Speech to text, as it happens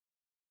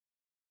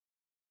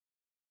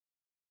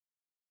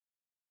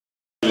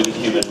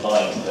human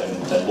mind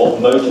and what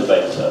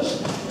motivates us.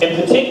 In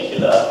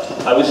particular,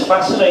 I was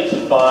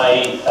fascinated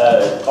by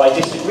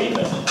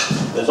disagreement.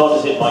 As odd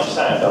as it might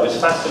sound, I was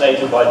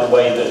fascinated by the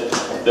way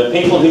that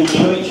people who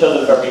knew each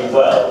other very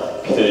well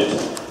could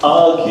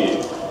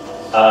argue,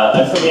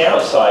 and from the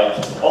outside,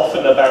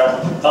 often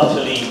about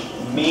utterly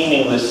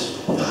meaningless,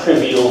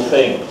 trivial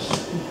things.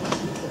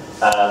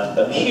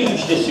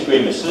 Huge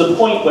disagreements, to the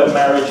point where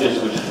marriages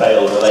would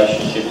fail,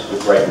 relationships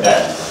would break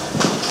down.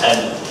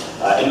 And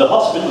in the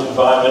hospital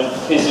environment,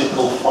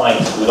 physical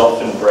fights would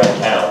often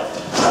break out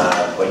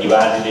when you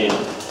added in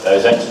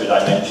those extra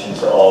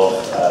dimensions of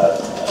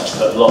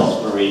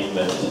loss,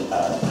 bereavement,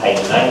 pain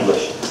and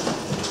anguish.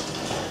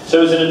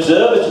 So as an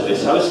observer to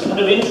this, I was kind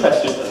of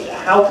interested,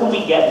 how can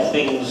we get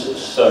things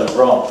so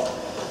wrong?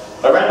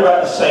 Around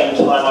about the same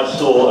time I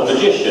saw a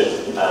magician.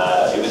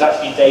 It was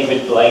actually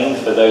David Blaine,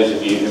 for those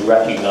of you who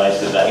recognise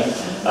the name.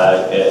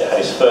 It had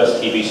his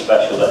first TV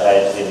special that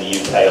aired in the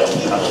UK on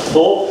Channel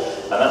 4,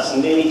 and that's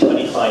nearly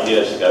 25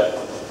 years ago.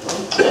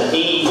 And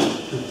he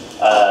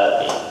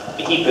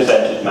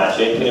presented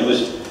magic, and it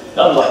was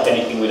unlike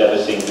anything we'd ever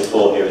seen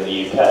before here in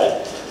the UK.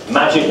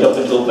 Magic up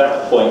until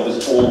that point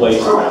was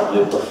always about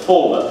the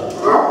performer.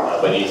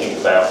 When you think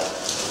about,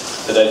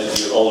 for those of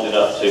you old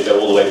enough to go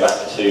all the way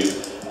back to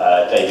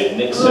David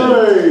Nixon.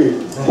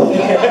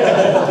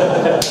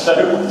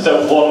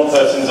 so one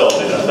person's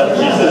old enough, thank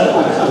you.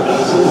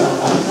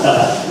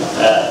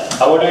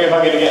 I'm wondering if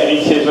I'm going to get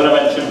any kids when I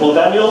mention Paul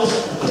Daniels.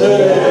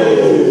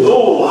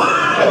 Oh,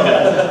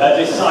 a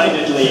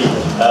decidedly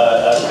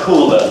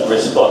cooler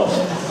response.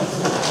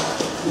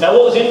 Now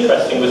what was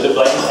interesting was that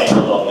Blaine came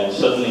along and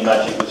suddenly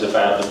magic was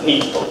about the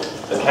people.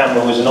 The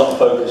camera was not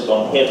focused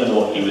on him and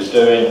what he was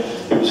doing,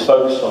 it was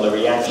focused on the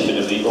reaction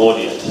of the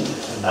audience.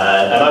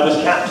 And I was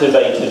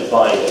captivated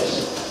by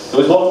this. There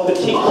was one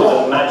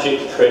particular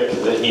magic trick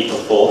that he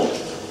performed.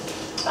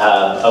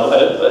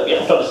 You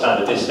have to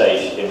understand, at this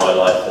stage in my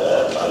life,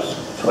 I was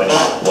 20,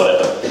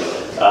 whatever,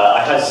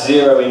 I had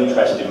zero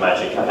interest in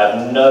magic. I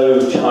had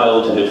no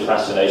childhood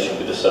fascination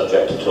with the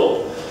subject at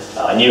all.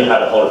 I knew how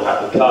to hold a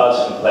pack of cards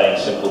and playing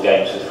simple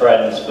games with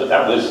friends, but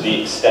that was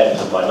the extent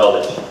of my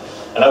knowledge.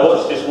 And I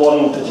watched this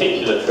one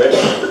particular trick.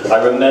 I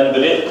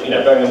remembered it,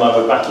 bearing in mind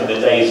we're back in the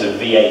days of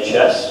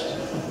VHS.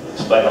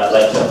 Explain that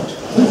later.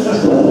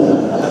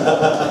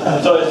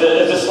 So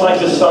as a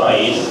slight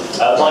aside,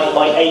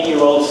 my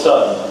 8-year-old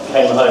son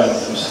came home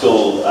from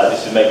school,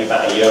 this is maybe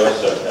about a year or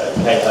so ago,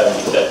 came home and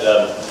he said,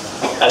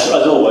 as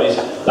always,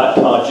 that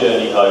car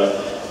journey home,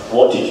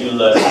 what did you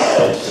learn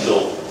at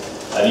school?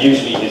 And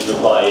usually his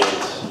reply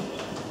is,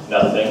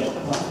 nothing.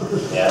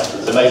 Yeah,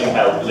 it's amazing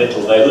how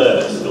little they learn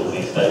at school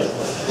these days.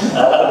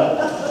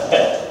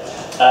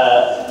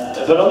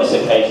 But on this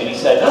occasion he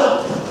said,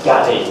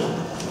 Daddy,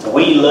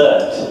 we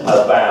learnt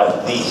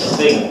about these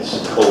things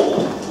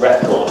called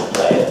record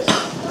players.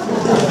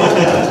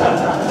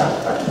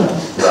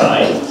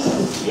 Right?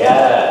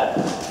 Yeah.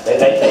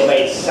 They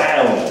made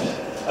sound.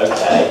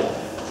 Okay.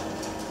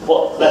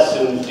 What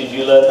lesson did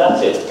you learn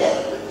that in?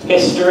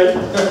 History?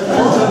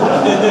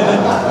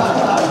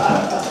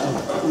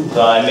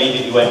 So I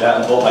immediately went out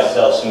and bought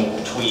myself some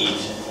tweed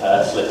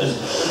slippers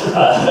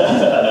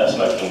and a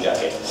smoking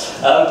jacket.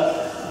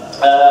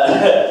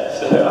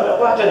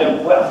 I don't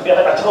know, I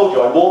told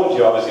you, I warned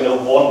you I was going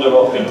to wander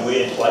off in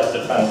weird flights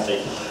of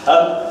fancy.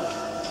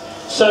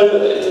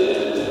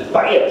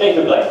 But yeah,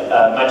 David Blaine,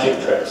 magic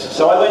tricks.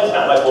 So I went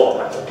out and I bought a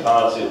pack of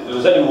cards. There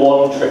was only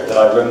one trick that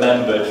I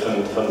remembered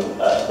from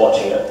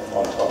watching it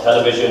on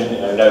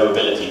television, no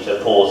ability to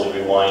pause and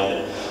rewind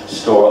and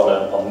store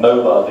it on a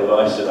mobile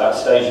device at that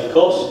stage, of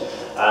course.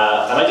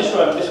 And I just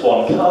remember this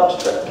one card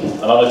trick.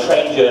 And on a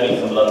train journey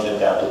from London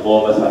down to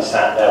Bournemouth, I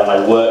sat there and I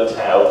worked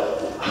out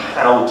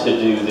how to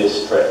do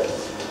this trick.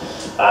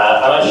 And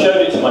I showed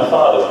it to my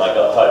father when I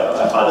got home.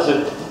 My father's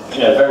a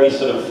very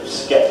sort of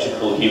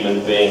sceptical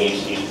human being.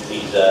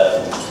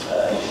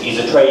 He's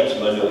a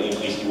tradesman, or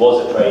at least he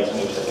was a tradesman.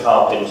 He was a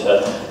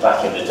carpenter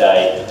back in the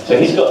day. So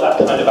he's got that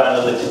kind of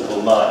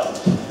analytical mind.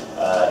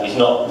 He's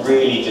not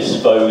really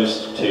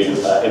disposed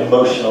to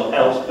emotional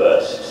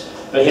outbursts.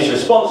 But his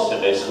response to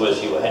this was,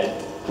 he went,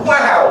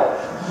 "Wow,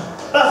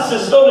 that's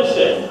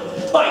astonishing."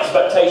 My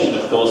expectation,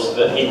 of course,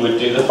 that he would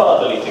do the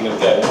fatherly thing of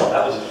going, "Oh,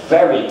 that was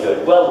very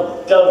good.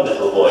 Well done,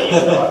 little boy,"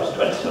 even though I was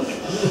 20-something.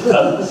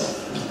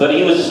 But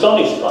he was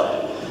astonished by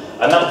it.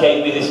 And that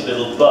gave me this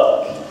little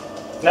bug.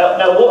 Now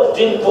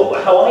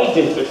how I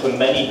differed from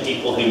many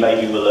people who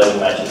maybe were learning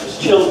magic as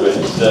children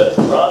is that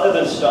rather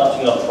than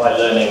starting off by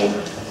learning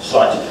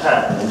sleight of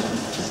hand,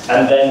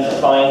 and then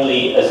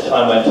finally, as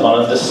time went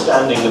on,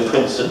 understanding the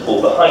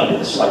principle behind it,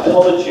 the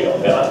psychology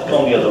of it, I'd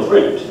gone the other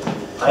route.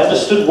 I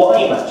understood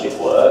why magic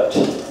worked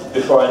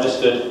before I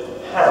understood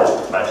how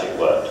magic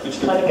worked,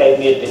 which kind of gave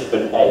me a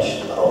different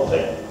edge to the whole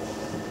thing.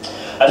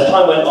 As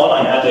time went on,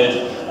 I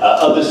added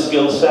other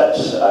skill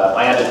sets.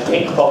 I added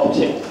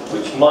pickpocketing,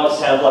 which might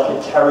sound like a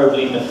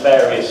terribly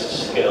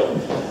nefarious skill,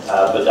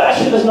 but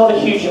actually there's not a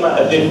huge amount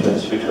of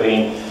difference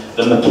between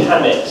the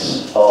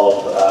mechanics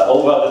of,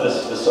 or rather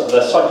the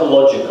the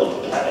psychological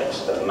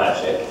mechanics of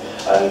magic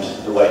and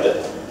the way that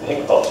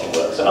pickpocketing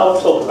works. And I'll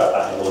talk about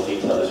that in more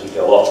detail as we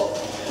go on.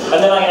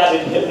 And then I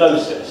added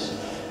hypnosis.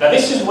 Now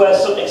this is where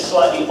something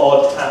slightly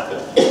odd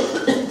happened.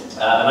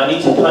 And I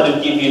need to kind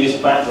of give you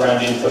this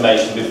background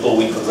information before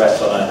we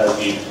progress on. I hope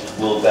you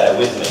will bear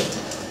with me.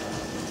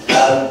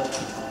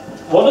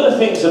 One of the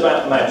things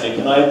about magic,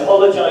 and I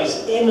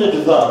apologise in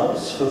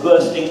advance for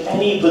bursting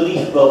any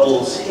belief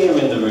bubbles here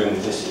in the room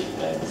this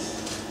evening,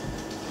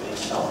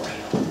 it's not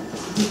real.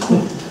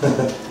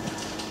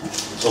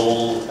 It's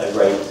all a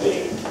great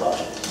big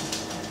lie.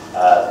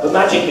 But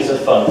magic is a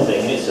fun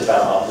thing. It's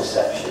about our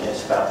perception.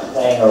 It's about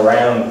playing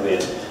around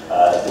with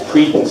the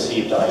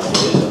preconceived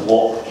ideas of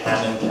what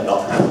can and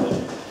cannot happen.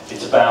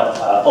 It's about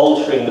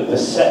altering the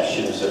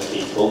perceptions of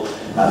people,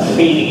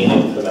 feeding in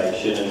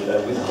information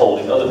and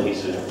withholding other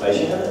pieces of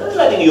information, and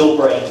letting your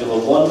brain do a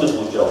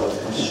wonderful job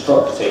of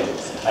constructing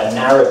a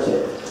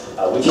narrative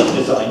which is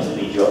designed to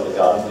lead you up the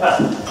garden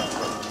path.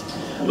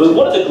 But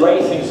one of the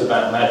great things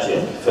about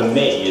magic, for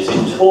me, is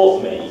it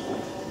taught me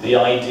the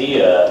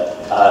idea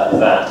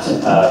that...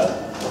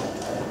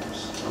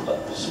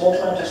 small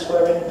time to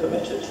swear in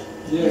permitted?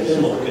 Yeah,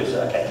 small, good,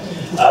 okay.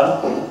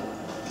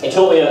 It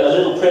taught me a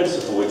little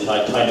principle which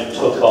I kind of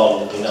took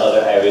on in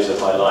other areas of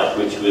my life,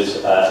 which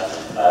was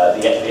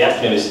the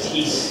acronym is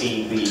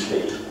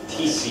TCBB.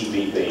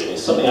 TCBB. And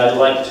it's something I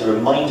like to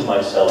remind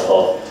myself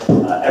of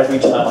every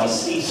time I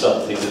see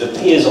something that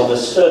appears on the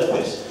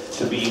surface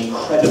to be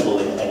incredible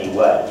in any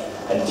way.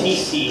 And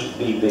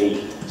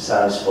TCBB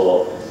stands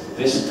for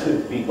this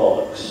could be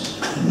bollocks.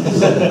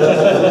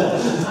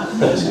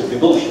 This could be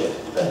bullshit,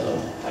 depends on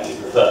how you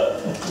prefer.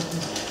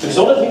 Because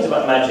one of the things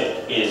about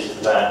magic is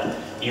that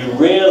you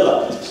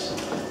realise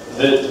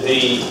that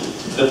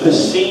the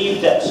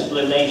perceived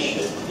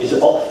explanation is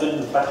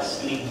often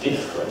vastly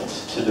different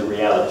to the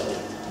reality.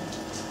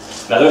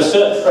 Now there are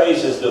certain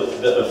phrases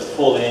that have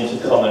fallen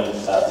into common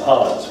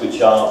parlance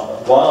which are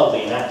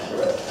wildly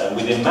inaccurate, and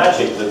within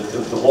magic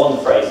the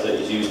one phrase that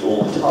is used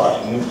all the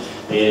time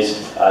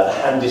is the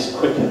hand is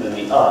quicker than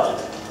the eye.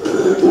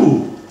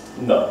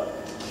 No,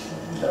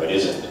 it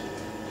isn't.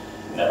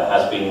 Never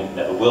has been,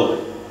 never will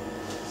be.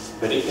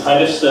 But it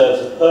kind of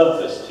serves a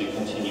purpose to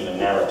continue a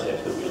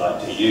narrative that we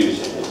like to use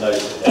in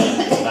hypnosis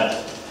and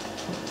magic.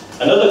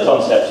 Another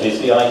concept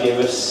is the idea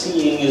of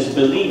seeing is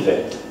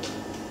believing.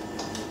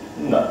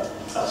 No,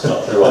 that's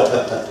not true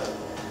either.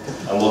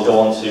 And we'll go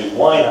on to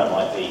why that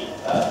might be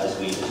as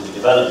we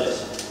develop this.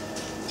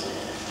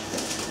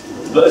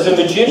 But as a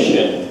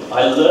magician,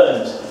 I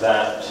learned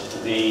that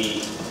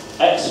the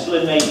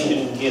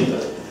explanation given.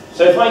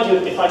 So if I do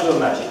a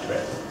magic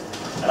trick,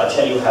 and I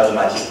tell you how the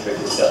magic trick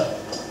is done,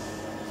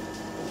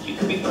 you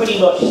can be pretty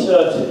much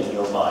certain in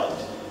your mind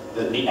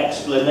that the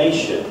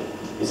explanation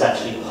is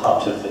actually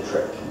part of the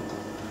trick.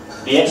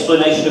 The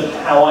explanation of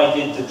how I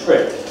did the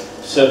trick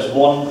serves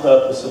one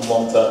purpose and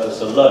one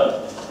purpose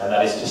alone, and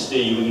that is to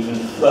steer you even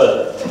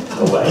further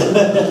away.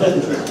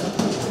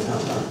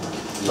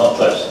 Not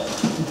close.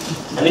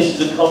 And this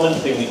is a common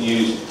thing that's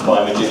used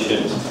by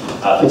magicians,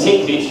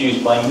 particularly it's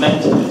used by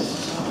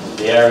mentalists,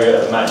 the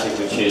area of magic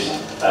which is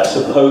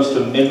supposed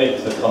to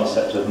mimic the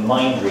concept of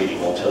mind reading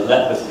or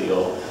telepathy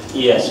or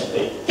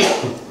ESP.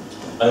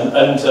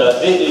 And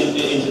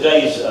in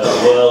today's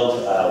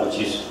world, which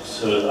is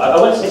sort of, I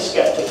won't say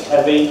skeptic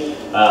heavy,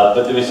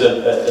 but there is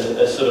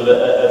a sort of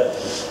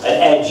an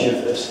edge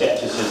of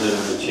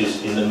skepticism which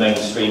is in the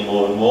mainstream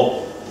more and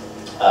more,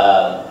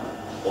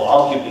 or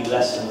arguably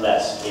less and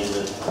less in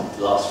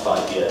the last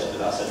 5 years, but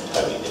that's a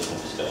totally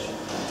different discussion.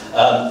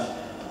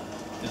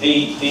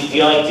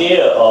 The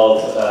idea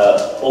of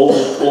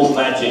all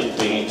magic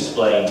being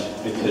explained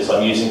because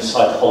I'm using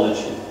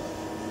psychology,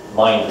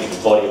 mind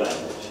reading, body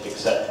language,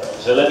 etc.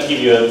 So let me give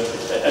you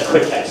a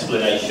quick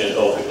explanation,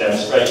 or a quick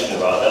demonstration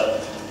rather.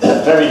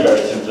 Very,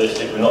 very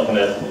simplistic. We're not going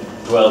to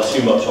dwell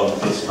too much on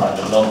this kind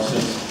of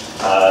nonsense.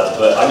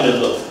 But I'm going to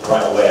look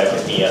right away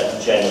over here.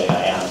 Genuinely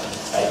I am.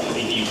 If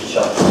you can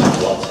shut this if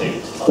you want to,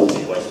 it's not to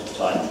be a waste of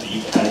time, but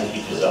you can if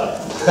you desire.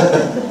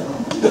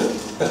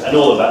 And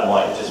all of that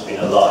might have just been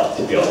a lie,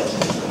 to be honest.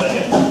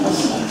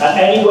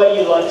 Any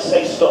way you like,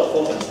 say stop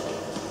for me.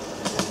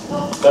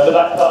 Remember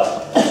that card?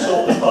 You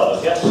saw the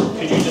cards, yes?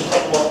 Could you just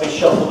take them off and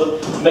shuffle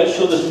them? Make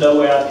sure there's no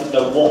way I can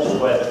know what or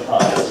where the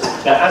card is.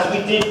 Now, as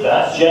we did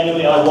that,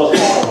 genuinely I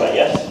wasn't aware,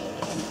 yes?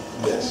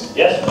 Yes.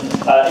 Yes?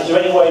 Is there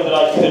any way that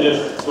I could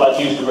have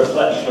used a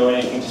reflection or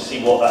anything to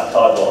see what that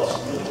card was?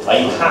 Are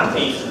you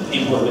happy for the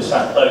people who were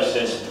sat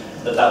closest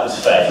that that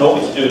was fair? If you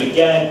want me to do it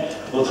again,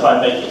 we'll try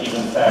and make it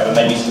even fairer.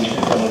 Maybe somebody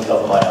can come and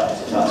cover my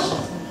eyes. If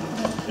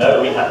that's... No,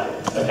 are we happy?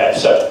 Okay,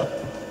 so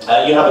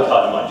you have a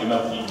card in mind. Do you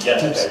remember?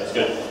 Yes, okay, that's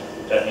good.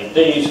 Don't need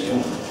these. You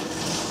can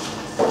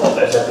pop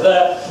those over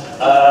there.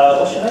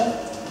 What's your name?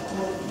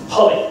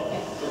 Holly.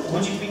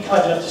 Would you be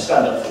kind enough to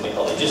stand up for me,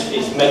 Holly?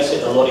 It makes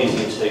it a lot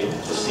easier to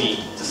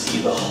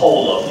see the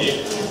whole of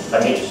you. I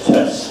need you to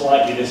turn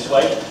slightly this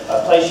way.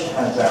 Place your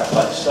hands out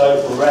like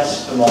so.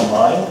 Rest them on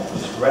mine.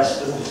 Just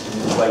rest them. Just give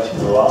me the weight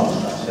of your arms.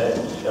 That's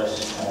it.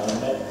 Just hang on a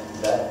minute.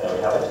 There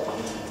we have it.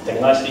 Take a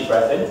nice deep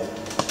breath in.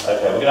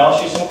 Okay, we're going to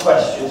ask you some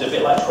questions, a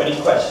bit like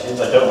 20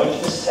 questions. I don't want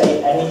you to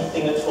say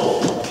anything at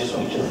all. I just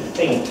want you to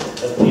think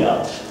of the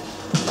answers.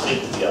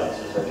 Think of the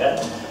answers, okay?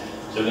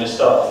 So we're going to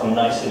start from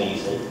nice and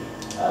easy,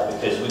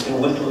 because we can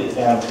whittle it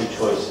down through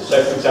choices.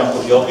 So, for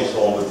example, the obvious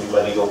one would be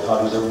whether your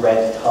card was a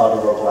red card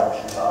or a black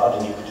card,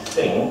 and you could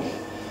think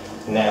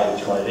now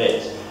which one it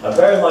is. And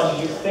bear in mind,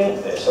 as you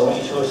think this, I want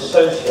you to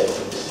associate it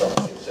with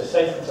something. So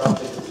say, for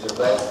example, if it was a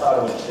red card,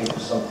 I want you to think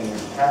of something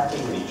really happy,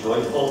 really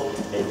joyful.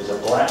 If it was a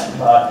black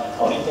card,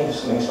 I want you to think of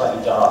something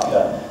slightly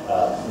darker,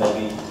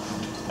 maybe...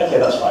 Okay,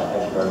 that's fine,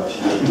 thank you very much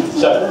indeed.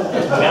 So,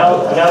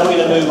 now we're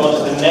going to move on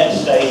to the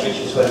next stage, which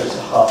is whether it's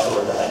a heart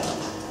or a dime.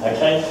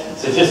 Okay?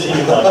 So just in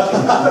your mind,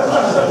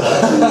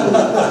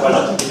 try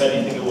not to give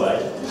anything away.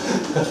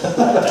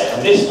 Okay,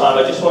 and this time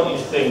I just want you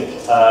to think,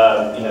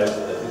 you know,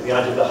 the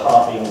idea of the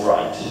heart being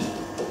right.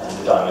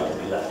 The diamond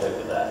could be left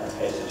over there.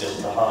 Okay, so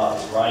just the heart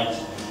is right,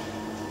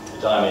 the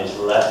diamond is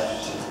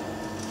left,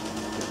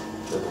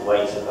 the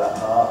weight of that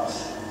heart.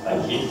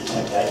 Thank you.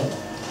 Okay.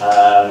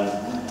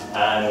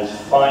 And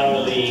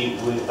finally,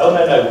 we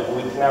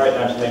can narrow it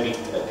down to maybe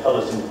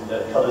colours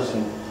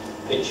and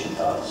picture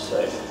cards.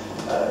 So,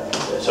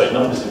 sorry,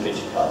 numbers and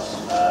picture cards.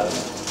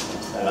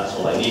 And that's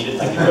all I needed.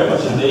 Thank you very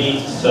much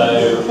indeed.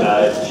 So,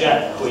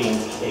 Jack, Queen,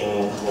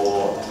 King,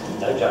 or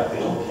no Jack,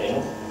 Queen, or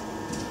King,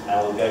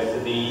 and we'll go for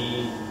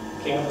the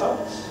King of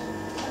Hearts.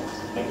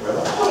 Thank you very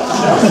much.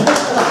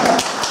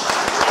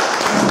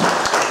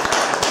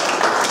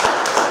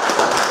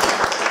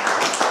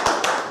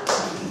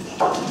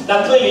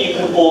 Now clearly you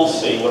can all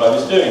see what I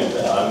was doing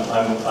there.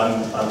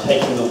 I'm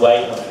taking the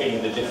weight, I'm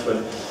feeling the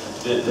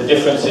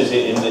differences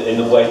in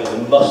the way that the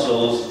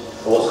muscles,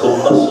 or what's called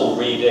muscle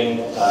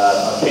reading.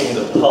 I'm feeling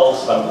the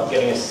pulse. I'm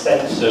getting a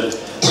sense of,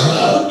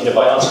 you know,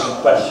 by asking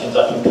questions,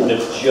 I can kind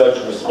of judge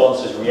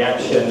responses,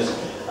 reactions.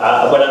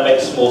 When I make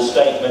small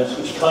statements,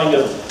 which kind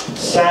of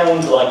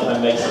sound like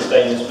I'm making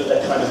statements, but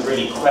they're kind of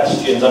really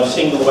questions. I'm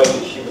seeing the way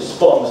that she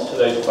responds to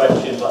those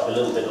questions, like a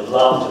little bit of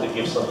laughter that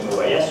gives something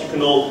away. Yes, you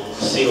can all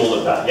see all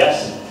of that.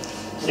 Yes?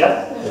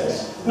 Yeah?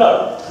 Yes.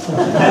 No.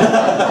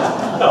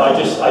 No, I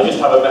just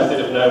have a method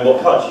of knowing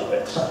what card she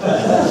picks.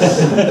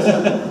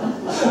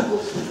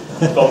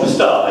 From the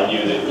start, I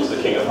knew that it was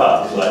the King of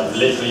Hearts. Like,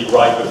 literally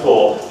right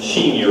before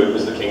she knew it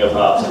was the King of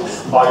Hearts,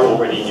 I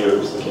already knew it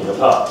was the King of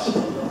Hearts.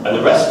 And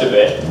the rest of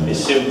it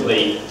is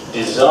simply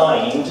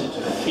designed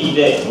to feed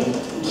in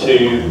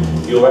to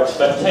your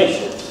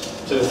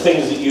expectations, to the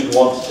things that you'd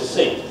want to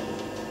see.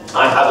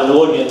 I have an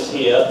audience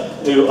here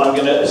who I'm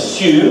going to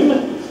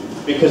assume,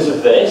 because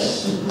of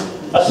this,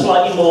 a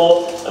slightly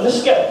more of a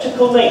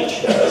sceptical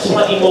nature, a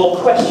slightly more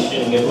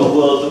questioning of the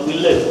world that we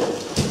live in.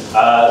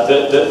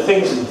 That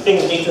things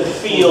need to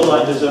feel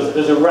like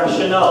there's a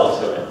rationale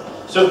to it.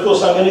 So of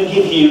course I'm going to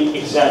give you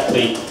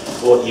exactly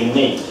what you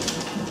need.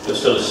 You're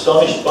still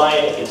astonished by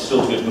it, it's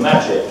still good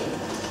magic,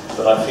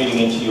 but I'm feeding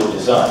into your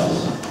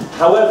desires.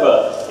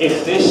 However,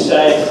 if this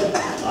said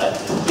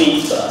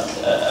the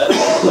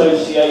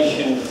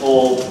Association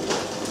for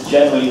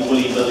Generally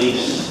Woolly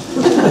Beliefs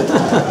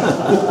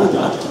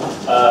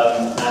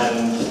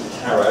and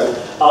Tarot,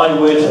 I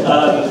would,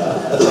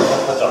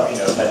 sorry,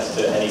 no offence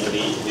to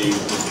anybody who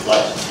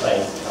likes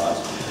playing cards.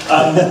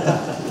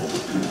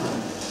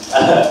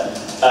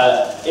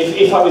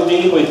 If I was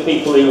dealing with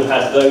people who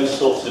had those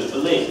sorts of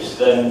beliefs,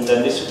 then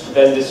the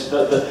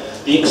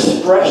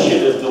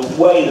expression of the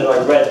way that I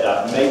read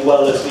that may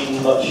well have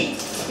been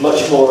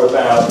much more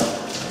about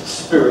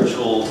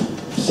spiritual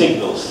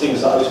signals,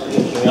 things that I was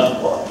picking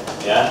up on.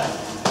 Yeah,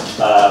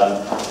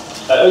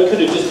 it could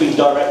have just been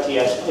direct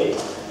ESP.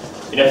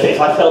 You know, if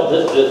I felt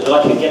that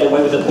I could get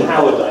away with a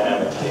power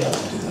dynamic here,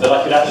 that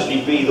I could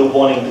actually be the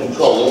one in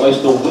control,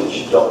 almost the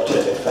witch doctor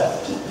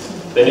effect,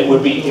 then it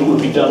would be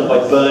done by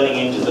burning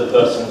into the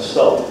person's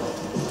soul.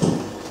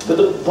 But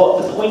the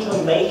point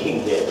I'm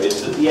making here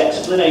is that the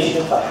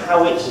explanation for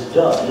how it's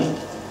done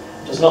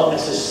does not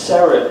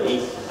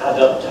necessarily add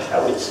up to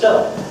how it's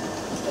done.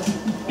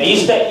 Now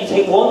you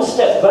take one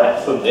step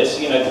back from this,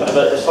 you know, kind of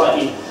a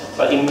slightly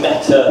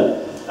meta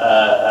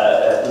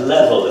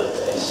level of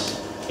this.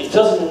 It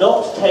does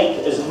not take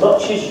as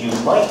much as you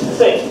might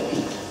think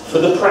for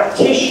the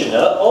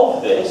practitioner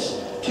of this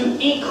to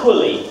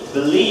equally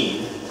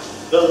believe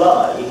the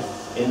lie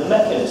in the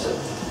mechanism.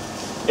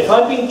 If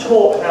I've been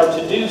taught how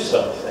to do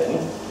something,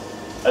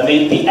 and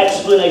the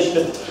explanation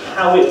of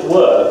how it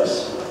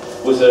works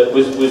was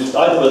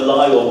either a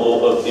lie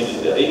or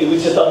it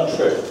was just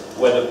untrue,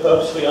 whether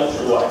purposely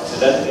untrue or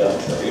accidentally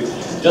untrue,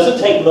 it doesn't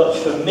take much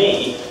for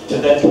me to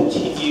then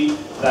continue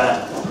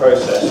that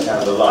process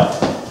down the line.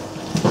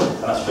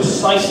 And that's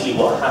precisely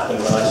what happened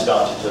when I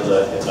started to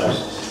learn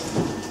hypnosis.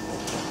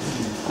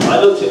 I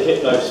looked at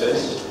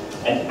hypnosis,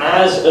 and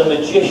as a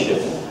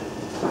magician,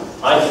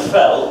 I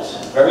felt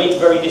very,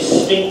 very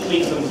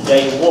distinctly from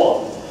day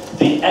one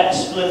the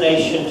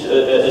explanation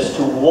as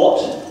to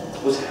what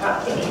was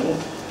happening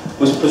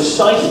was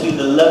precisely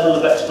the level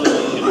of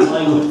explanation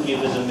I would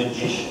give as a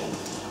magician.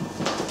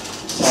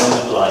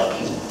 Sounded like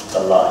a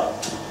lie.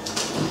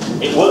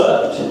 It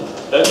worked,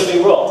 don't get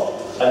me wrong,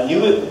 I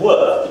knew it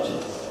worked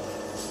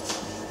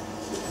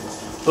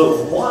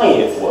But why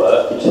it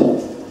worked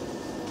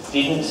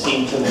didn't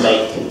seem to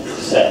make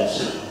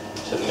sense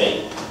to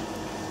me.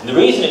 And the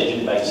reason it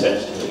didn't make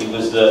sense to me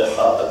was that,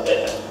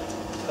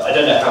 I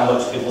don't know how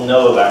much people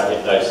know about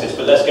hypnosis,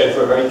 but let's go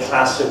for a very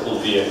classical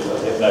view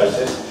of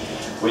hypnosis,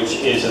 which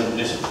is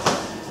this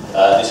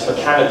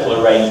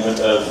mechanical arrangement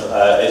of,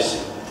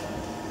 is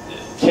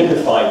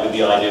typified with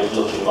the idea of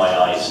look in my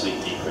eyes,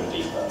 sleep deeper and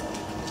deeper.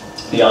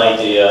 The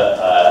idea,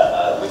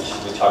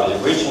 which I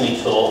was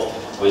originally taught,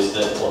 was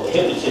that what the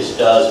hypnotist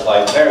does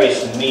by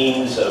various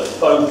means of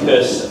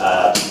focus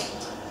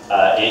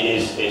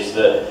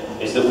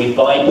is that we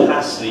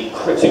bypass the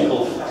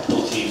critical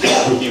faculties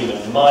of the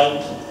human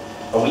mind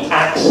and we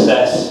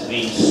access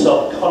the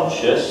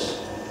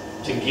subconscious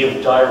to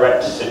give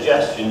direct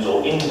suggestions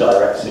or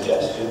indirect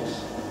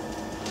suggestions.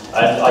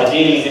 And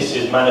ideally this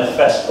is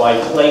manifest by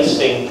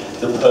placing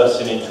the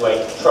person into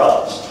a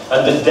trance.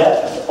 And the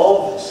depth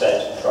of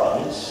said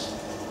trance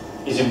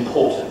is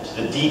important.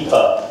 The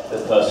deeper the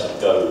person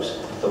goes,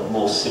 the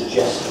more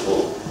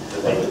suggestible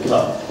that they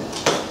become.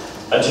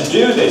 And to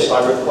do this,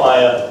 I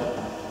require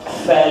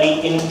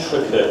fairly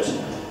intricate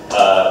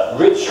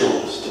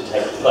rituals to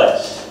take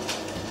place.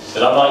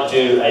 That I might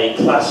do a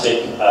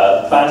classic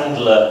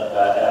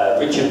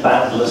Richard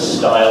Bandler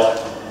style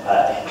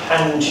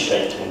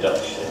handshake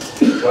induction,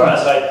 where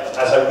as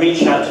I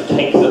reach out to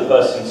take the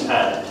person's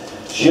hand,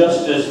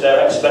 just as their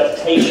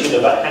expectation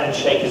of a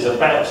handshake is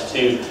about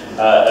to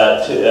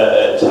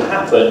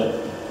happen,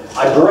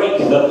 I break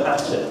the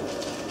pattern.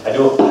 I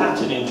do a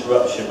pattern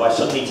interruption by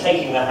suddenly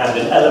taking their hand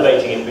and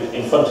elevating it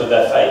in front of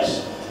their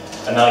face.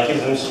 And I give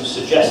them some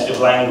suggestive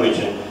language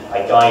and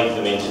I guide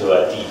them into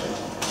a deep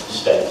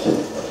state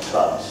of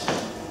trance.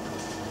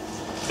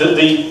 That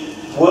the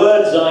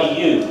words I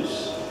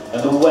use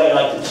and the way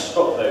I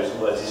construct those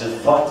words is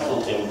of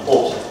vital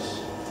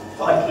importance.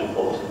 Vital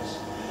importance.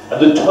 And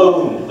the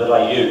tone that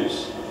I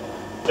use,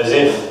 as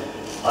if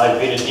I've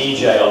been a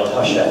DJ on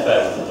Hush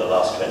FM for the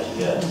last 20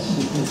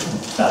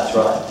 years. That's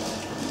right.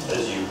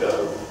 As you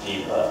go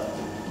deeper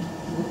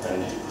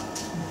and deeper.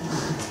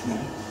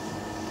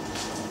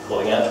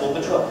 Calling out to all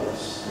the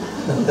truckers.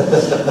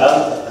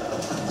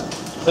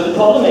 But the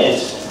problem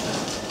is,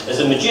 as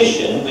a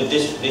magician, with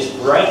this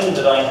brain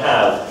that I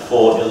have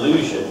for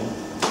illusion,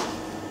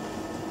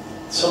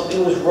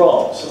 something was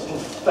wrong. Something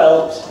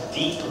felt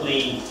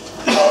deeply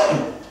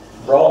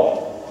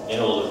wrong in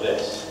all of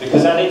this.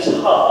 Because at its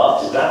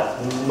heart, that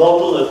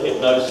model of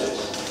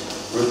hypnosis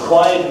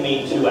required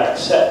me to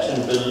accept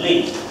and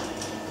believe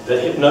that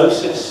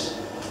hypnosis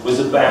was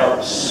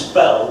about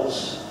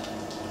spells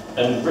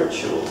and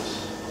rituals.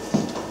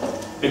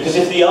 Because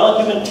if the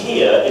argument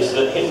here is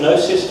that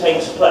hypnosis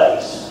takes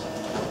place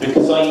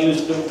because I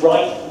use the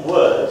right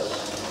words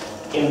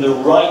in the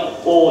right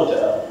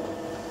order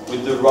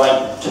with the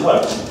right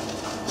tone,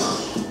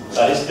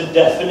 that is the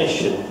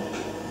definition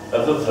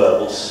of a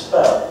verbal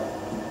spell.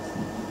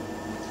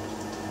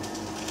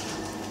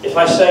 If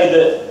I say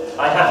that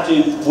I have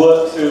to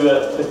work through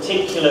a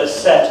particular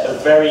set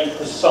of very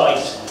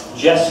precise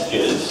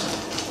gestures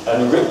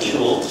and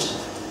rituals,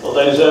 well,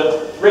 those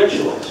are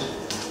rituals.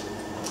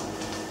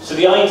 So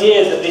the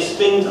idea that this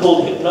thing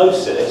called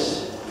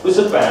hypnosis was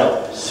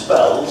about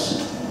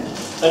spells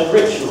and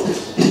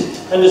rituals.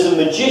 And as a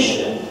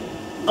magician,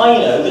 I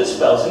know that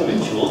spells and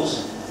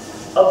rituals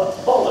are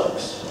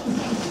bollocks.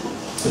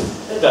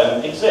 They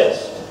don't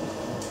exist.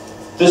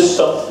 There's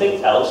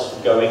something else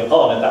going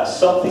on, and that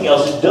something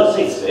else does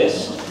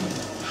exist,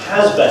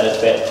 has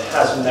benefit,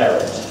 has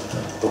merit,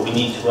 but we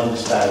need to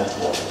understand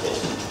what it is.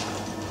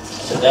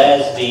 So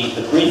there's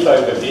the brief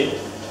overview.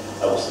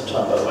 What's the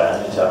time, by the way?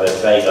 I need to have a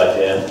vague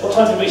idea. What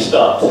time did we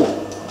start?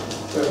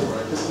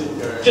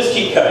 Just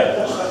keep going.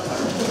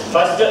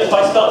 If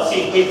I start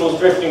seeing people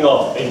drifting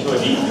off into a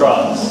deep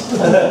trance,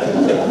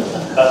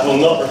 that will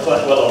not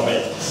reflect well on me.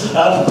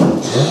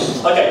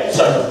 Okay,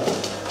 so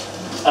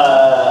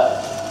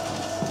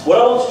what I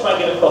want to try and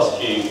get across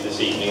to you this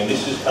evening, and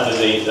this is kind of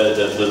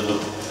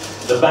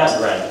the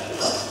background, if you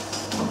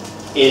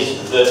like,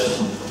 is that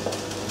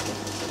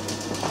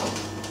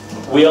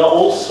we are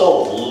all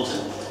sold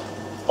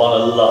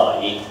on a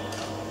lie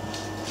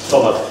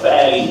from a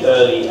fairly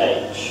early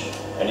age,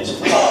 and it's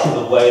part of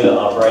the way that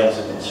our brains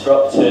are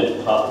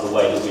constructed, part of the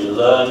way that we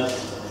learn,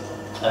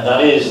 and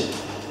that is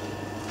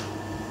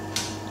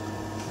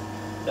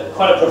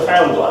quite a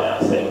profound lie, I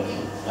think,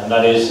 and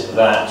that is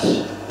that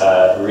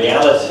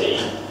reality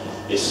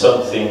is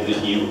something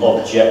that you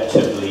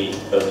objectively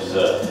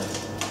observe.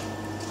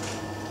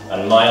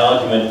 And my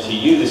argument to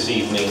you this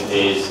evening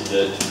is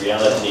that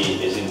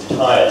reality is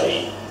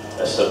entirely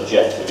a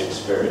subjective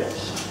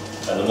experience.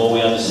 And the more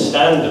we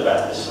understand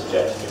about this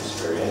subjective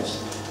experience,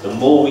 the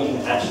more we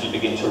can actually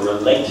begin to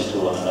relate to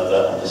one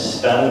another,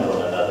 understand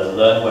one another,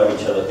 learn where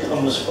each other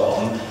comes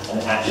from,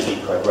 and actually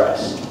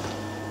progress.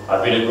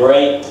 I've been a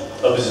great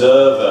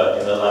observer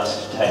in the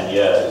last 10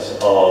 years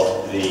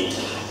of the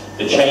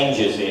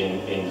changes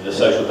in the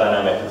social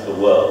dynamic of the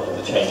world and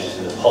the changes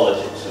in the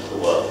politics of the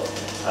world.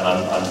 And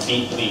I'm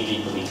deeply,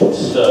 deeply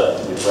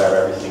concerned with where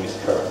everything is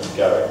currently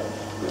going.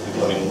 We're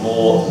becoming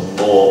more and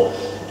more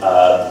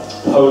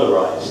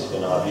polarized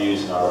in our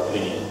views and our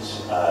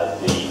opinions.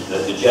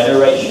 The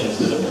generations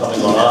that are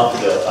coming on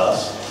after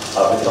us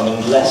are becoming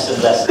less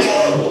and less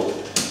able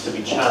to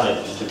be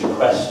challenged, to be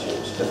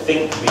questioned, to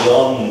think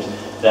beyond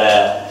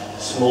their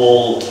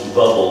small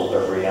bubble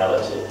of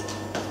reality.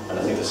 And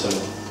I think there's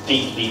some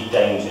deep, deep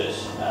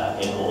dangers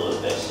in all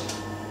of this.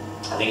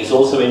 I think it's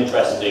also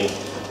interesting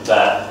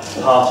that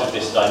part of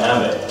this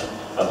dynamic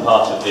and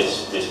part of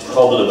this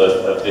problem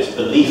of this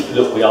belief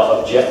that we are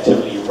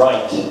objectively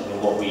right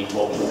in what we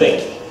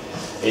think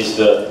is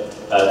that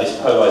this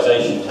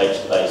polarization takes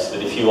place,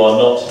 that if you are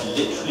not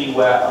literally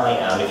where I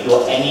am, if you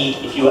are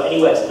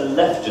anywhere to the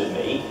left of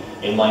me,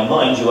 in my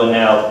mind you are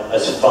now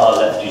as far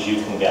left as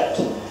you can get.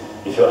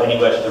 If you're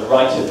anywhere to the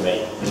right of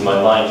me, in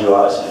my mind you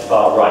are as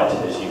far right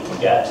as you can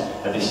get.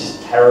 And this is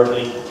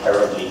terribly,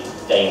 terribly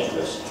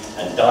dangerous.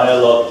 And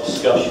dialogue,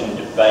 discussion,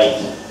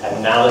 debate,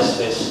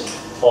 analysis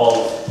of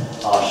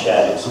our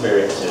shared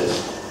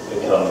experiences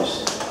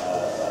becomes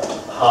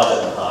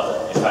harder and harder.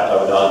 In fact, I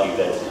would argue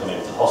they become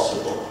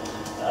impossible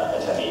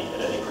at any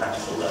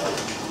practical level.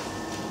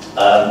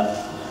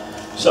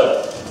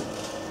 So,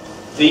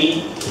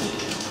 the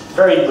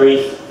very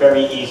brief,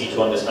 very easy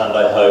to understand,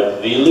 I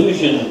hope, the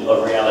illusion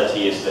of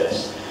reality is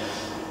this: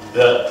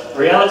 that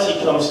reality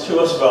comes to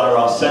us via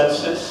our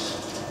senses.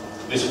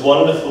 This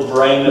wonderful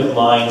brain of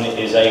mine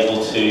is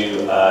able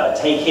to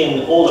take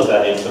in all of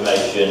that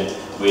information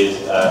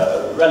with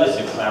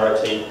relative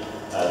clarity,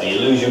 the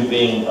illusion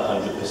being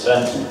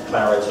 100%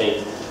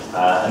 clarity,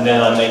 and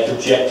then I make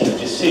objective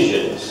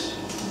decisions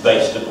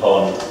based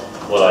upon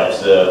what I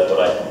observe,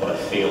 what I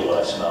feel, what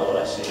I smell, what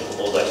I see,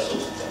 all those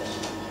sorts of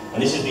things.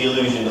 And this is the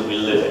illusion that we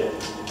live in.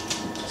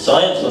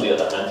 Science, on the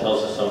other hand,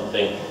 tells us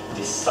something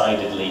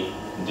decidedly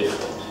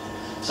different.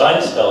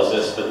 Science tells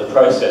us that the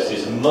process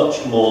is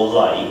much more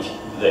like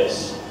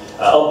this.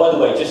 Oh, by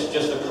the way, just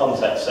for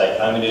context sake,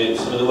 I'm going to,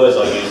 some of the words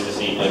I use this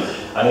evening,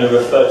 I'm going to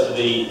refer to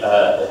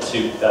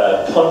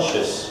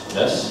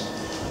consciousness,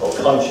 or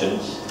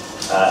conscience,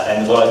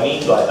 and what I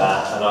mean by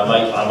that, and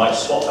I might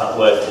swap that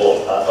word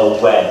for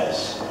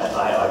awareness. And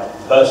I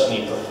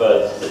personally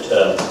prefer the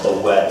term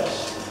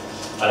awareness.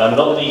 And I'm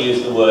not going to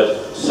use the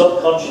word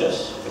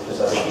subconscious, because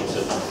I think it's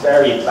a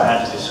very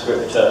bad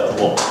descriptor of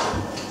what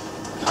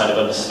we kind of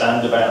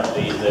understand about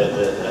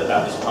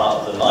about this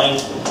part of the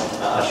mind.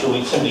 I shall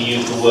simply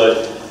use the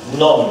word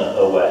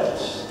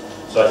non-awareness.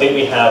 So I think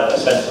we have a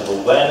sense of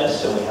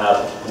awareness and we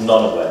have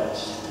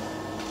non-awareness.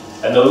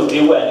 And the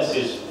awareness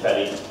is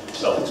fairly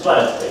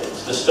self-explanatory.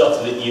 It's the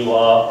stuff that you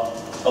are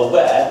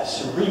aware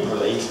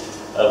cerebrally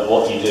of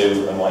what you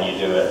do and why you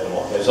do it and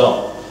what goes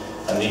on.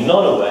 And the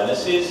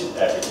non-awareness is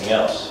everything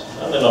else.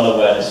 And the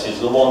non-awareness is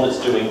the one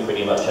that's doing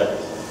pretty much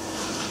everything.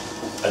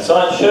 And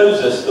science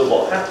shows us that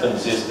what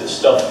happens is that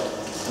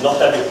stuff, not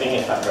everything,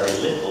 in fact very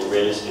little,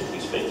 realistically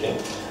speaking,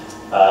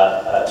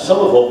 some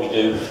of what we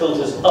do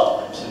filters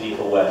up to the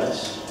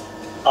awareness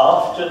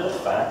after the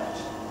fact,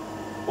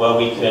 where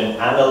we can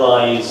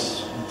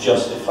analyse,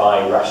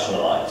 justify,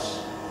 rationalise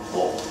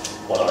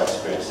what our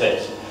experience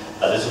is.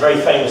 There's a very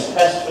famous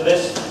test for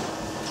this,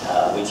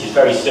 which is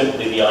very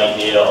simply the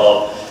idea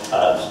of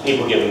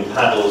people given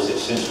paddles.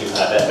 Since we've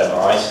had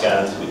fMRI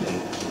scans, we can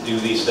do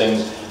these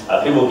things.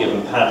 People were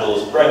given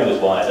paddles, brain was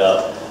wired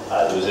up,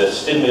 there was a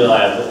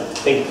stimuli, I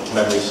think if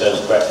memory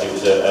serves correctly, it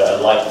was a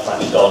light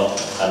flashed on,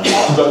 and the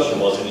instruction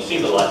was, when you see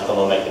the light come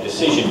on, make a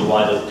decision to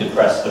either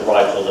depress the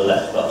right or the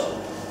left button.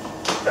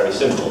 Very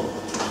simple.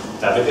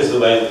 Now, because of the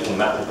way that we can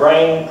map the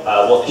brain,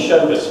 what this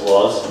showed us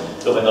was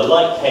that when the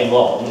light came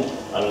on,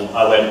 and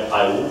I went,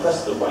 I will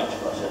press the right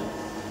button,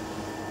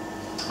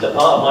 the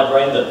part of my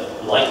brain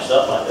that lights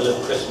up like a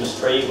little Christmas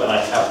tree when I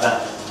have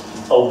that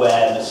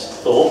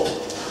awareness thought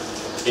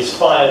is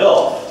fired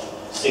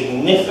off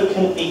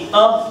significantly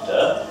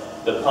after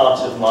the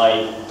part of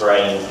my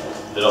brain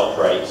that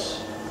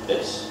operates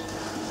this.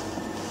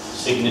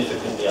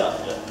 Significantly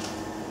after.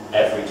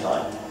 Every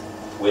time.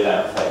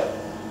 Without fail.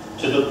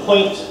 To the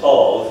point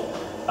of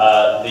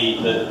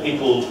the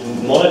people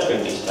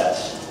monitoring these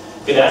tests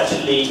could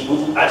actually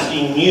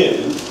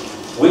knew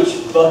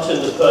which button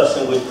the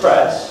person would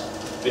press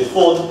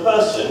before the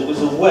person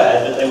was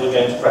aware that they were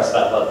going to press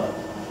that button.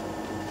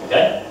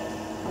 Okay?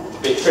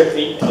 A bit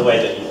trippy in the way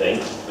that you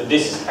think, but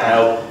this is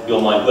how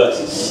your mind works.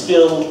 It's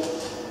still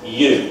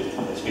you.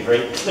 Let's be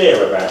very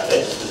clear about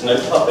this. There's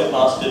no puppet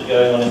master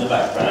going on in the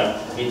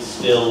background. It's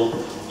still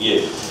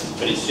you.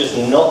 But it's just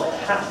not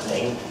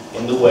happening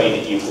in the way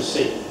that you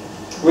perceive.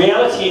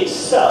 Reality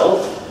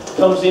itself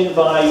comes in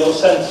via your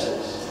senses.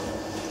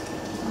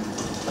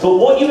 But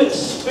what you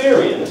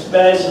experience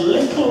bears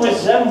little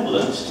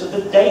resemblance to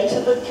the data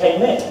that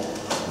came in.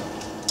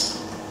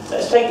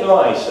 Let's take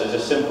your eyes as a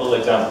simple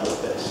example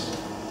of this.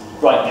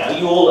 Right now,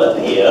 you all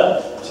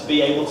appear to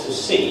be able to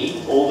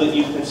see all that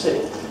you can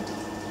see.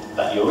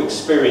 That your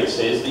experience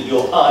is that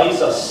your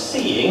eyes are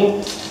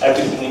seeing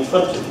everything in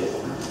front of you.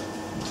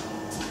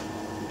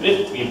 But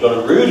if you've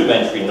got a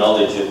rudimentary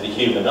knowledge of the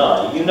human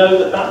eye, you know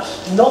that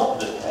that's not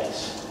the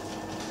case.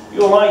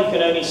 Your eye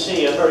can only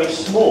see a very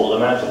small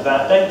amount of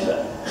that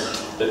data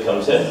that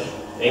comes in.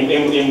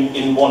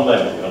 In one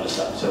moment, you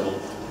understand. So we'll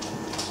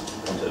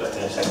come to that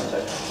in a second.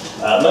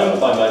 Moment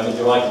by moment,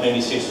 your eye can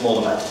only see a small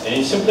amount. And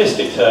in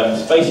simplistic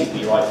terms,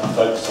 basically your eye can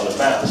focus on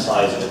about the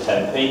size of a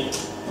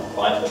 10p,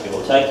 right, give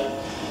or take.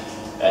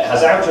 It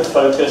has outer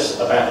focus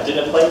about a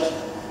dinner plate,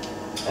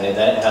 and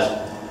then it has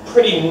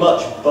pretty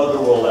much bugger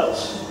all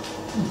else.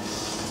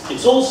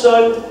 It's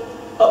also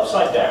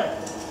upside down.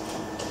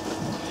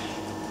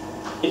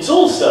 It's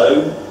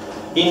also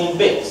in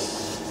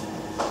bits.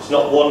 It's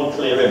not one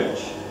clear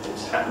image.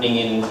 It's happening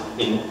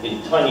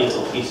in tiny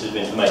little pieces of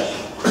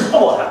information. And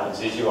what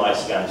happens is your eye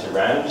scans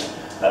around,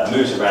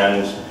 moves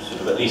around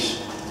sort of at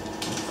least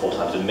 4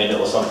 times a minute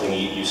or something.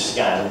 You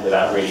scan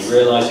without really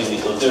realising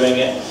that you're doing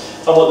it.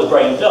 And what the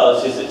brain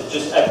does is it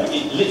just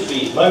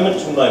literally moment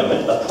to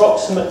moment,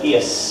 approximately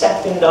a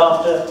second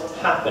after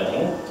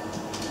happening,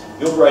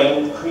 your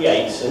brain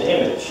creates an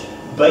image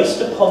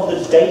based upon the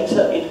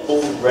data it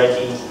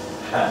already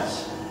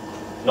has.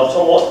 Not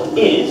on what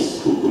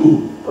is,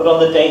 but on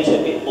the data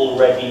it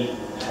already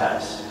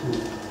has.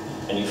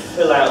 And you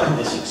fill out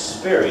this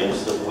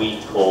experience that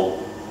we call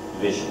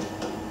vision.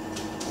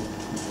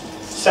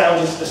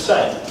 Sound is the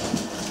same.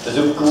 There's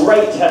a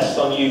great test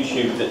on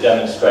YouTube that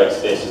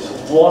demonstrates this.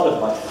 It's one of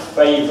my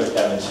favourite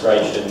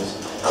demonstrations.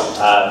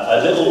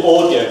 A little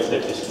audio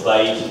clip is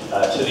played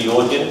to the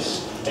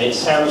audience, and it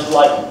sounds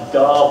like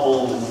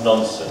garbled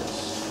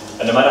nonsense.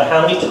 And no matter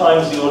how many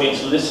times the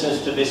audience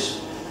listens to this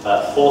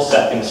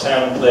 4-second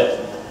sound clip,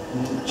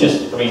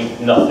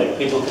 nothing.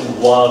 People can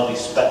wildly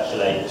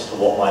speculate as to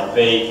what might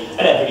be,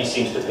 and everybody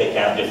seems to pick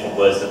out different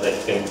words that they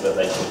think that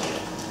they can hear.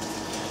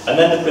 And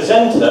then the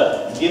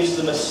presenter gives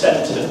them a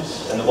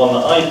sentence, and the one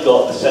that I've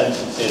got, the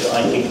sentence is,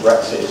 I think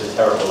Brexit is a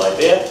terrible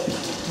idea.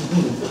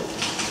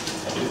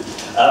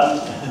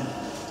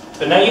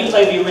 But now you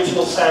play the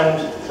original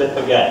sound clip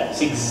again.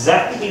 It's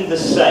exactly the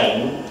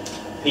same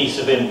piece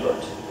of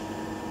input.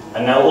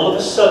 And now all of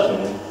a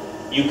sudden,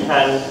 you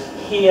can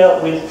hear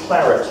with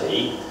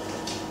clarity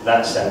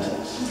that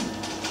sentence.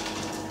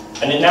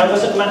 And it now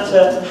doesn't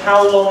matter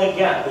how long a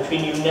gap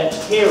between you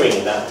next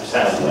hearing that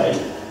sound wave,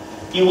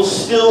 you will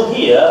still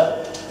hear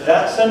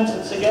that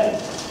sentence again.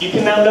 You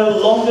can now no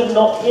longer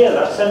not hear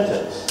that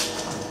sentence.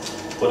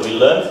 What do we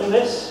learn from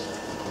this?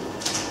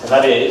 And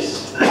that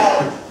is,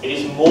 it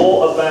is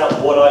more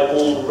about what I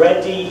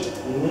already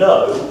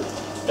know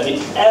than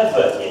it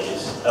ever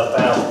is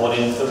about what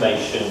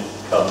information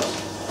comes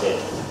in.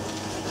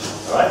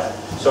 Alright?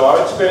 So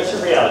our experience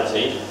of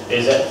reality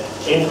is that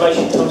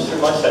information comes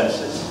through my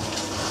senses.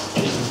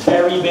 It is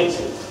very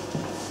bitty.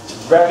 It's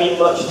very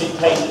much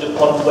dictated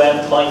upon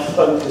where my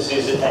focus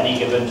is at any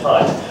given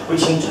time,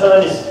 which in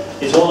turn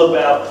is all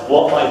about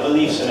what my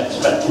beliefs and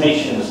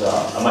expectations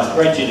are, and my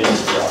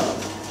prejudices are.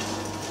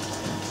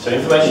 So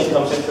information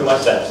comes in through my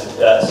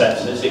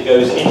senses. It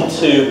goes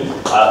into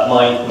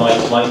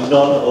my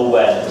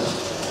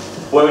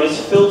non-awareness, where it is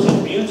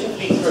filtered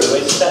beautifully through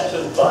a set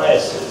of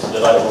biases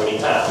that I already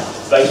have,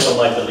 based on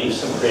my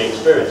beliefs and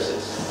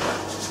pre-experiences.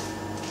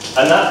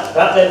 And that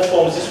then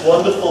forms this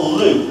wonderful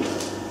loop,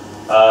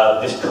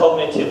 this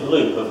cognitive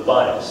loop of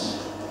bias,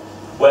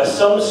 where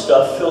some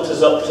stuff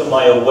filters up to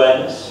my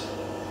awareness,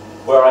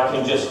 where I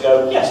can just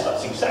go, yes,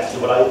 that's exactly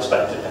what I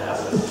expected to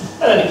happen.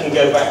 And then it can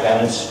go back down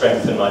and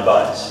strengthen my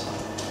bias.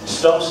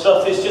 Some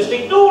stuff is just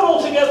ignored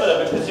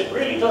altogether because it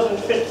really doesn't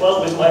fit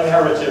well with my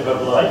narrative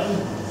of life.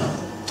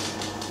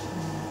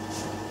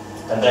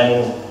 And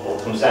then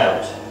what comes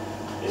out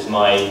is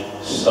my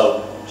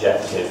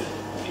subjective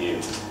view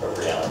of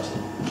reality.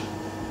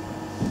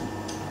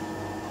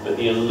 But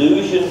the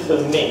illusion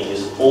for me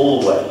is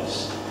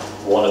always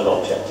one of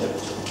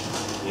objectivity.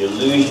 The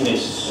illusion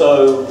is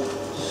so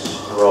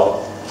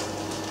strong,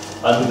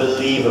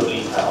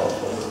 unbelievably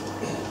powerful.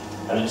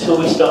 And until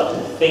we start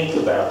to think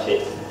about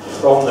it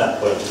from that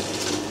point of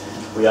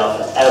view, we are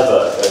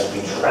forever going to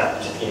be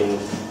trapped in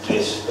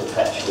this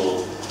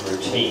perpetual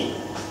routine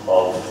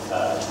of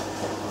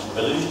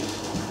illusions.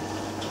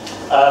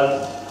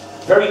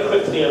 Very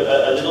quickly,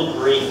 a little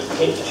brief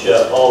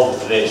picture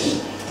of this,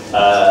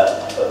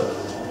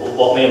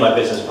 what me and my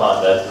business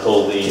partner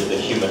call the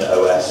human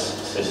OS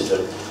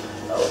system.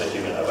 Oh, the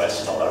human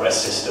OS, not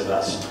OS system,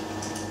 that's...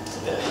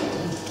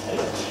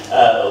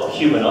 or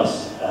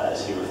humanos,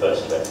 as he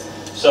refers to it.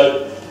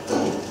 So,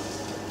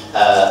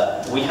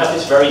 we have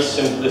this very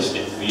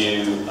simplistic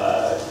view,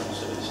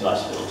 sort of this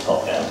nice little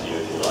top-down view,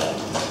 if you like,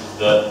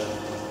 that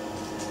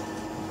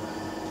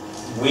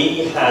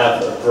we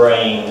have a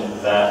brain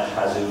that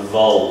has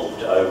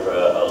evolved over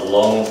a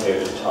long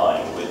period of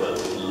time with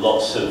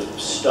lots of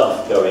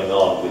stuff going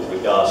on with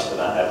regards to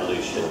that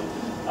evolution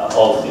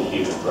of the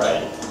human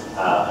brain.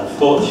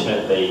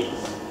 Unfortunately,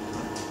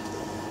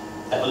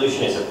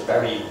 evolution is a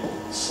very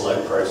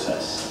slow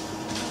process,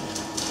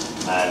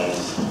 and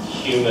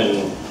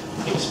human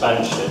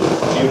expansion,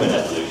 human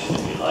evolution,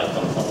 if you like,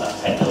 on that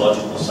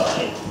technological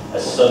side,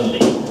 has suddenly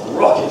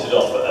rocketed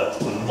off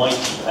at a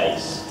mighty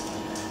pace.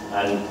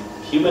 And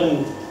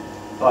human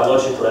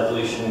biological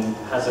evolution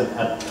hasn't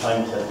had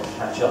time to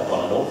catch up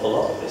on an awful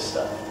lot of this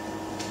stuff.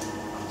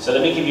 So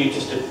let me give you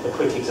just a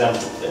quick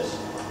example of this.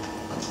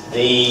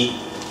 the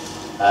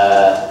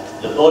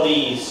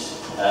body's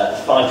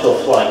fight or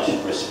flight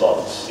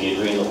response, the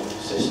adrenal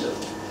system.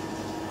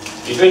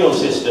 The adrenal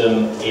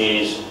system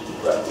is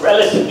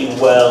relatively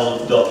well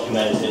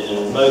documented,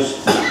 and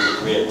most people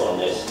agree upon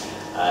this.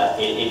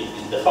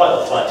 The fight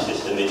or flight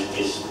system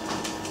is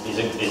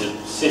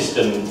a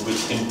system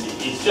which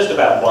it's just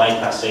about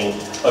bypassing,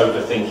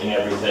 overthinking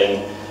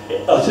everything.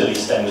 It utterly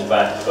stems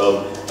back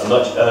from a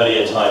much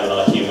earlier time in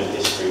our human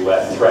history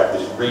where threat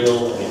was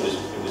real and it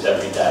was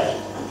every day.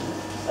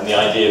 And the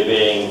idea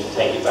being, to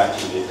take it back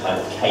to the kind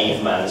of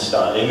caveman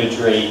style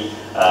imagery,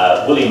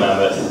 woolly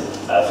mammoth,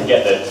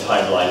 forget the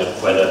timeline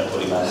of whether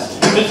woolly mammoth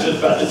was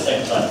about the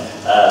same time.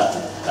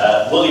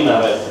 Woolly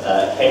mammoth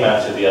came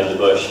out of the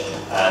underbush,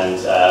 and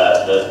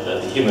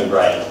the human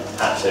brain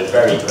had to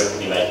very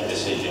quickly make a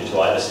decision to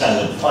either stand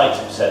and fight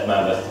said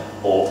mammoth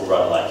or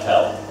run like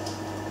hell.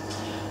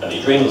 And the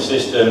adrenal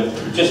system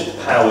just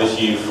powers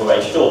you for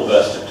a short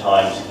burst of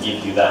time to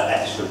give you that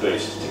extra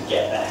boost to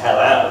get the hell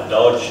out of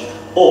dodge,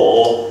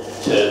 or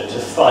to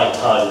fight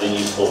harder than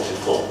you fought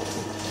before.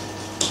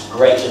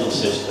 Great little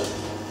system.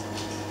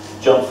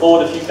 Jump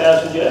forward a few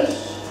thousand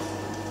years,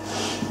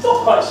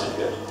 not quite so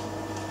good.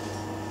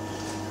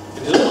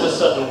 Because all of a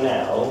sudden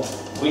now,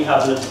 we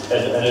have an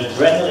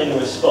adrenaline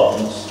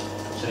response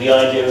to the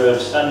idea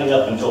of standing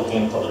up and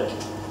talking in public.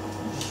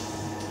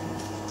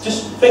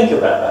 Just think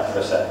about that for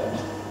a second.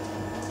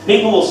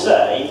 People will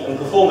say, and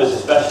performers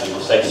especially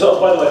will say,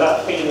 so by the way,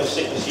 that feeling of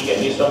sickness you get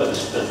in your stomach,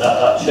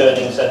 that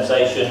churning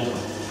sensation,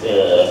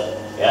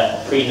 yeah,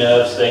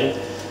 pre-nerves thing,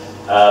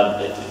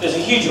 there's a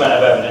huge amount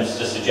of evidence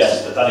to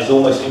suggest that that is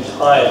almost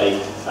entirely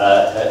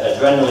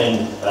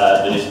adrenaline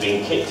that is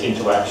being kicked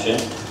into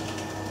action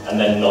and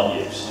then not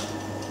used.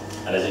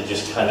 And as it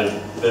just kind of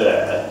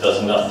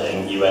does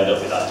nothing, you end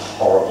up with that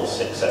horrible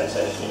sick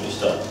sensation in your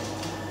stomach.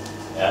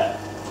 Yeah?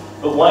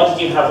 But why did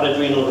you have an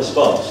adrenal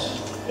response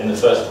in the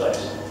first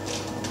place?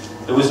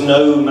 There was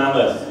no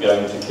mammoth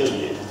going to kill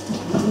you.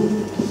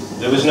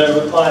 There was no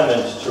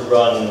requirement to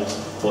run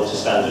or to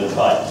stand and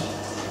fight.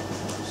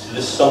 So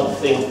there's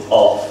something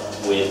off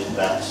with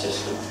that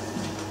system.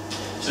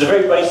 So the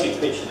very basic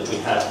picture that we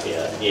have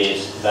here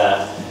is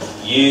that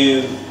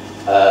you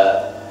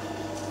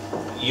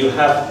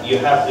have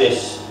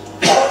this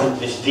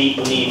deep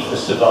need for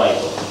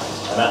survival,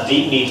 and that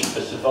deep need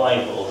for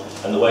survival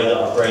and the way that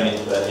our brain it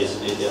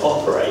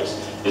operates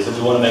is that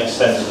we want to make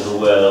sense of the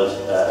world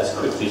as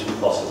quickly as we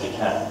possibly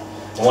can.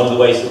 And one of the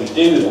ways that we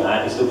do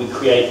that is that we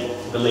create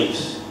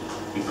beliefs.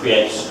 We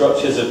create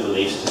structures of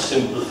beliefs to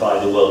simplify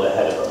the world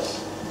ahead of us.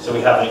 So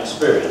we have an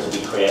experience,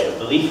 we create a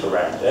belief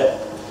around it,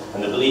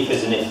 and the belief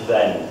is an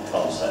if-then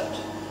concept.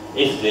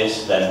 If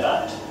this, then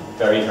that.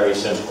 Very, very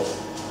simple.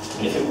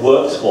 And if it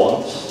works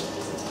once,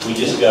 we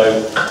just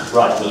go,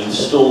 right, we'll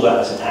install that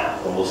as an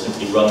app and we'll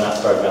simply run that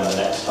program the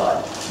next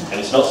time. And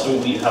it's not something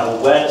that you have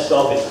awareness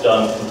of, it's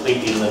done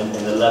completely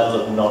in the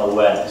level of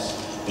non-awareness.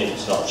 And if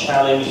it's not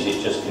challenged,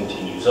 it just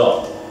continues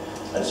on.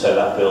 And so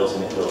that builds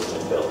and it builds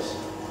and it builds.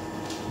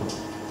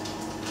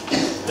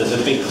 There's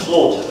a big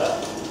flaw to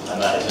that,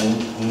 and that is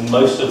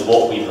most of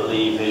what we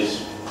believe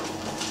is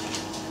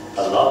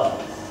a lie.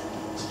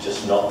 It's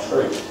just not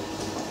true.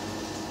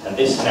 And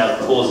this now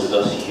causes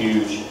us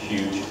huge,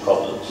 huge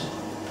problems.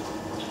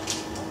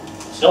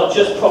 It's not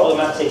just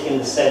problematic in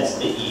the sense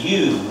that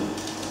you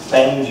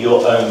bend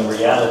your own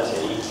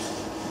reality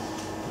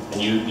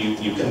and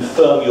you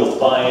confirm your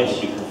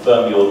bias, you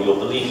confirm your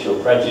beliefs, your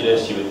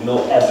prejudice, you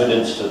ignore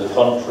evidence to the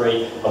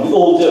contrary, and we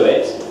all do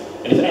it.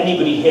 And if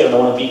anybody here, and I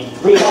want to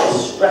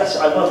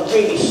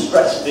really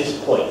stress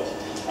this point,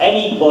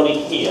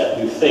 anybody here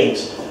who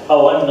thinks,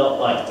 oh, I'm not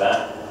like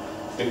that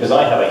because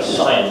I have a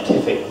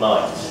scientific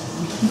mind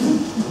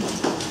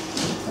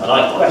and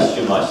I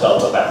question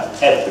myself about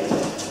everything.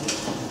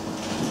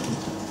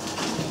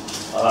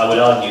 And I would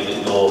argue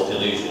that your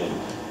delusion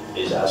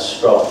is as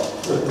strong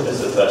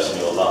as the person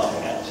you're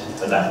laughing at,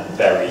 for that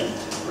very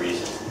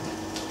reason.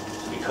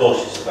 So be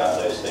cautious about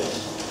those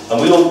things.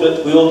 And we all do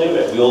it. We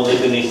all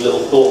live in these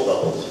little thought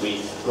bubbles.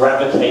 We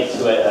gravitate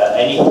to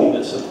anything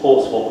that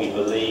supports what we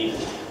believe.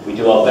 We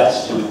do our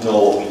best to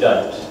ignore what we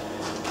don't.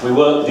 We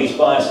work these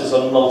biases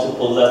on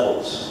multiple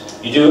levels.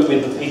 You do it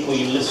with the people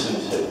you listen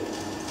to.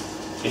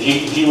 If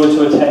you were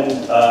to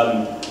attend,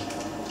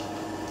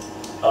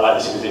 I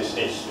like this because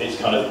it's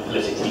kind of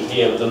politically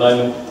here at the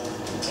moment.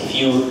 If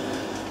you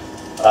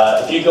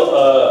got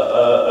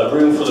a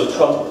room full of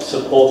Trump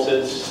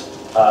supporters,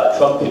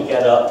 Trump could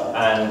get up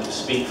and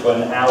speak for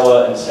an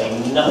hour and say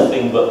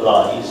nothing but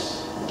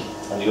lies,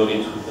 and the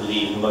audience would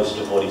believe most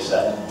of what he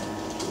said.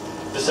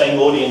 The same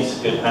audience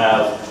could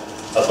have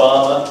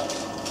Obama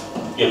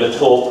give a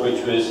talk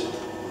which was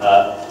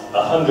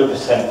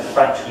 100%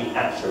 factually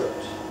accurate,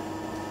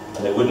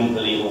 and they wouldn't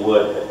believe a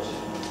word of it.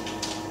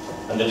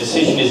 And the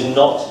decision is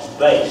not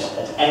based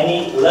at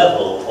any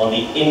level on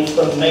the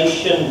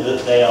information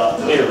that they are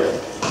hearing.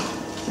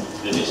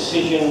 The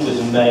decision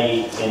was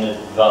made in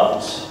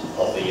advance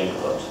of the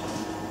input.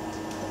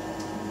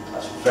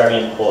 That's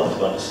very important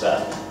to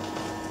understand.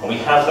 And we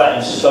have that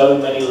in so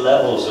many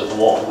levels of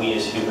what we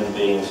as human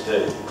beings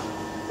do.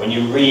 When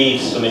you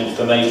read some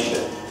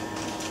information,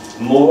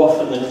 more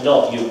often than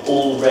not, you've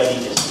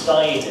already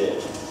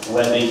decided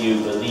whether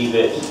you believe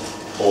it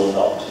or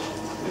not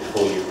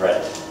before you've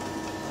read it.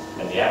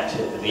 And the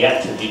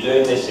act of you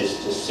doing this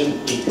is to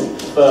simply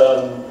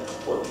confirm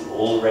what you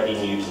already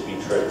knew to be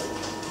true.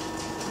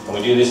 And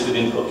we do this with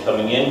input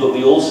coming in, but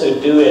we also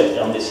do it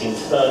on this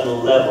internal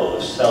level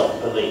of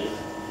self-belief.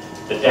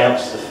 The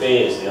doubts, the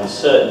fears, the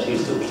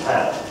uncertainties that we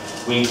have.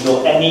 We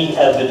ignore any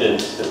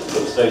evidence that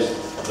puts those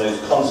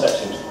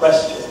concepts into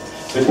question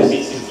because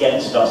it's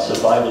against our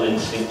survival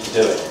instinct to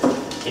do it.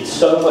 It's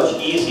so much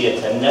easier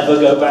to never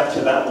go back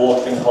to that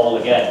watering hole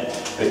again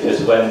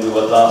because when we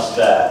were last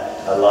there,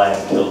 a lion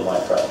killed my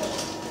friend.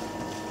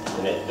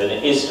 Than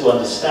it is to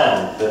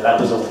understand that that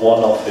was a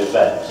one-off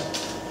event.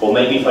 Or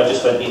maybe if I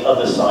just went the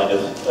other side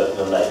of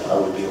the lake, I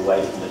would be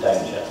away from the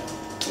danger.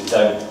 We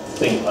don't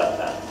think like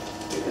that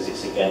because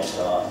it's against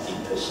our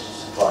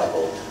deepest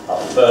survival.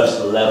 Our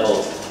first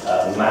level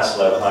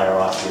Maslow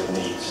hierarchy of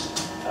needs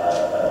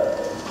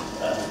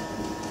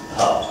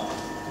part.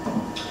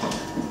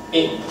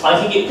 I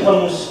think it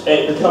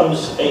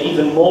becomes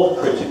even more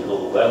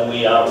critical when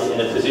we are in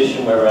a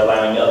position where we're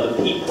allowing other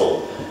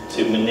people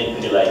to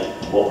manipulate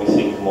what we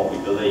think and what we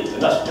believe.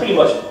 And that's pretty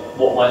much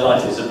what my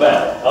life is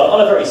about.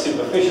 On a very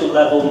superficial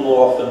level,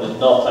 more often than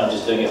not, I'm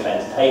just doing it for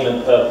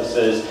entertainment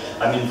purposes.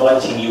 I'm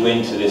inviting you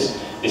into this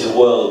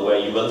world where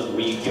you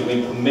give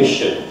me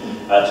permission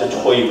to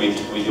toy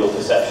with your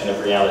perception of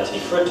reality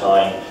for a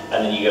time,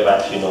 and then you go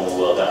back to your normal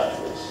world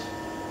afterwards.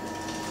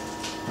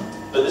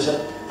 But there's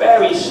a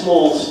very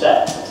small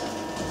step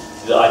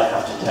that I'd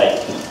have to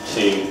take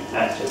to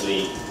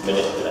actively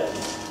manipulate.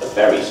 A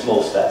very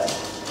small step.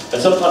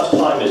 And sometimes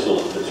time is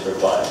all that's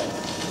required.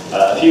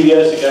 A few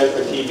years ago,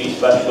 for a TV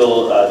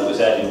special that was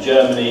aired in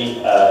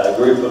Germany, a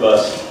group of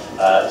us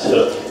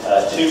took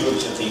two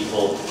groups of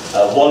people.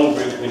 One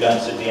group who'd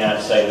answered the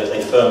ad saying that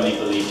they firmly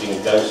believed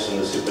in ghosts and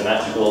the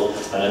supernatural,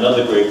 and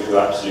another group who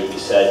absolutely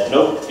said,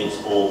 nope,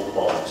 it's all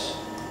bollocks.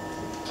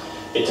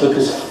 It took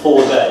us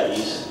 4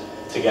 days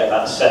to get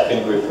that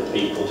second group of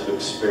people to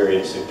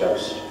experience a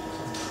ghost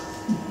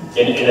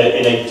in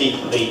a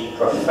deeply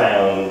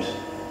profound,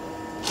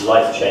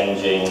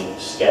 life-changing,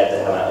 scared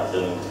the hell out of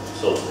them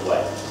sort of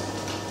way.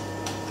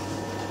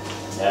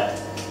 Yeah?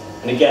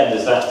 And again,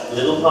 there's that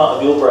little part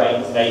of your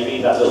brain,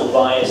 maybe, that little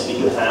bias that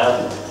you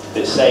have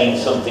that's saying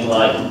something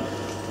like,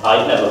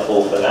 I'd never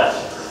fall for that.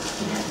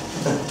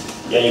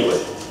 Yeah, you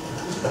would.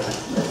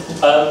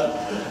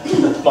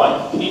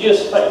 Mike, can you do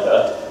us a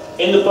favour?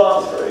 In the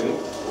bathroom,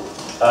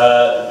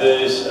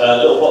 there's a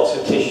little box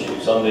of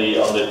tissues on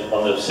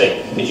the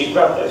sink. Could you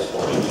grab those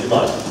for me? Would you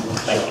mind?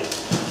 Thank you.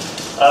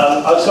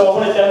 So I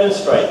want to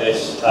demonstrate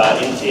this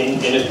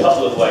in a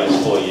couple of ways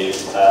for you,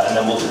 and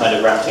then we'll kind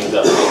of wrap things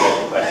up with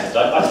some questions.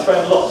 I've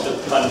thrown lots of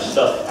kind of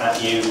stuff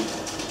at you.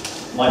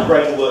 My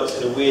brain works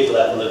at a weird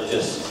level of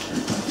just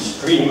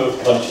stream of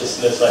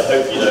consciousness. I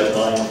hope you don't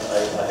mind.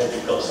 I hope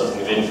you've got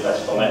something of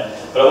interest from it.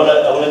 But I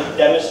want to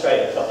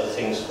demonstrate a couple of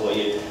things for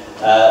you.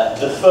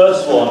 The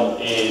first one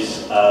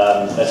is,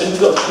 has anybody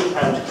got a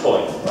 £2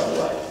 coin, by the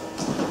way?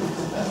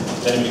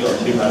 Has anybody got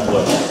a £2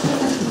 coin?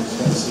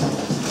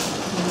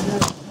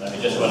 Let me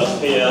just run up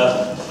here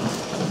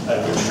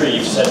and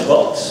retrieve said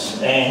box.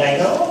 And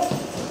hang on.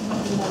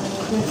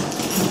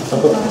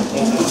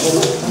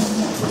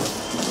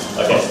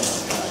 Okay.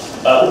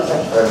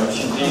 Thank you very much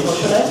indeed. What's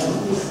your name?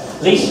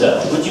 Lisa,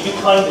 would you be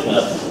kind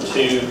enough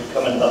to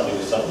come and help me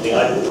with something?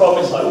 I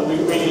promise I will be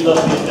really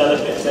lovely and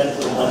delicate,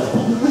 gentle and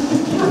wonderful.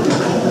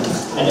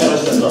 And ever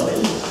so lovely.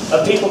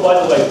 And people, by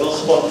the way, will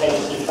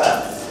spontaneously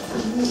clap.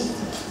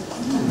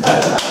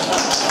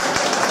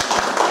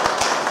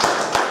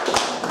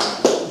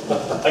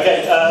 Okay,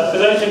 for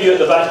those of you at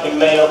the back who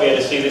may not be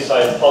able to see this,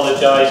 I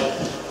apologise.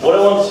 What I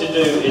want to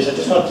do is I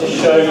just want to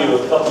show you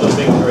a couple of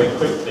things very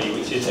quickly,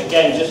 which is,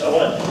 again,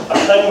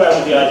 I'm playing around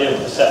with the idea of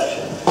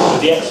perception,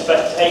 with the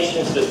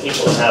expectations that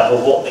people have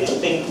of what they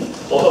think,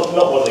 or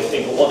not what they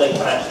think, but what they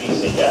can actually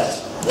see,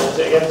 yes? What was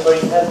it again? Sorry,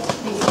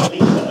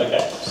 Lisa.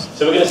 Okay.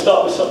 So we're going to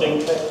start with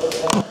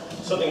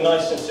something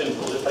nice and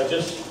simple. If I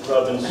just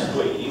rub and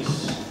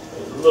squeeze,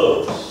 it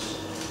looks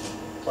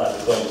like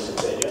the coin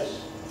disappeared, yes?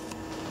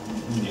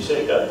 Did you see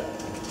it go?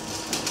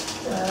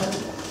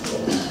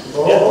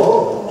 Yeah.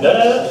 No,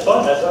 that's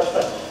fine. That's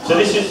fine. So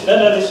this is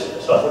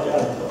sorry.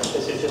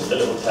 This is just a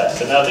little test.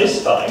 So now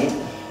this time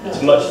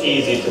it's much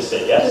easier to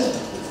see. Yes?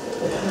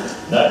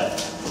 No.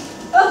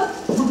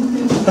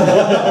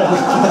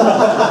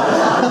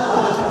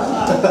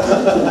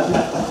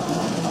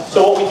 So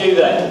what we do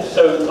then?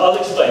 So I'll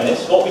explain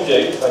this. What we do.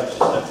 If I just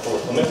step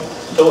forward from it.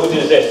 So what we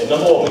do is this.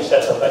 Number one, we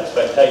set up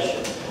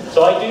expectation.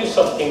 So I do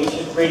something which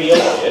is really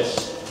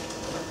obvious,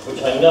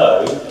 which I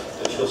know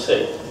that she'll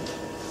see.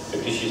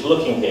 Because she's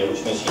looking here,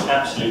 which means she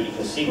absolutely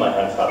can see my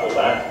hand travel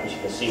back, and she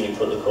can see me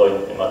put the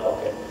coin in my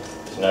pocket.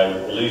 There's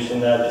no illusion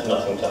there, there's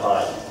nothing to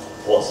hide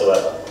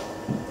whatsoever.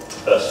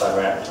 First time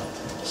round.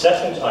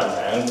 Second time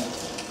round,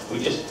 we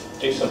just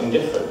do something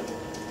different.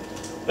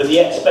 But the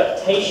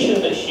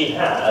expectation that she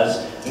has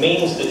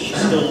means that she's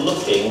still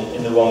looking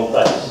in the wrong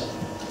place.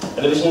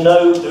 And there is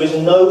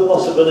no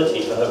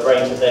possibility for her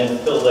brain to then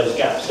fill those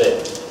gaps in.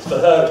 For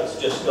her, it's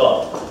just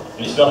gone.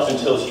 And it's not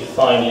until she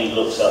finally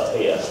looks up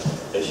here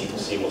that she can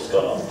see what's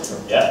gone on.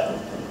 Yeah?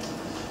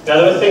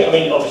 Now, there are things, I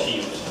mean,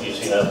 obviously, you've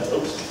seen a,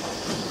 oops.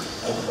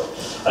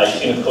 You've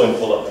seen a coin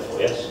fall up before,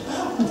 yes?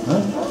 I'll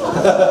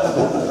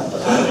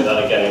do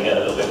that again and get a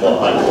little bit more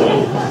height for you.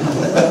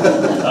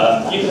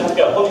 You can have to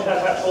go, hold your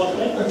hand out towards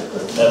me.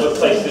 We'll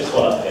place this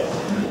one up here.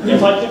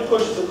 If I could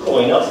push the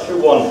coin up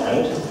through one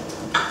hand,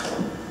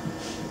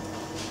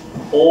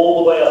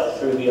 all the way up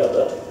through the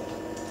other,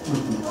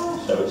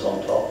 so it's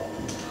on top.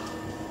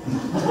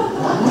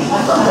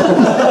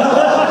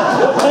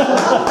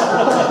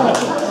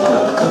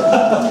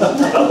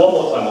 One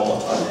more time.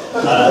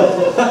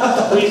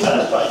 Squeeze that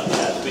as tight as you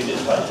can, squeeze it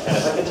as tight as you can.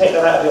 If I could take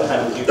that out of your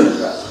hand, would you be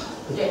impressed?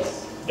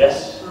 Yes.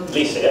 Yes?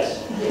 Lisa, yes?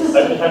 Yes.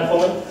 Open your hand for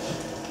me.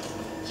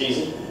 It's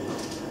easy.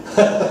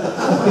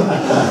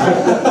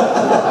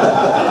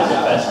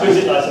 Squeeze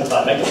it nice and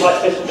tight. Make a light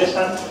fist with this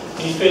hand.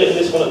 Can you feel it in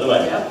this one at the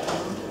moment? Yeah.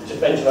 Just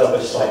bend your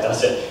elbows slightly,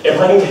 that's it. If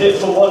I can get it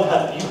from one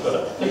hand, you've got a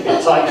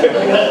tight grip.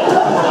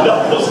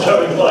 Knuckles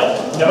going white.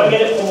 If I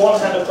get it from one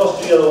hand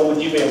across to the other one,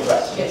 would you be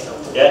impressed? Yes, I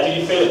would. Yeah, did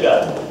you feel it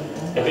go?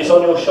 If it's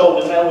on your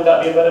shoulder now, would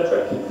that be a better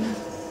trick?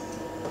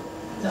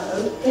 No.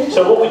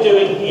 So what we're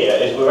doing here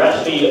is we're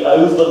actually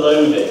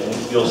overloading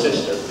your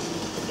system.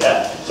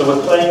 Yeah? So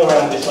we're playing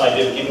around with this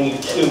idea of giving you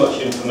too much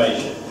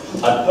information.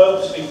 I'm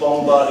purposely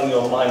bombarding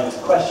your mind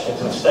with questions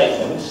and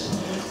statements,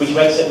 which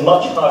makes it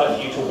much harder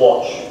for you to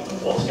watch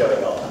what's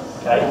going on.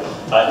 Okay?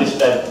 This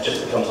then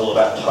just becomes all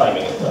about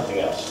timing and nothing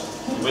else.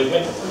 You with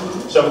me?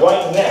 So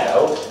right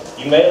now,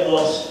 you may have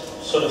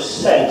lost sort of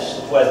sense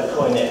of where the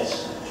coin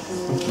is.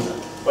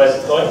 Where's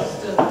the coin?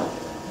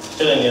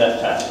 Still in your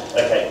left hand.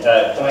 Okay,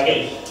 can I get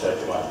you to do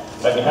you mind?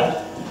 Make your hand.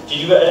 Did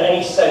you at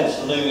any sense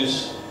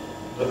lose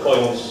the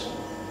coins?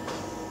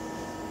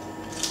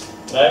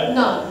 No?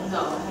 No,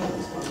 I have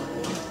this one.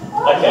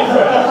 Okay,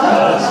 fair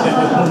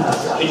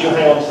enough. Could you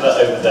hang on to that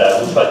over there?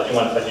 We'll try, do you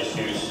mind if I just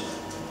use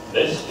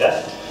this?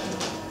 Yes?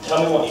 Tell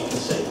me what you can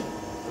see.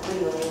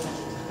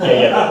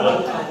 Yeah.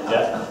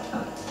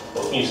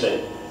 What can you see?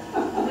 A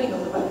ring on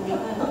the back of your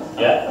hand.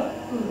 Yeah?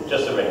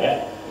 Just a ring,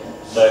 yeah?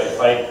 So if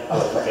I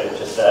get it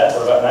just there,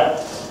 what about now?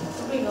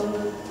 A ring on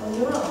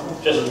your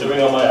arm. Just the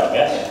ring on my arm,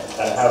 yeah?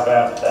 And how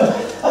about there?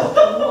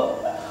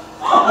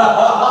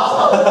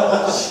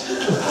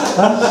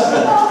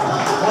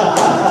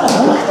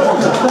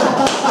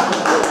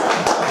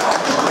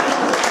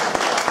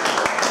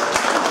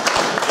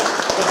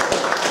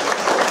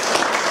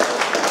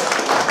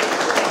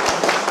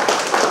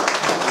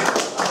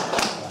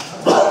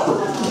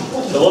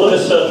 So all of a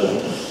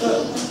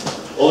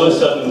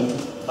sudden,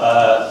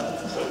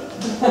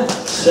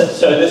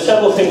 so there's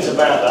several things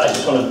about that I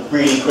just want to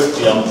really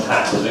quickly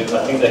unpack, because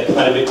I think they're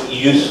kind of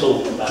useful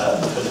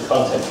for the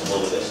context of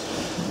all of this.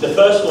 The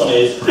first one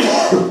is,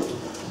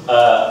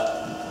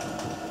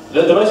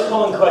 the most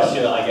common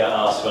question that I get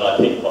asked when I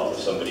pickpocket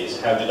somebody is,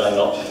 how did I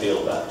not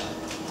feel that?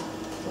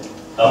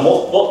 And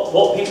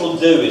what people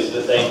do is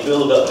that they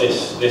build up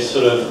this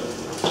sort of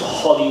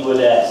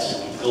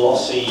Hollywood-esque,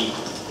 glossy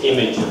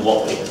image of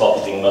what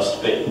pickpocketing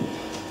must be.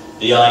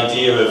 The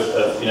idea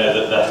of you know,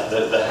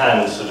 the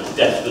hand sort of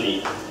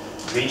deftly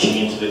reaching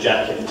into the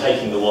jacket and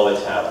taking the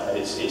wallet out, and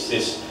it's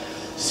this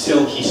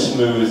silky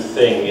smooth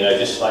thing, you know,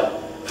 just like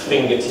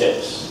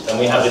fingertips. And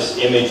we have this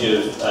image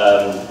of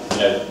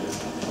you know,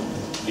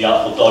 the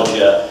Artful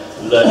Dodger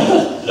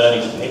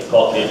learning to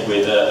pickpocket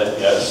with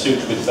a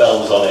suit with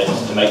bells on it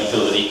to make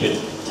sure that he could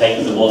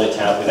take the wallet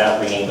out without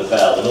ringing the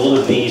bell, and all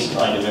of these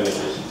kind of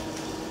images.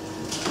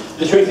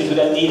 The truth is we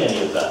don't need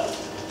any of that.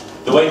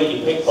 The way that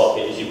you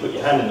pickpocket is you put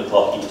your hand in the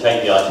pocket, you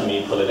take the item and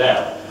you pull it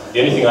out. The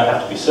only thing I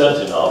have to be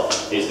certain of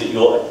is that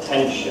your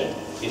attention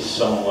is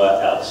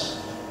somewhere else.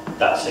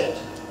 That's it.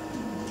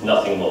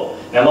 Nothing more.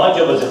 Now my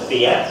job as a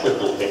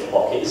theatrical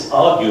pickpocket is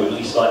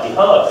arguably slightly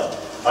harder.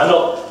 I'm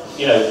not,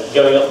 you know,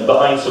 going up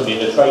behind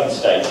somebody in a train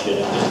station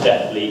and just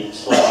deftly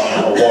sliding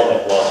out a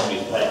wallet while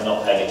somebody's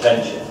not paying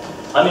attention.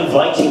 I'm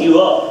inviting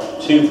you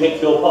up to pick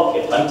your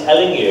pocket. I'm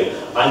telling you,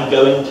 I'm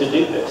going to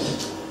do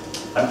this.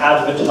 I'm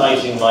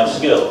advertising my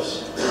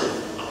skills,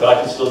 but I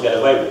can still get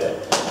away with it.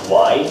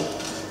 Why?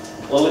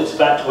 Well, it's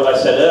back to what I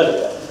said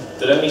earlier,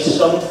 that only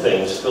some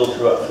things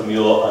filter up from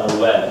your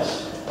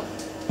unawareness.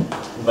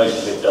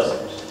 Most of it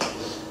doesn't.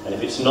 And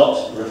if it's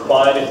not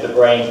required, if the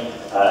brain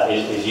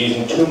is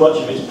using too much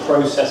of its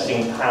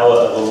processing power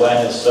of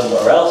awareness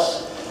somewhere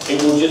else,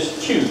 it will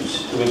just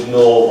choose to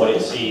ignore what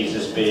it sees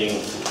as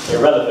being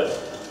irrelevant.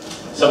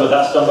 Some of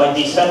that's done by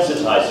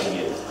desensitizing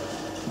you.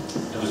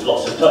 There was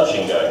lots of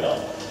touching going on.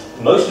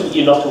 Most of it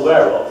you're not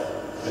aware of,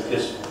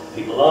 because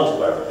people aren't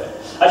aware of it.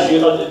 Actually,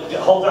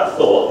 hold that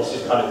thought, this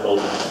is kind of cool.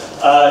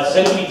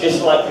 Simply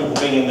dislike people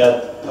being in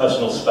their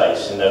personal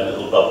space, in their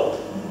little bubble.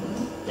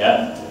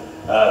 Yeah?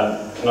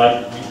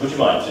 Would you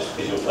mind, just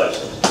because you're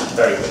closest?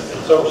 Very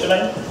quickly. So what's your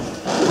name?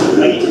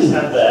 Maggie, just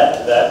stand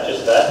there,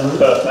 just there.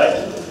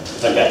 Perfect.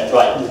 Okay,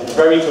 right.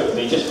 Very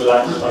quickly, just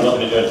relax. I'm not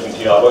going to do anything to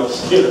you. I won't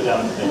steal the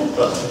damn thing.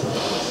 Trust me.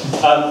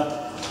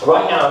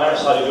 Right now, I'm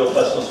outside of your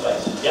personal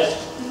space. Yes?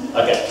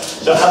 Okay.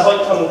 So as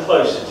I come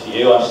closer to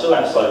you, I'm still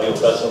outside of your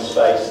personal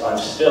space. I'm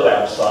still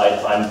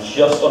outside. I'm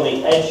just on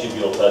the edge of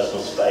your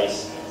personal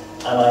space,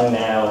 and I'm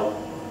now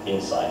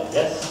inside.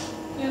 Yes?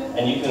 Yeah.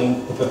 And you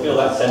can feel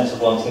that sense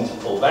of wanting to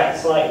pull back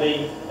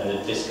slightly, and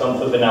the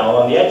discomfort. But now I'm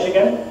on the edge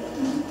again,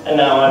 and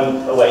now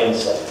I'm away and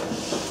safe.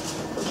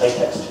 Play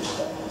text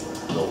two-step.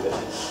 All good.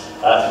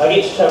 Can I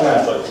get you to turn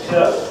around, folks? See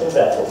that thing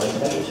there for me?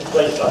 Can I get you to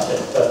place like it?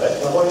 Perfect.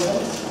 Can I hold your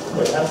hand?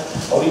 Hold your hand.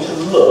 I want you to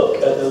look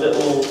at the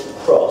little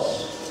cross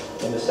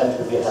in the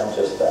centre of your hand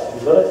just there.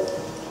 You got it?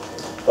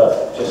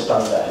 Perfect. Just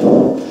stand there.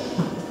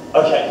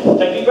 Okay.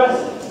 Take a deep breath.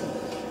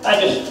 And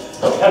just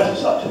put your hand to the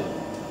side.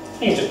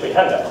 You can just put your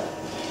hand down.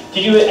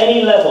 Did you at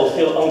any level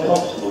feel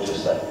uncomfortable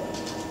just then?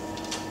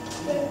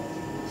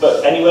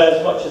 But anywhere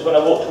as much as when I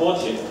walked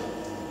towards you?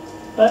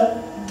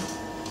 No?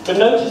 But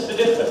notice the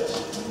difference.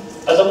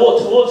 As I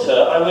walked towards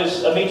her, I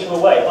was a metre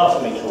away, half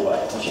a metre away,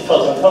 and she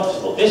felt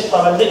uncomfortable. This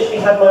time I literally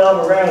had my arm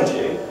around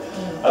you,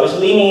 I was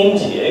leaning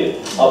into you,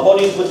 our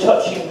bodies were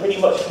touching pretty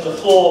much from the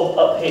floor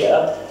up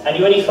here, and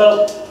you only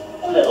felt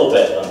a little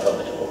bit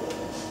uncomfortable.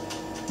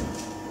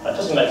 That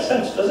doesn't make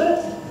sense, does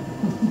it?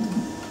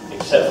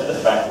 Except for the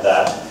fact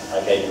that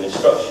I gave you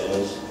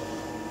instructions,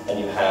 and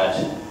you had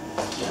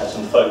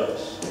some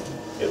focus.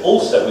 It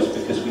also was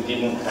because we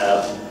didn't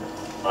have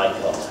eye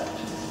contact.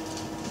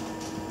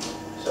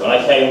 So when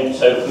I came,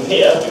 so from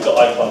here, we've got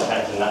eye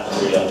contact and that's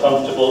really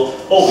uncomfortable.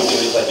 All we do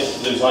is I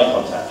just lose eye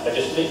contact. I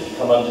just literally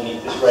come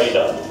underneath this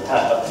radar that you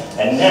have.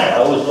 And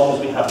now, as long as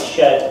we have a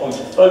shared point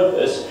of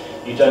focus,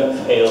 you don't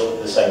feel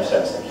the same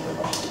sense. Thank you very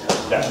much.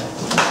 Down.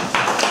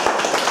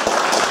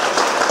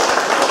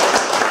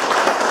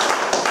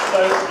 So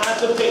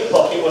as a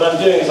pickpocket, what I'm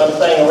doing is I'm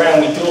playing around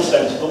with your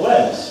sense of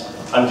awareness.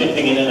 I'm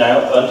dipping in and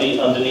out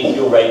underneath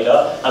your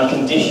radar. I'm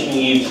conditioning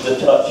you to the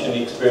touch and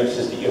the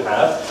experiences that you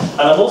have.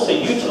 And I'm also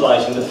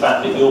utilising the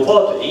fact that your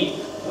body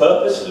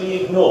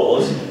purposefully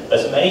ignores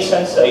as many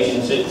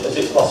sensations as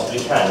it possibly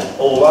can.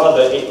 Or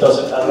rather, it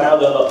doesn't allow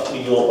them up to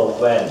your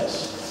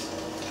awareness.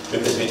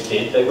 Because if it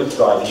did, they would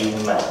drive you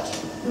mad.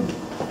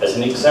 As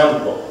an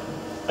example,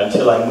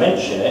 until I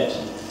mention it,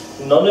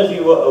 none of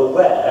you are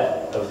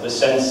aware of the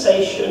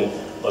sensation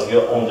of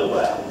your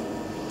underwear.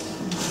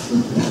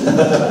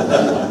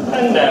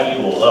 And now you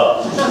all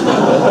are.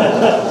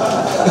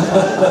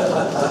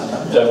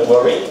 Don't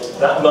worry,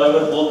 that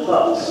moment will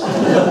pass.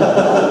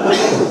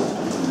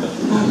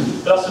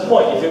 That's the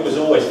point. If it was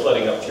always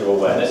flooding up to your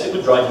awareness, it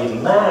would drive you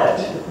mad.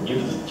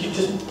 You'd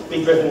just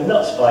be driven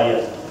nuts by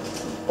your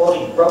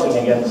body rubbing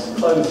against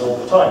clothes all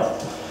the time.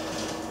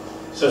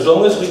 So as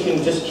long as we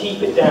can just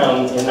keep it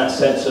down in that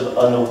sense of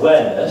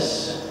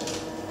unawareness,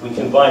 we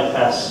can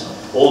bypass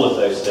all of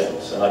those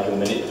things, and I can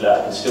manipulate,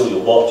 I can steal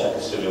your watch, I can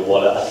steal your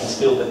wallet, I can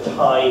steal the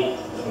tie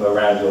from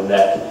around your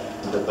neck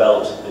and the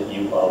belt that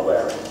you are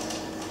wearing.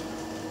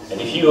 And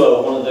if you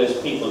are one of those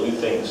people who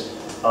thinks,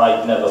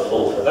 I'd never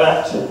fall for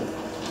that,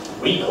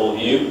 we call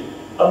you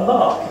a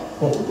mark.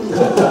 I've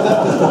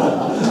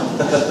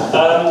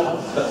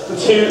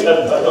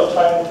got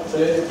time?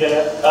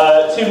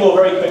 Yeah. Two more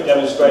very quick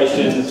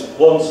demonstrations,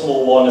 one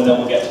small one, and then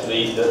we'll get to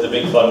the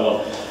big fun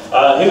one.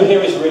 Who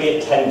here is really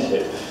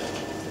attentive?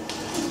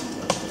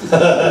 Who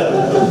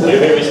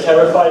here is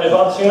terrified of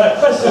answering that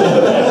question?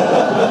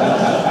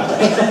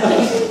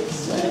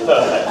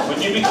 Perfect.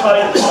 Would you be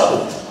kind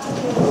enough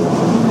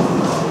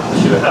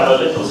to have a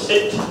little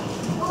sit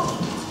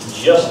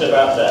just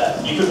about there?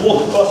 You could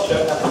walk across, you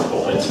don't have to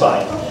fall, it's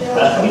fine.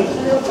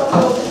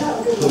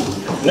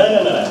 No.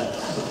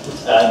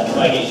 Can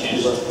I get you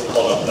to just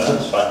hold on to that?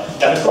 That's fine.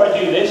 Now before I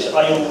do this,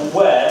 are you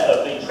aware of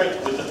the trick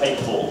with the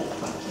paper ball?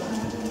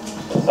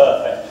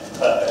 Perfect.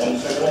 And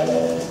so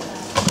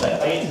I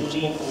need to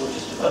lean forward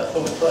just a bit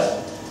from the flare.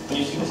 Can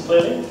you see this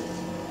clearly?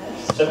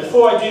 So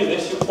before I do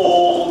this, you're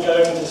all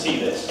going to see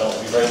this. I want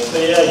to be very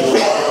clear,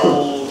 you're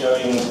all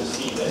going to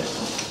see this.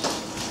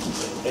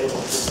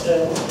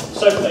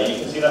 So clear, you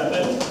can see that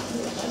clearly?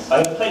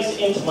 I'm going to place it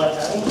into my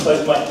hand,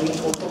 close my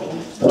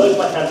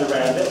hand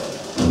around it,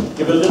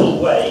 give a little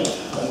wave,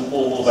 and the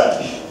ball will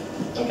vanish.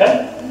 Okay?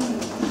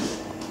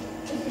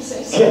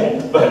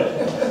 Yeah, but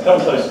come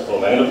closer for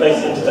me. I'm going to place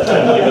it into the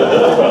hand, give it a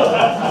little rub,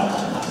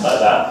 like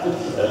that, a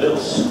little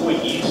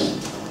squeeze,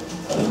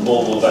 and the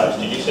ball will vanish.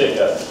 Did you see it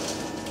go?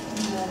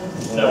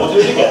 No, we'll do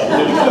it again.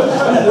 We'll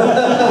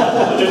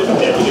do it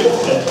again. We'll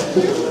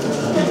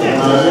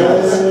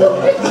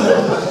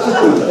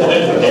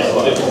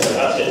do it again.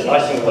 That's it.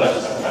 Nice and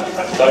close.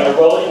 So I'm going to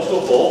roll it into a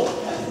ball.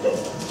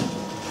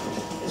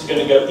 It's going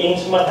to go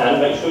into my hand.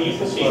 Make sure you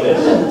can see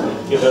this.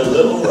 Give it a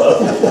little rub.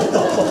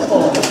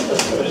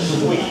 Give it a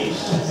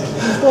squeeze.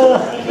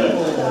 There you go.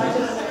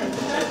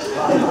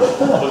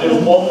 We'll do it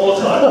one more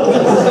time.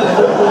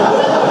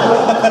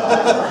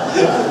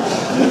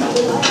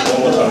 One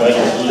more time, make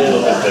it a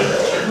little bit bigger.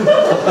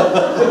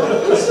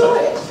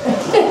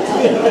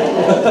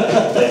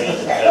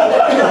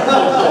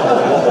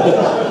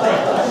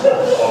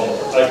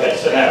 Okay,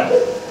 so now,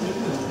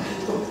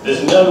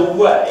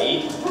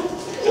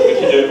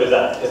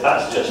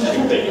 That's just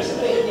too big, isn't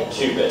it?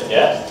 Too big,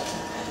 yeah?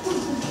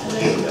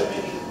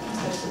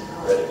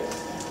 Ready?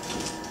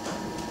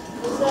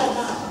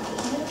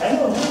 Hang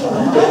on.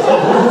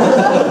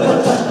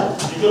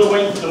 You've got to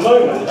wait for the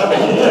moment,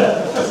 haven't you?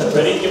 Yeah.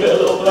 Ready? Give it a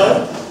little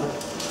blow.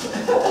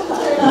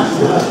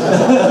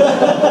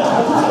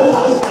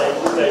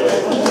 Stay away.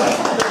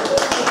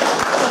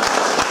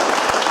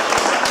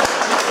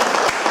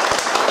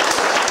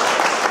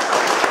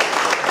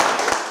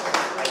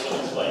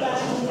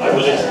 I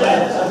will explain.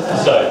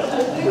 So,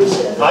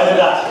 either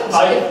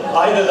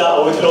that,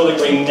 or we can all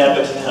agree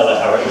never to tell her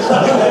how it was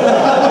done. No,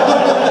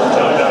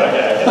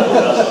 okay,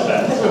 that's not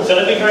fair. So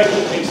let me very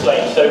quickly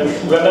explain. So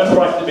remember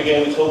right at the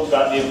beginning we talked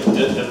about the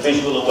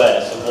visual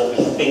awareness of what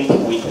we think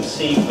we can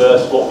see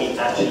versus what we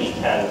actually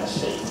can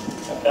see.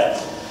 Okay?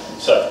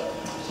 So,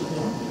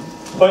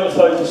 point of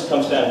focus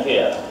comes down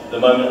here. The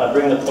moment I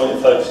bring the point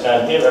of focus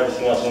down here,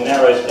 everything else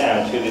narrows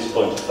down to this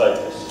point of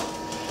focus.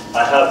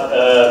 I have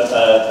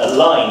a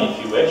line, if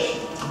you wish,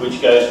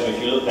 which goes from, if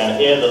you look down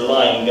here, the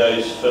line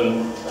goes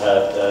from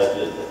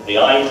the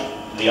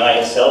eye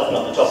itself,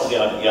 not the top of the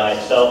eye, but the eye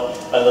itself,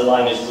 and the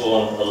line is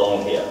drawn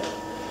along here.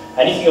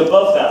 Anything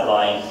above that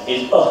line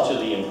is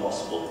utterly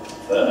impossible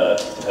for her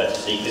to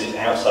see because it's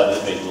outside of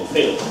the visual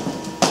field.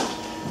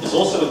 There's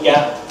also a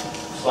gap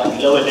slightly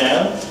lower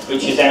down,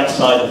 which is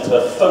outside of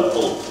her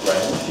focal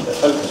range, the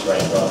focus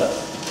range rather.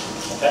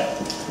 Okay?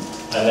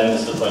 And then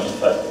there's the point of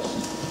focus.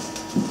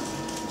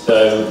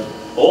 So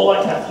all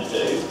I have to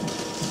do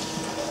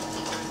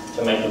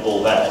to make the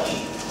ball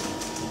vanish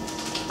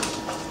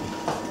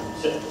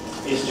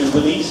is to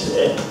release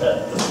it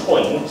at the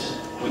point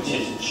which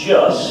is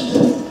just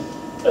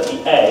at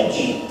the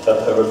edge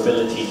of her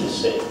ability to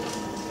see.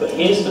 But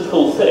here's the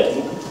cool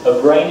thing,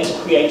 her brain is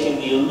creating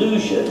the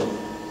illusion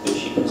that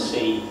she can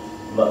see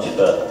much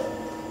further.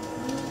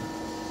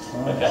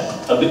 Okay?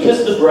 And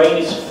because the brain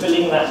is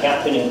filling that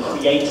gap in and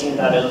creating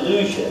that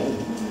illusion,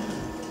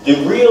 the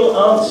real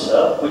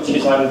answer, which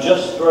is I'm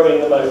just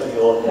throwing them over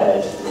your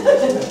head,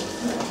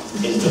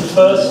 is the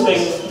first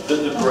thing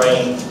that the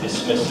brain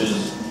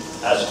dismisses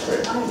as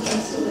true.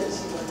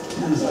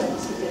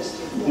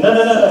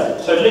 No.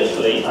 So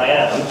literally, I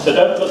am. So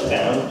don't look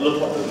down,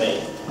 look up at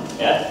me.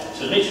 Yeah?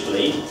 So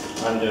literally,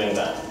 I'm doing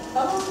that.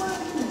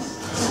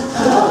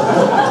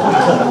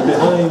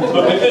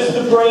 But because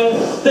the brain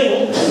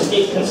thinks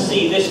it can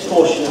see this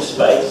portion of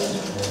space,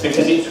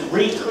 because it's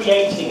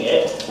recreating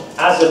it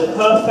as a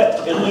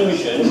perfect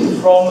illusion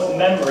from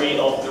memory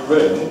of the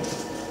room,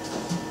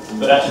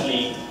 but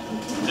actually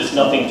there's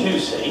nothing to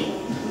see,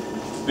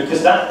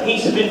 because that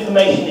piece of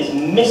information is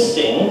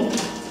missing,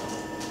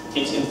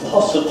 it's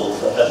impossible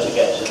for her to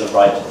get to the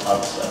right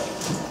answer.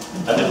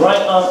 And the right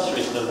answer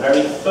is the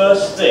very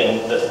first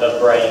thing that her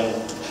brain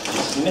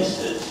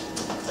dismisses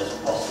as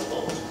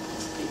possible.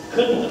 It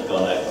couldn't have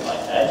gone over my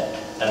head,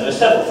 and there are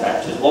several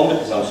factors. One,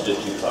 because I'm stood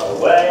too far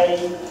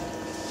away.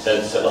 So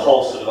the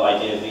whole sort of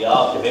idea of the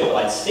arc of it, well,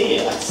 I'd see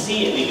it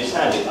leave his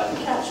hand, I can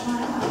catch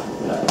my eye.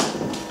 No.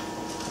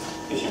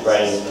 Because your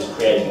brain is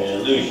creating an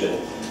illusion,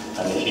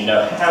 and if you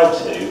know how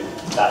to,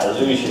 that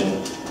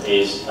illusion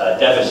is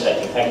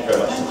devastating. Thank you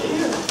very much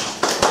indeed.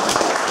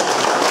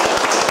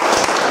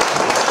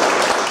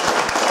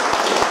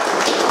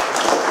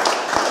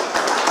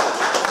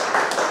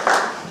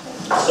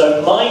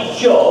 So my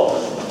job,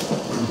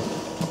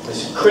 this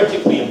is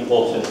critically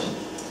important,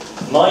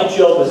 my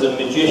job as a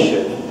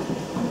magician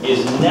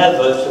is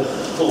never to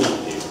fool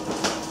you.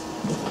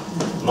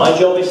 My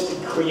job is to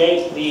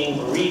create the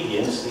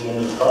ingredients, the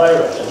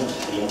environment,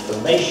 the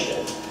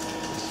information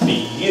for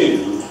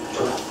you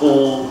to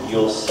fool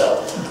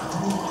yourself.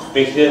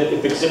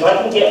 Because if I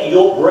can get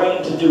your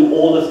brain to do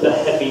all of the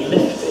heavy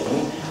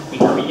lifting, we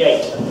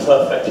create a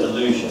perfect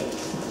illusion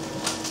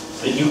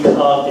that you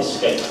can't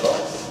escape from.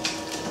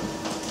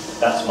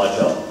 That's my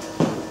job.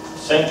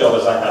 Same job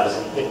as I have as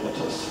a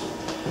hypnotist.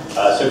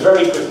 So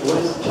very quickly, what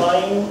is the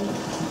time?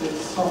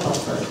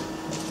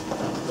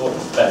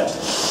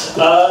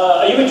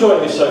 Are you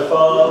enjoying this so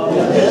far?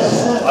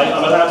 Yes.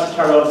 I'm allowed to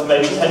carry on for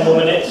maybe 10 more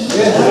minutes?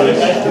 Yes.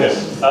 Okay, good.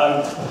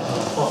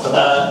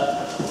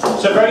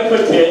 So very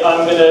quickly,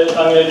 I'm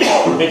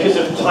gonna, because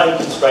of time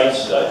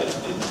constraints,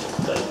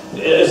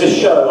 as a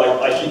show,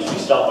 I usually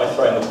start by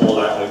throwing the ball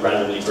out and we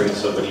randomly bring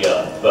somebody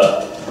up,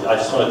 but I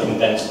just want to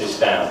condense this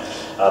down.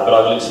 But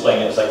I will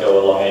explain it as I go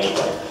along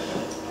anyway.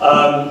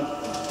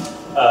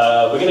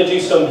 We're going to do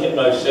some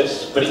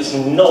hypnosis, but it's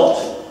not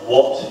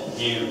what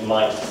you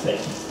might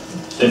think.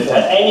 So if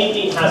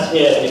anybody has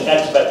here any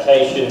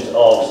expectations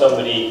of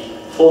somebody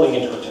falling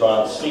into a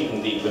trance,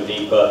 sleeping deeper and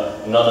deeper,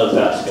 none of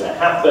that's going to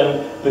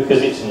happen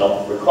because it's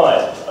not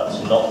required. That's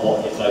not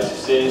what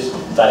hypnosis is.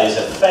 That is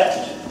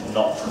effect,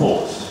 not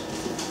cause.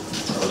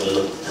 We're going to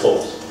look at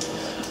cause.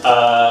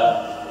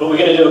 But we're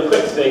going to do a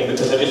quick thing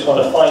because I just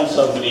want to find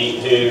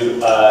somebody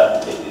who,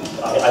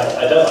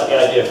 I don't like the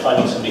idea of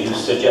finding somebody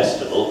who's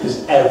suggestible,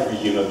 because every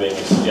human being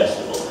is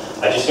suggestible.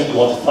 I just simply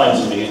want to find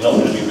somebody who's not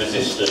going to be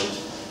resistant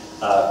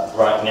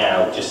right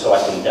now, just so I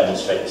can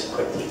demonstrate this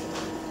quickly.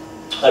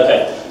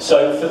 Okay,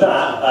 so for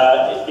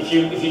that, if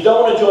you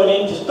don't want to join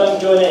in, just don't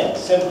join in.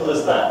 Simple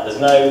as that. There's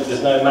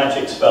no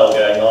magic spell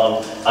going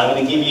on. I'm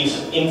going to give you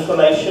some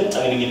information. I'm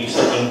going to give you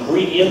some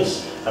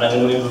ingredients, and I'm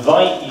going to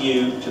invite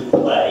you to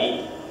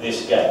play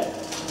this game.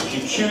 If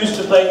you choose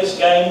to play this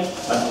game,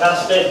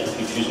 fantastic. If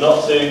you choose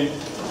not to,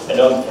 I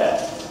don't care.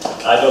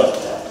 I don't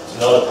care. It's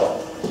not a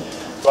problem.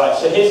 Right,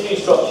 so here's the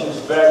instructions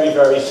very,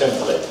 very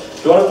simply.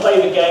 If you want to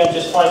play the game,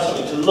 just find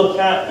something to look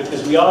at,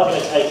 because we are going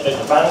to take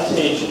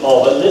advantage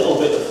of a little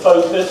bit of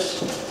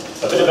focus,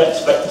 a bit of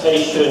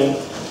expectation,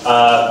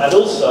 and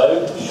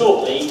also,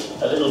 shortly,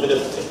 a little bit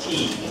of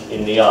fatigue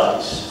in the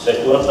eyes. So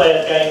if you want to play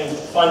a game,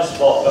 find a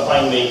spot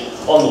behind me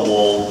on the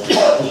wall,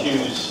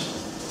 choose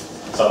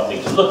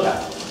something to look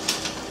at.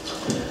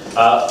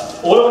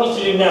 All I want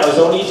you to do now is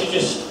I want you to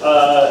just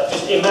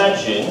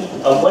imagine,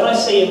 and when I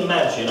say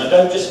imagine, I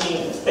don't just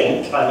mean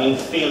think, I mean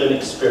feel and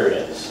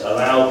experience.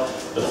 Allow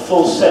the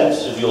full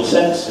sense of your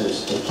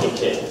senses to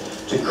kick in,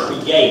 to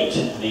create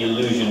the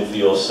illusion for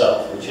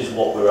yourself, which is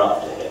what we're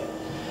after here.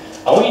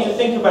 I want you to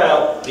think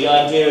about the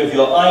idea of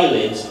your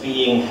eyelids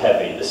being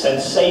heavy, the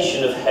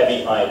sensation of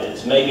heavy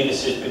eyelids. Maybe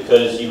this is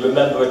because you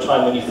remember a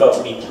time when you felt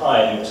really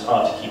tired and it was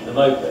hard to keep them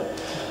open.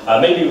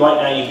 Maybe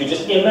right now you could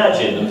just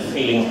imagine them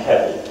feeling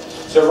heavy.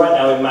 So right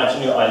now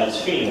imagine your eyelids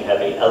feeling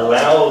heavy,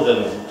 allow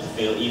them to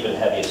feel even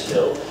heavier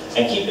still,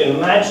 and keep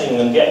imagining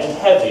them getting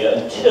heavier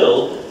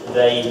until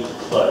they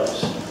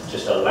close.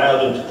 Just allow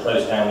them to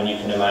close down when you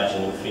can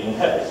imagine them feeling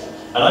heavy.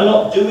 And I'm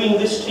not doing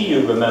this to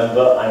you,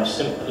 remember, I'm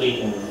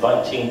simply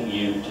inviting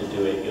you to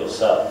do it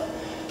yourself.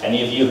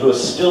 Any of you who are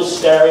still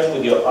staring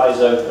with your eyes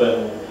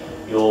open,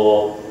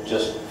 you're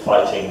just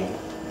fighting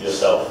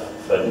yourself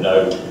for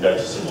no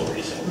noticeable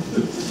reason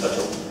at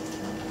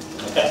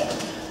all. Okay?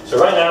 So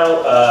right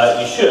now,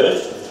 you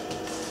should,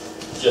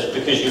 just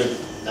because you're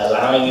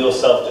allowing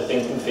yourself to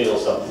think and feel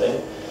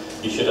something,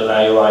 you should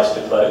allow your eyes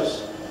to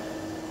close.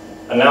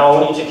 And now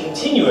I want you to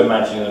continue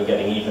imagining them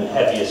getting even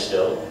heavier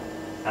still,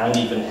 and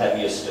even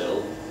heavier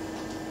still,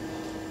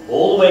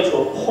 all the way to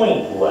a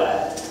point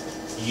where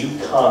you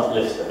can't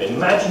lift them.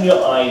 Imagine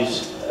your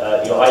eyes,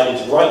 your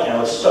eyelids right now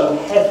are so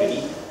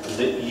heavy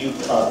that you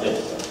can't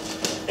lift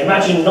them.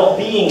 Imagine not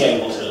being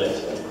able to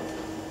lift them.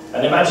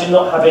 And imagine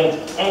not having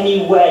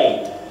any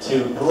way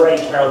to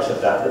break out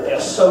of that they are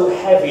so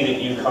heavy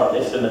that you can't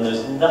lift them and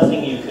there's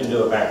nothing you can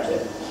do about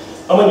it.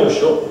 And when you're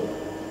sure,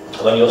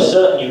 when you're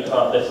certain you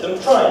can't lift them,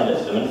 try and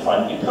lift them and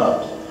find you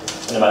can't.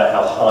 And no matter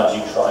how hard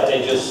you try,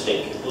 they just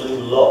stick, glue,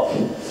 lock,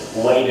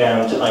 way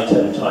down tighter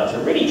and tighter.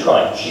 Really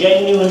try,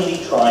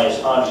 genuinely try as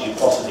hard as you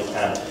possibly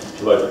can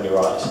to open your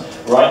eyes.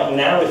 Right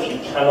now, if you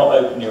cannot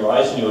open your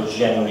eyes and you're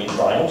genuinely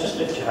trying, just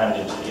lift your hand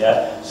into the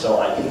air so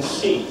I can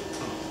see.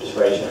 Just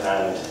raise your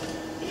hand.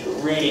 If you're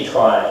really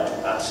trying,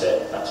 that's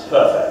it, that's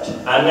perfect.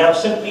 And now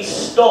simply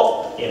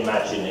stop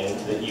imagining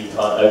that you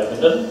can't open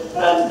them,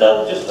 and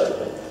they'll just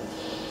open.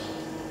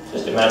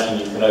 Just imagine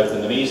you can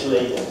open them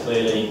easily and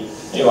clearly.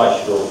 Your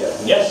eyes should all be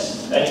open.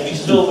 Yes? Any of you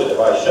still with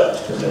their eyes shut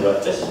because they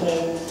weren't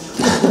listening?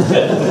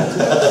 Good.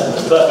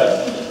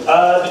 Perfect.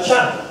 The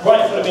chap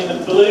right in front of me in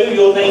the blue,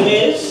 your name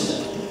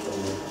is?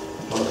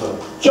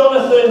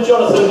 Jonathan.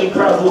 Jonathan, the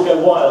crowd will go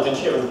wild and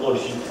cheer and applaud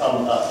as you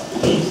come up.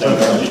 Please, thank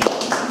you very much.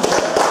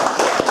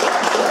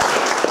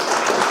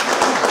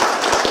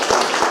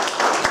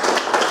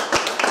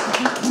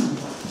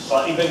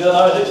 Slightly bigger than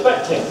I was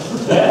expecting.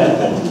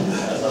 Yeah.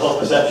 There's a whole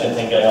perception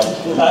thing going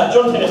on.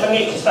 Jonathan, if I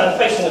get you to stand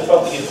facing the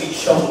front with your feet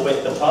shoulder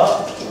width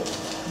apart.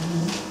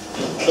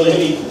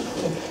 Clearly,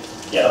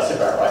 yeah, that's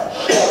about right.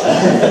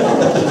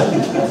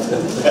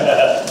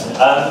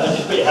 And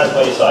just put your hands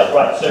by your side.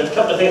 Right, so a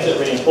couple of things that are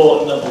really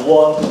important. Number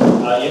one,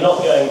 you're not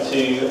going to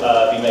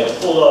be made a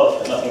fool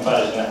of, nothing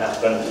bad is going to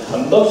happen.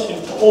 And most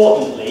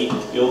importantly,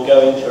 you're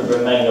going to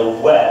remain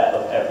aware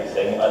of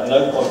everything. At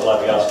no point will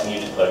I be asking you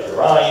to close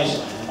your eyes,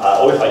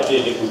 or if I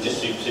did, it would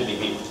just simply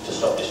be to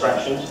stop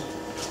distractions.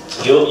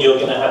 You're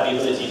going to have the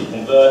ability to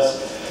converse,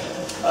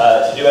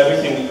 to do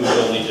everything that you would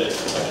normally do,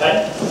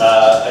 okay?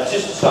 And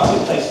just to start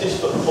with, place this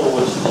foot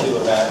forwards to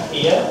about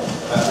here,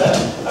 about there,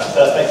 that's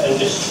perfect, and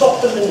just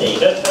soften the knee,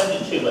 don't bend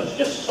it too much,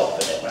 just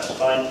soften it, that's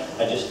fine,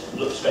 and just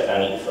look straight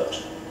down at your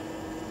foot.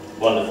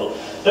 Wonderful.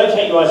 Don't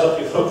take your eyes off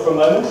your foot for a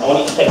moment, I want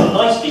you to take a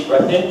nice deep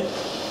breath in,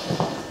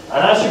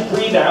 and as you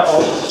breathe out, I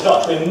want you to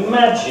start to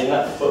imagine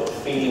that foot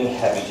feeling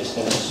heavy, just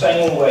in the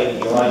same way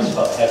that your eyes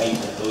felt heavy, you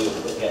can feel your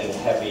foot getting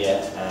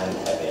heavier and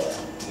heavier.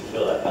 You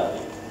feel that, can't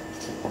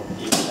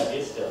you? Even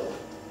heavier still,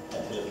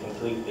 until it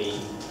completely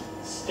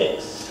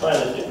sticks. Try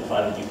and lift it and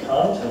find that you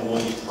can't, and the more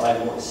you try,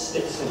 the more it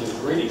sticks, and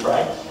just really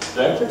try.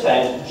 Don't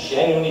pretend,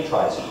 genuinely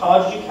try as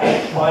hard as you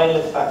can, try and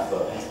lift that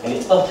foot, and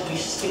it utterly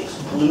sticks,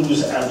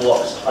 glues and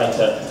locks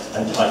tighter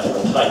and tighter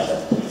and tighter.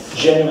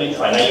 Genuinely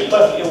try. Now you're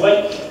perfectly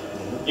awake.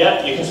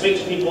 Yeah, you can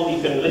speak to people,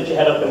 you can lift your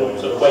head up and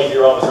sort of wave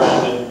your arms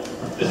around, and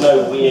there's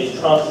no weird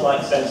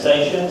trance-like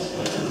sensations,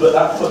 but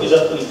that foot is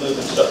utterly glued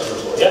and stuck to the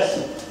floor, yes?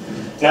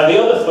 Now the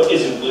other foot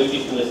isn't glued,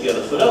 you can lift the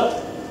other foot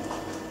up.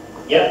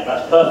 Yeah,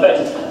 that's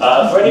perfect.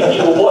 For any of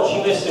you who are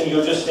watching this and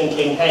you're just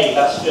thinking, hey,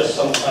 that's just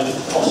some kind of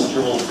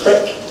postural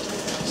trick,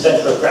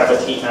 centre of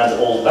gravity and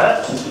all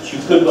that, which you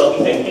could well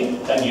be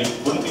thinking, and you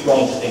wouldn't be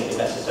wrong to think it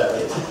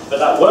necessarily, but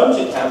that won't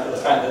account for the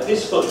fact that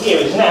this foot here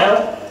is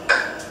now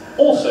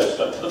also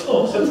stuck to the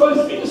floor. So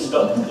both feet are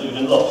stuck, glued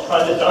and locked. Try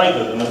and lift either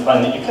of them and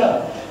find that you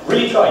can't.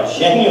 Really try,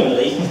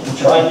 genuinely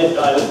try and lift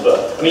either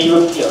foot. I mean,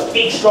 you're a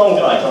big, strong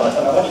guy,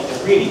 Jonathan. I want you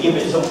to really give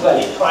it some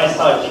belly. Try as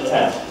hard as you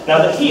can. Now,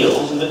 the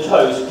heels and the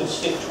toes could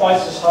stick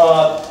twice as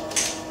hard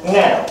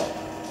now,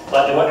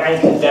 like they were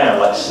anchored down,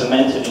 like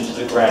cemented into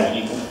the ground, and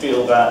you can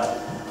feel that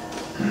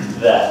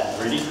there.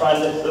 Really try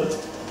and lift them.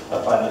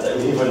 I find that they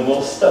were even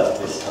more stuck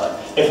this time.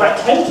 In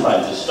fact, 10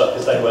 times as stuck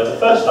as they were the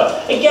first time.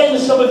 Again,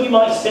 some of you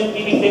might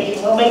simply be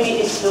thinking, well, maybe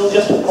it's still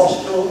just a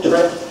postural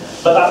trick,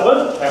 but that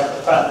won't account for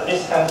the fact that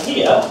this hand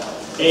here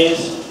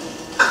is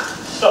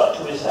stuck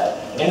to his head.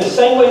 In the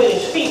same way that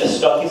his feet are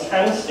stuck, his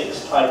hand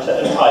sticks tighter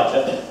and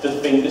tighter, the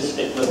fingers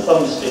stick, the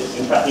thumb sticks.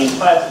 In fact, the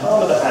entire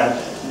palm of the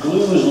hand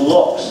glues,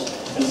 locks,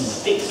 and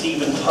sticks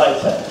even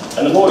tighter.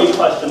 And the more he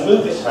tries to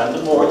move his hand,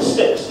 the more it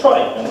sticks.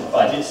 Try it and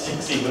find it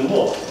sticks even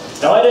more.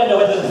 Now, I don't know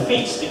whether the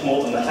feet stick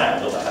more than the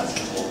hand, or the hand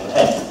sticks more than the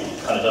head.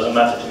 It kind of doesn't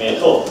matter to me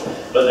at all.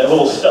 But they're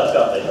all stuck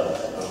up, they are.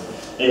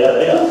 Yeah,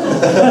 they are.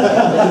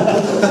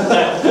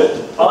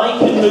 Now, I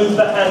can move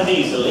the hand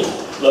easily,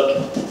 look,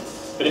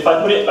 but if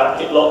I put it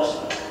back, it locks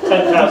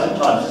 10,000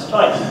 times as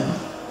tight.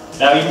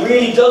 Now, he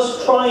really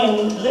does try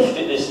and lift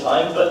it this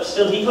time, but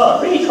still he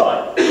can't. Really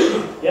try.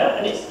 Yeah,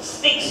 and it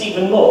sticks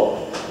even more.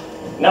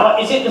 Now,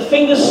 is it the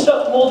fingers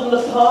stuck more than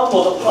the palm,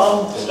 or the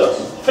palm stuck?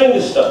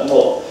 Fingers stuck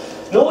more.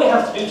 And all we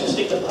have to do to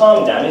stick the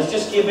palm down is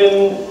just give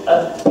him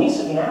a piece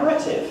of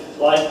narrative,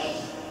 like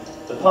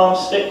the palm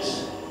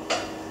sticks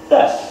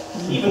there,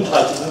 even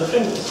tighter than the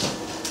fingers,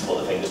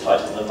 or the fingers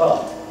tighter than the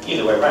palm.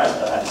 Either way around,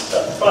 the hand's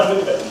stuck. Try and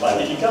move it and find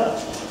that you can't.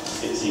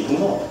 It's even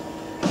more.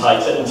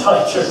 Tighter and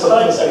tighter and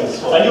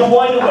tighter. And you're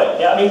wide awake.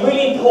 Yeah, I mean,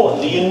 really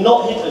importantly, you're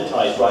not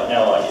hypnotised right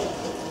now, are you?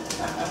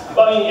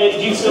 But I mean,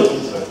 do you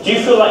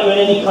feel like you're in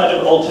any kind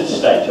of altered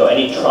state, or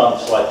any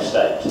trance-like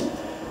state?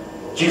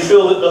 Do you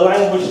feel that the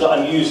language that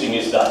I'm using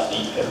is that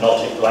deep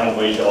hypnotic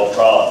language of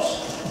trance?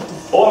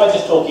 Or am I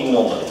just talking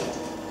normally?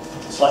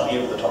 Slightly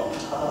over the top.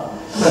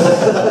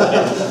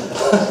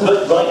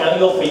 But right now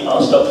your feet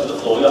are stuck to the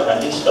floor, your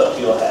hand is stuck to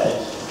your head,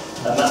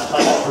 and that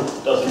kind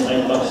of doesn't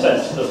make much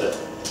sense, does it?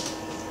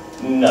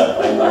 No,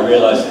 I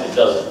realise that it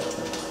doesn't.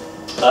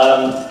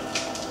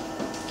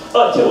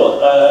 I'll tell you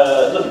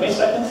what, look at me a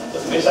second,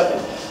 look at me a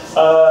second.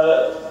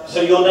 So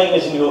your name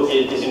is in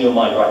your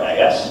mind right now,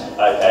 yes?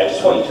 Okay, I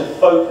just want you to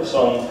focus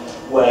on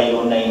where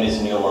your name is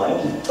in your mind.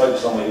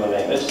 Focus on where your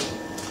name is.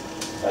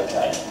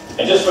 Okay.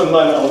 And just for a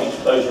moment, I want you to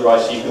close your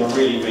eyes so you can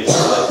really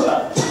visualise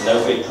that.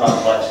 No big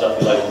trance-like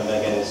stuff, you'll open them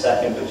again in a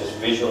second, but just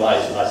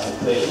visualise it nice and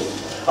clearly.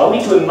 I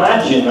want you to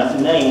imagine that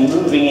name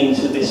moving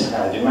into this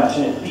hand.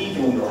 Imagine it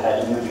leaving your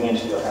head and moving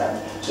into your hand,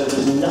 so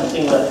there's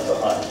nothing left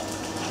behind.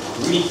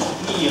 Really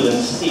feel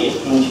and see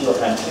it into your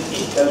hand.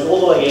 It goes all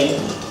the way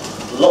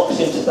in, locks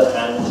into the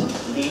hand,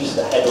 leaves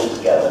the head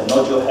altogether.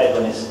 Nod your head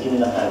when it's in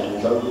the hand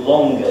and no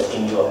longer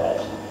in your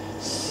head.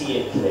 See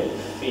it clearly,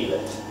 feel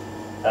it.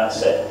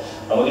 That's it.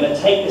 And we're going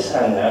to take this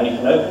hand now, and you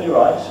can open your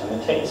eyes. We're going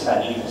to take this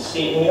hand, and you can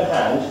see it in your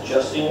hand,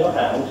 just in your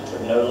hand,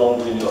 but no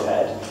longer in your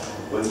head.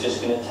 We're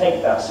just going to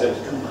take that so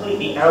it's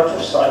completely out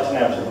of sight and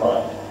out of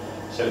mind.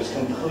 So it's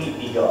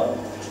completely gone.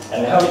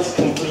 And now it's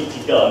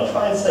completely gone.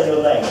 Try and say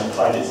your name and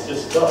find it's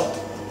just gone.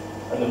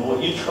 And the more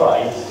you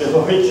try, the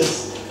more it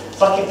just...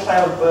 It's like a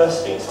cloud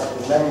bursting, it's like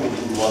a memory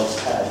that you once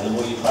had, and the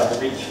more you try to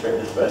reach for it,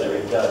 the further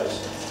it goes.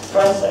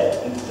 Try and say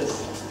it, and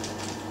just...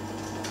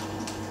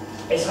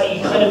 It's like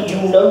you kind of, you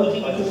know that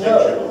you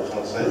know.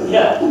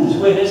 Yeah, it's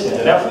weird, isn't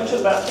it? Now if we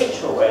took that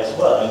picture away as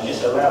well, and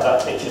just allow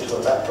that picture to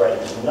evaporate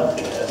into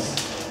nothingness,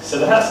 so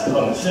that's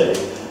gone too,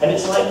 and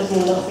it's like there's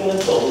nothing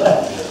at all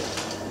left.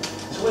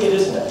 It's weird,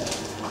 isn't it?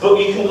 But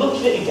you can look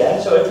at it again,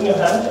 so open your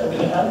hand,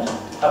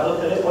 have a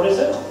look at it, what is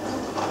it?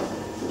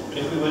 But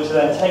if we were to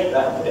then take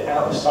that and put it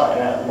out of sight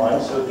and out of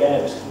mind, so again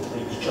it was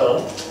completely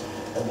gone,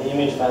 and the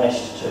image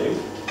vanished too.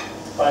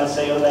 Try and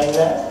say your name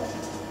now.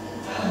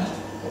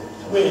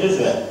 It's weird,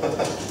 isn't it?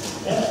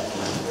 Yeah.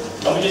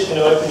 And we're just going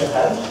to open your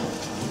hand.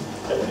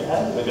 Open your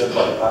hand, and we're going to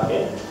pop it back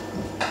in.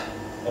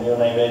 And your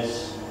name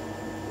is...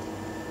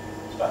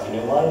 It's back in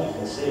your mind, you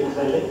can see it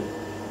clearly.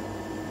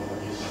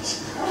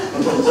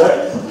 Sorry?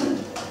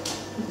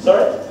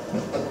 Sorry?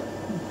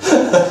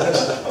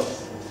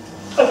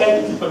 Okay,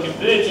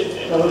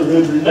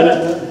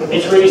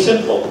 it's really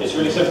simple. It's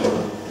really simple.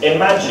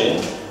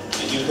 Imagine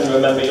that you can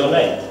remember your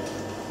name.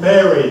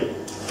 Mary.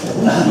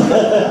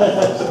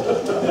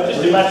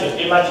 Just imagine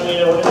you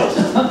know what it is.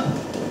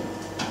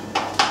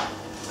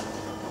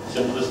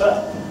 Simple as that.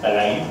 And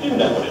now you do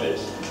know what it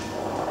is.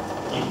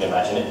 You can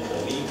imagine it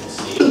clearly, you can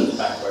see it, it's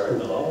back where it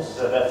belongs,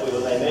 so therefore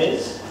your name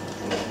is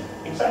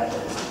exactly.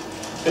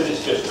 Because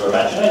it's just your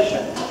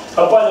imagination.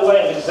 Oh, by the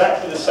way, in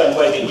exactly the same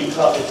way that you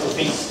can't lift your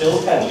feet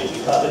still, can you?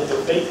 You can't lift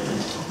your feet.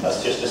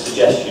 That's just a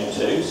suggestion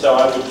too. So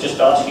I would just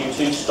ask you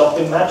to stop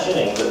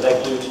imagining that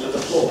they're glued to the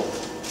floor.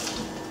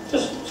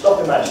 Just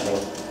stop imagining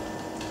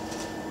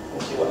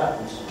and see what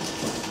happens.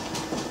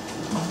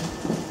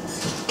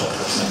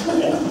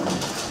 Okay.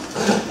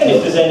 And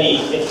if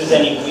there's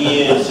any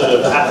weird sort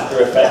of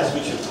after effects,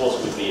 which of course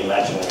would be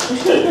imaginary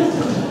too,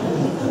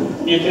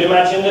 you could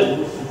imagine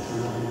that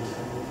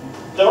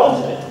there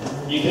aren't any.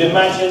 You can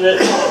imagine that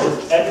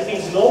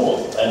everything's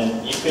normal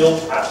and you feel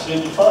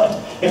absolutely fine.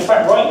 In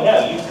fact, right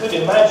now, you could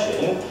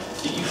imagine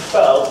that you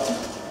felt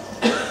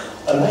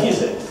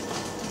amazing.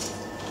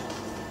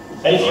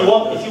 And if you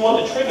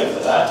want a trigger for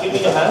that, give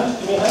me your hand,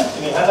 give me your hand,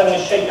 give me your hand. I'm going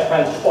to shake your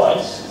hand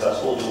twice, because that's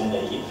all you'll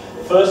need.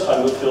 The first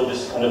time you'll feel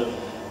this kind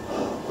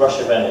of rush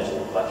of energy,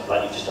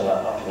 like you've just done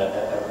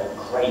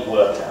a great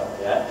workout,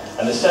 yeah?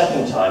 And the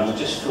second time, you'll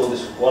just feel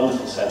this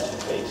wonderful sense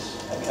of peace.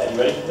 Okay, you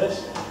ready for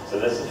this? So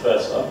that's the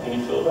first one. Can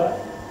you feel that?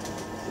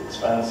 It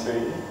expands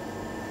through you.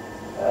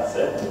 That's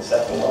it. And the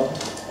second one,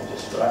 I'm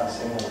just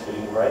relaxing and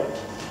feeling great.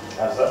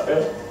 How does that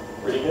feel?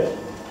 Really good?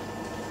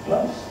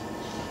 Nice.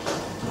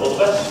 All the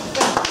best.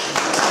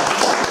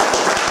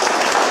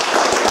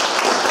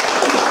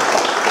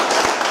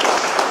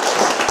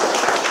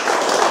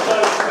 So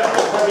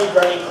very,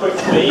 very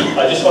quickly,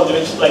 I just want to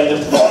explain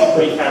the very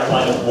brief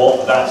outline of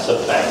what that's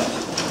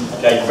about.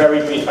 Okay, very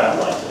brief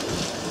outline.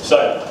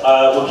 So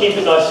we'll keep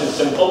it nice and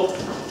simple.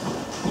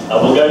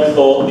 We'll go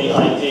for the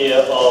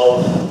idea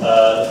of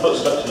the foot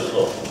stuck to the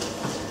floor.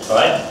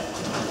 Alright?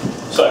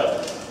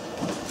 So,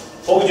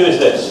 what we do is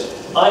this.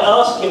 I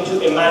ask him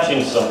to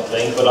imagine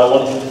something, but I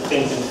want him to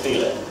think and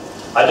feel it.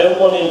 I don't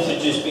want him to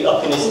just be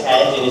up in his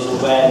head, in his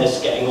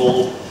awareness, getting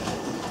all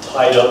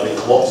tied up with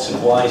what's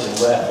and whys and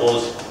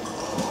wherefores.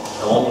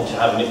 I want him to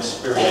have an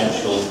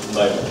experiential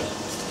moment.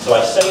 So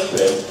I say to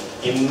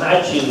him,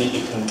 imagine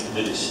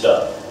that it's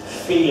stuck.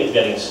 Feel it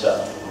getting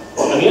stuck.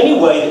 And the only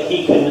way that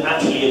he can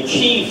actually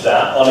achieve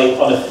that on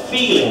a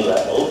feeling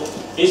level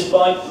is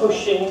by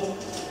pushing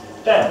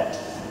down.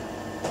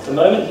 The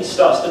moment he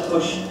starts to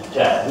push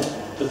down,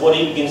 the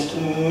body begins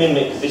to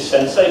mimic this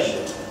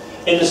sensation.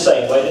 In the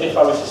same way that if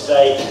I was to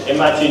say,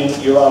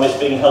 imagine your arm is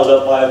being held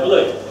up by a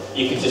balloon,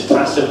 you could just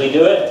passively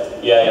do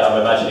it. Yeah,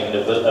 I'm imagining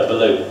a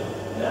balloon.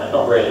 No,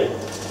 not really.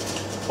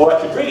 Or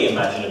I could really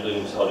imagine a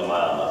balloon was holding my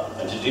arm up.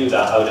 And to do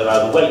that, I would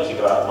allow the weight to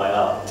go out of my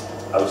arm.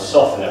 I would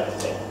soften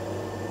everything.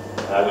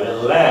 I would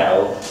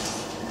allow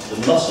the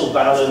muscle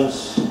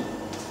balance,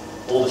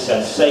 all the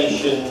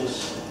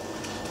sensations,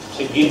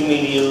 to give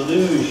me the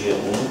illusion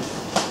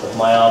of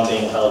my arm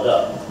being held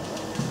up.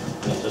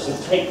 And it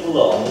doesn't take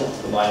long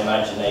for my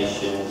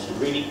imagination to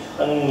really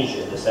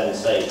conjure the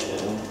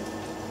sensation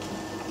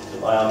that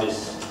my arm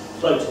is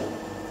floating.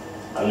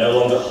 I'm no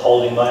longer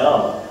holding my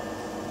arm up.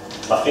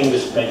 My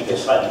fingers maybe go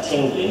slightly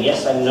tingly, and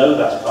yes, I know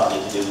that's partly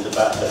to do with the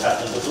fact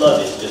that the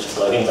blood is just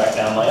flowing back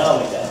down my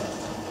arm again.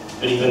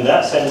 But even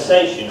that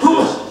sensation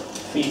just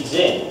feeds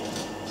in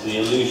to the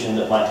illusion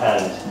that my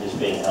hand is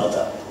being held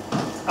up.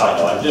 I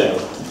know I'm doing it,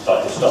 so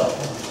I can stop.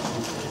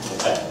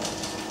 Okay?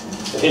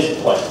 So here's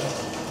the point.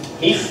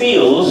 He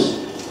feels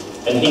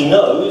and he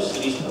knows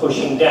that he's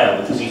pushing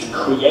down because he's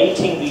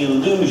creating the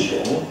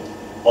illusion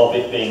of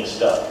it being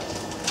stuck.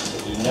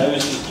 So he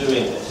knows he's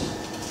doing this.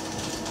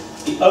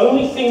 The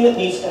only thing that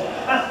needs to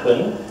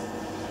happen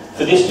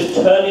for this to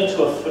turn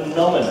into a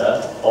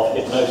phenomena of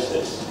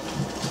hypnosis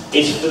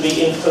is for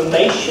the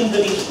information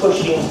that he's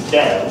pushing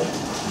down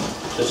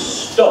to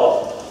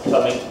stop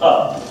coming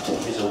up to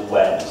his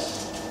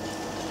awareness.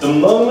 The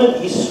moment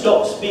he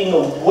stops being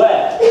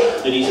aware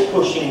that he's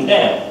pushing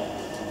down,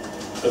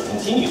 but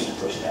continues to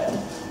push down,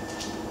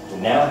 he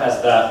now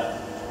has a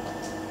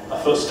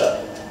foot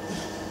stuck.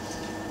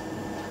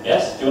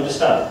 Yes? Do you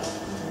understand?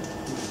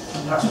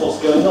 That's what's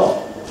going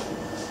on.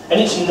 And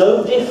it's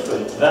no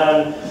different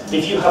than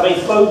if you have a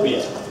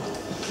phobia.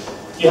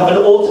 You have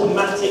an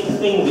automatic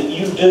thing that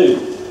you do,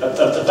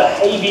 a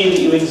behaviour that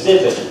you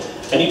exhibit,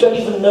 and you don't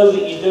even know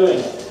that you're doing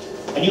it.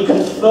 And you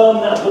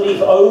confirm that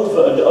belief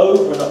over and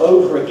over and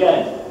over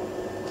again.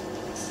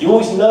 You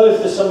always know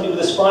if there's somebody with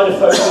a spider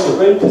phobia in the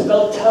room because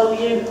they'll tell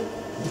you.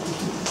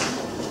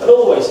 They'll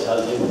always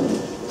tell you.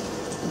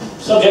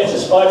 Subject to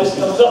spiders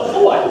comes up,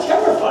 oh, I'm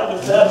terrified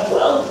of them.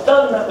 Well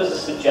done, that was a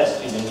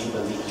suggestion and you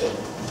believed it.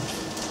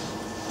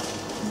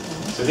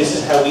 So this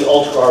is how we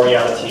alter our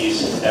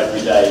realities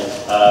every day.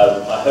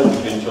 I hope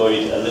you've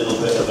enjoyed a little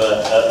bit of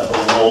a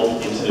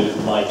walk into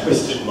my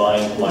twisted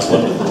mind, my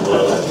wonderful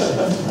world.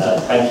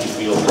 Thank you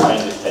for your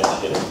kind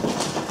attention.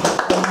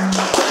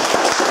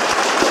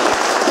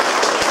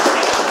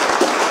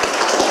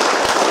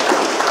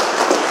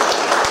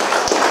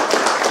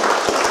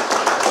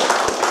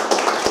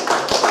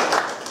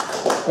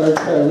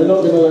 Okay, we're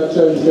not going to let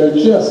James go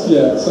just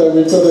yet. So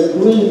we've got a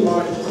green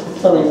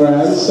mic coming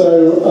round.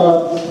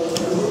 So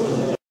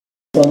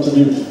front of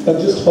you,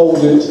 and just hold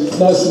it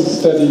nice and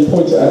steady,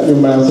 point it at your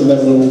mouth, and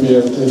then we'll be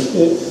able to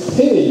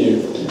hear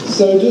you.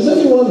 So does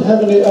anyone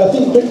have any, I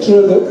think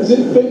Victor, is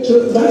it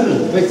Victor at the back?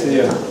 Victor,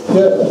 yeah.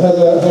 Yeah, has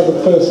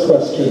a first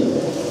question.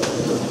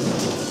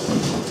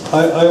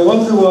 I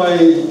wonder why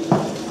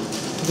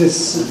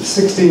this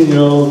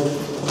 16-year-old,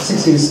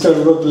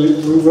 16-stone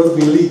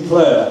rugby league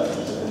player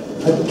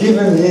had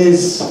given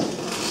his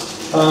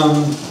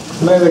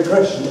male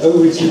aggression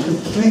over to you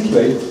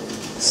completely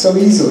so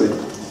easily.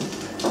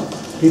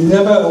 He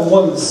never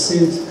once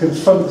seemed to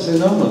confront and say,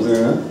 no, I'm not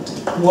doing that.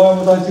 Why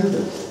would I do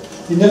that?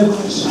 He never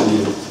questioned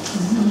you.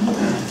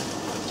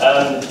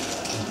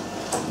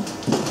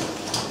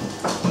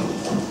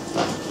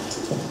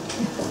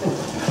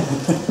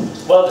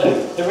 Well,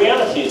 the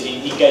reality is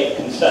he gave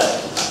consent.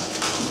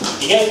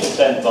 He gave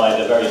consent by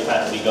the very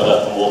fact that he got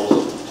up and walked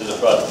to the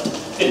front.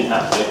 Didn't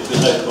have to, there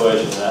was no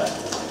coercion there.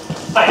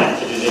 I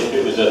acted as if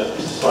it was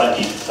a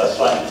slightly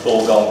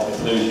foregone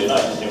conclusion. I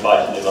just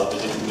invited him up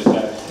as if he was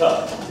going to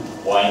come.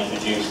 Why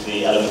introduce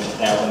the element of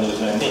doubt when there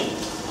was no need?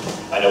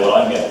 I know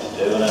what I'm going to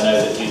do, and I know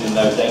that he's in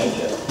no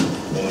danger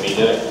in me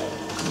doing it.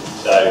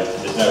 So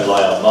there's no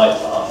lie on my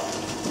part.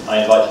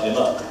 I invited him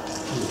up.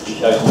 He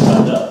chose to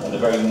stand up, and the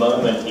very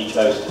moment he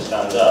chose to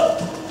stand up,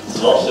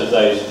 lots of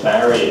those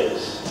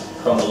barriers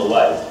crumble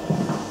away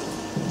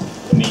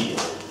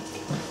immediately.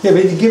 Yeah,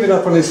 but he'd given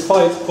up on his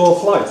fight or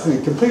flight, didn't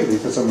he, completely,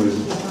 for some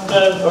reason?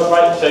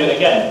 Right, so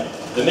again,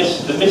 the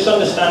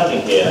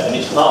misunderstanding here, and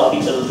it's part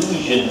of the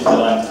illusion that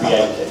I'm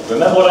creating.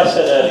 Remember what I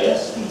said earlier?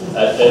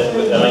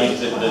 And I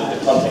used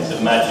the context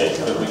of magic,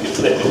 but we could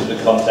flip it to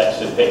the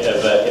context of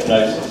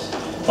hypnosis.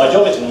 My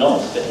job is not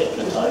to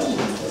hypnotise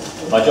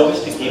you. My job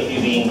is to give you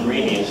the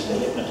ingredients to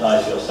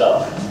hypnotise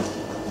yourself.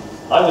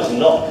 I was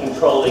not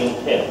controlling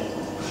him.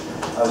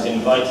 I was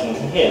inviting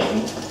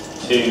him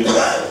to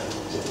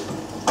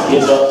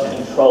give up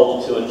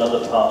control to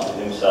another part of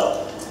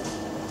himself,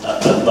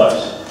 at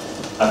most.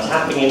 I'm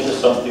tapping into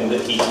something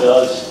that he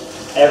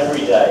does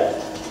every day,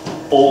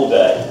 all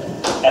day,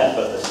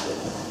 effortlessly.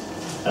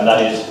 And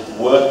that is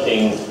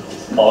working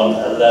on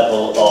a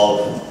level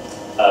of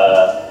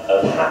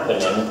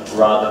happening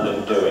rather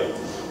than doing.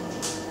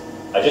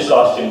 I just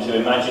asked him to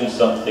imagine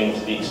something to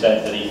the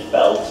extent that he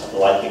felt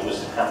like it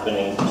was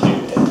happening to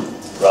him,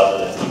 rather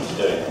than he was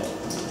doing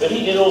it. But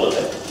he did all of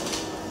it.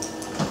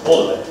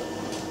 All of it.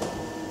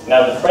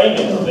 Now the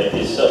framing of it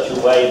is such a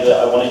way that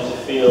I want it to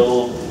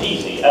feel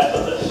easy,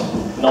 effortless,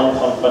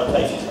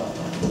 non-confrontational.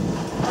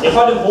 If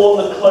I'd have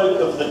worn the cloak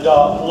of the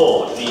Dark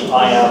Lord, the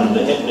I am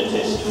the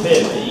hypnotist,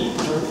 fear me,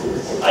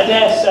 I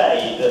dare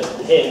say that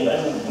him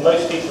and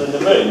most people in the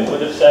room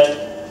would have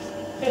said,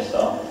 piss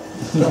off.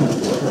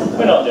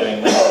 We're not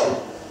doing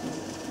that.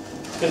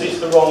 Because it's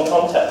the wrong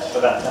context for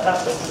that to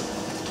happen.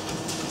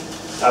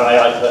 And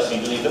I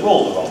personally believe they're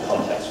all the wrong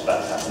context for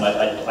that to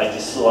happen. I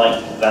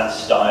dislike that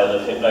style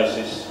of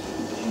hypnosis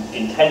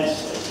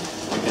intensely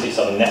because it's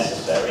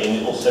unnecessary and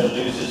it also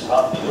loses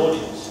half the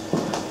audience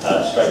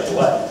straight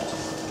away.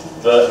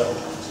 But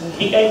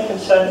he gave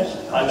consent,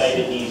 I made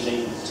it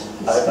easy.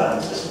 I hope that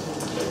answers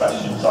the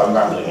question, so I'm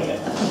rambling again.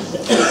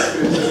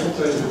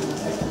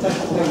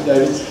 Thank you,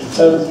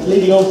 David.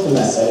 Leading on from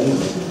that then,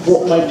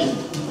 what makes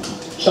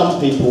some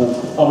people,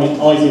 I mean,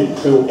 I didn't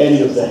feel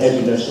any of the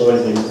heaviness or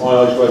anything, my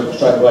eyes were open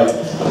straight away.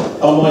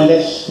 Am I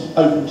less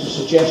open to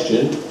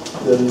suggestion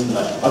than,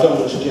 I don't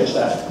want to suggest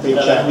that being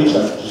exactly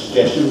open to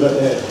suggestion, but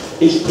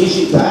is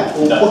it that,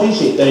 or what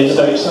is it then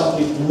that makes some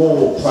people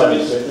more prone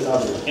to it than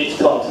others? It's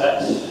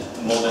context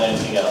more than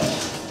anything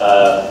else,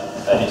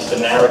 and it's the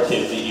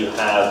narrative that you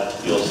have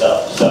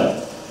yourself.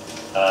 So,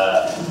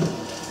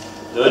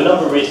 there are a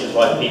number of reasons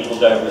why people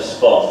don't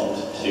respond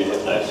to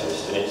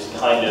hypnosis, and it's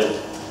kind of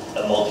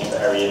a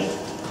multivariate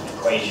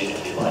equation,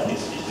 if you like.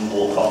 It's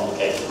more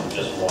complicated than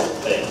just one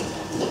thing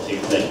or two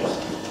things.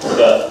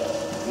 But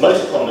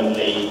most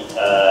commonly,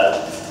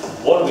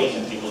 one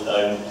reason people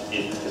don't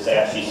is because they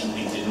actually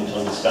simply didn't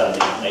understand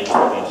the nature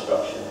of the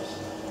instructions.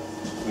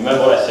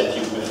 Remember what I said to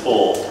you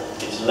before,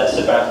 it's less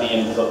about the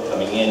input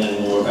coming in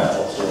and more about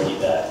what's already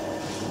there.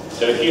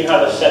 So if you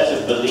have a set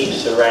of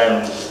beliefs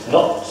around,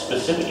 not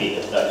specifically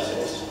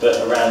hypnosis, but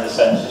around the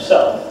sense of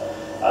self,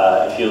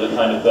 if you're the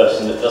kind of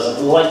person that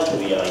doesn't like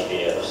the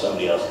idea of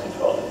somebody else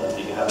controlling them,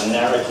 that you have a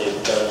narrative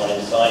going on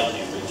inside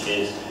you, which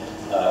is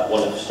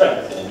one of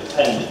strength and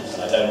independence,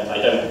 and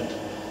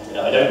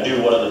I don't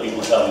do what other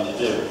people tell me to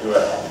do. If you're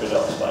a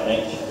heterodox by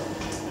nature,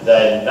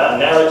 then that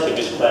narrative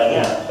is playing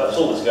out. That's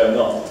all that's going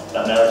on.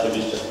 That narrative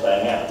is just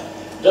playing out.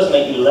 It doesn't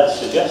make you less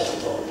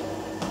suggestible.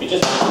 It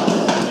just makes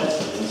you less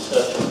suggestive in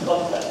certain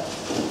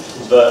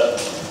context. But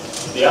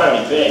the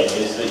irony being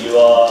is that you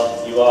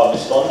are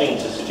responding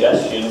to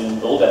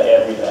suggestion all day,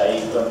 every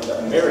day, from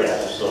a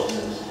myriad of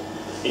sources.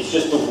 It's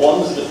just the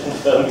ones that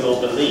confirm your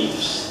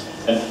beliefs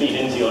and feed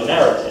into your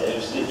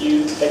narratives that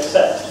you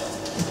accept,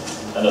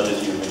 and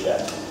others you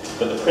reject.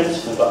 But the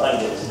principle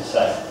behind it is the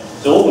same.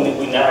 So all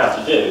we now have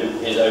to do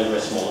is, over a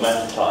small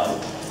amount of time,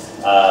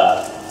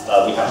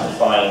 we have to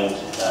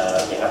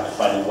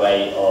find a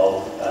way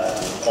of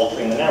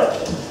altering the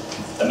narrative.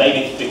 And maybe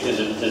it's because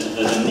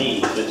there's a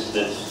need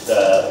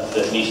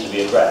that needs to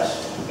be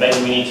addressed.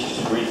 Maybe we need to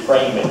just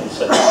reframe it in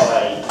such a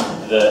way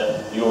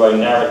that your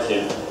own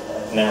narrative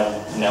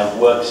now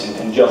works in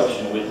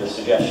conjunction with the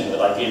suggestion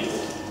that I give you.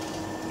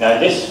 Now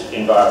in this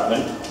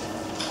environment,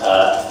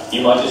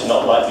 you might just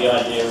not like the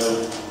idea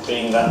of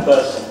being that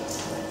person.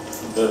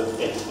 But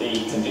if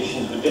the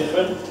conditions were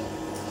different,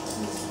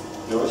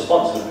 your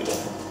response would be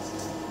different.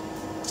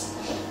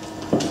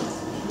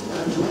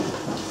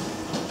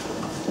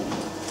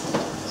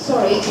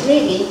 Sorry, it's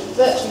really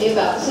virtually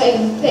about the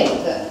same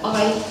thing. That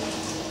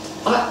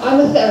I'm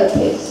a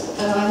therapist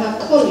and I have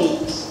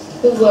colleagues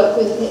who work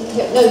with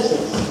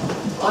hypnosis.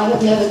 I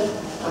have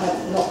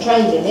not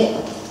trained in it,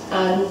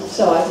 and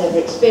so I've never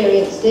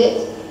experienced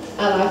it.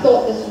 And I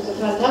thought this was a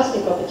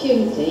fantastic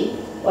opportunity,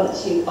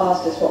 once you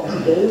asked us what to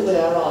do with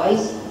our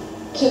eyes,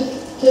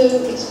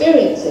 to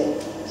experience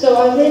it. So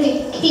I was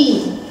really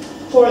keen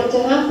for it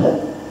to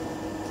happen,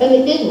 and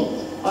it didn't.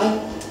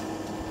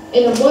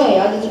 In a way,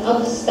 I didn't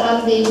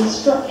understand the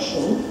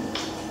instruction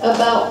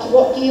about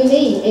what do you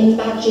mean,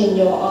 imagine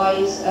your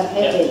eyes are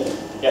heavy.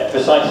 Yeah,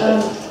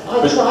 precisely.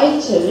 I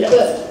tried to,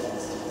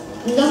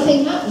 but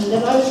nothing happened,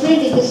 and I was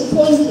really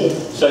disappointed.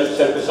 So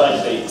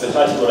precisely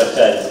what I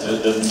said,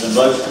 the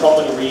most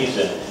common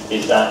reason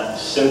is that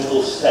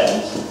simple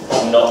sense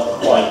of not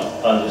quite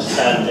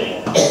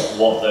understanding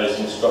what those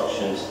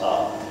instructions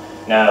are.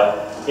 Now,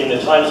 in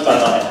the time span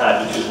that I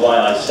had, which is why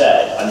I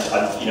said, I'm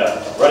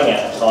running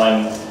out of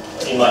time.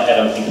 In my head,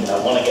 I'm thinking I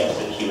want to get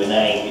to the Q&A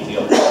and give the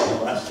opportunity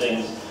to ask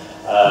things.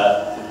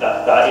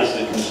 That is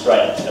the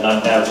constraint, and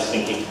I'm now just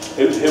thinking,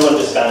 who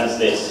understands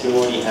this? Who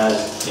already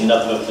has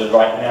enough of the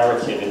right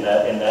narrative in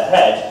their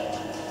head,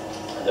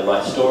 the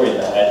right story in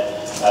their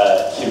head,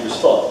 to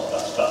respond?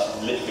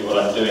 That's literally what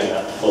I'm doing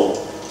that for.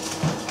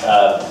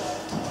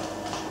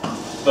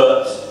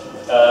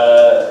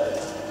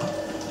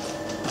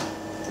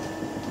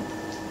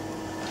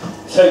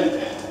 So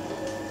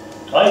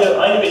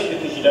either it's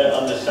because you don't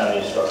understand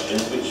the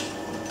instructions, which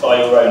by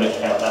your own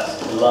account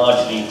that's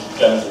largely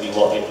going to be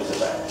what it was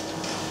about,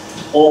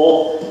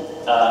 or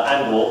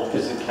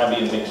because it can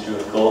be a mixture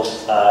of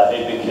course,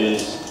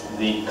 because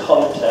the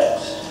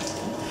context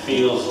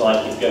feels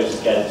like it goes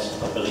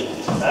against a belief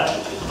in that,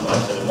 which is what I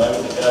said a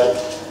moment ago,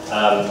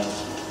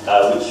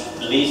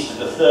 which leads to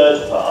the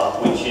third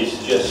part, which is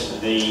just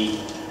the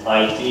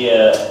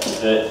idea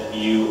that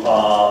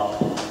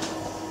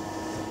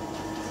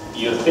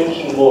you're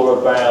thinking more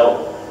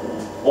about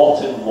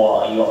what and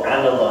why, you're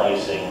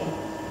analysing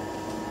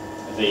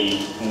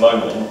the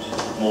moment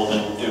more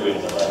than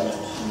doing the moment.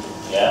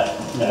 Yeah?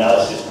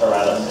 Analysis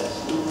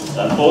paralysis.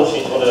 Unfortunately,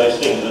 it's one of those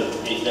things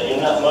that in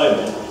that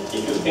moment,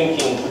 if you're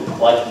thinking,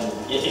 like,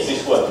 is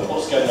this working,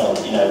 what's going on,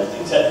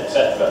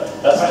 etc.,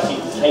 that's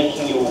actually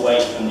taking you away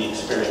from the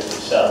experience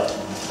itself.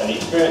 And the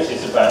experience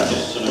is about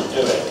just sort of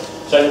doing.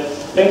 So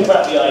think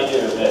about the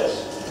idea of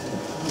this.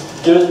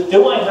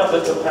 Do I have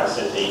the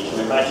capacity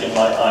to imagine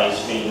my eyes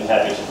feeling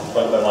heavy to the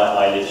point where my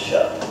eyelids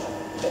shut?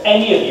 If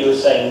any of you are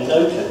saying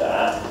no to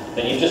that,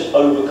 then you've just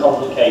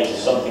overcomplicated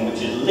something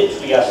which is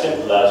literally as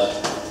simple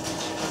as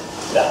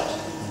that.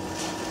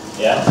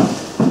 Yeah?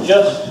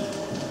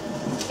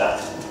 Just that.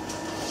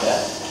 Yeah?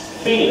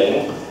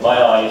 Feeling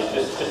my eyes,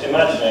 just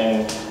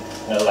imagining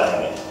and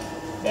allowing it.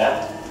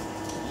 Yeah?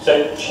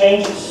 So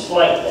change it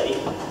slightly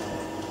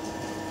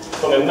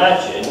from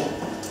imagine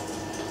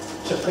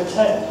to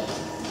pretend.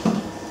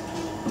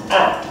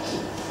 Act.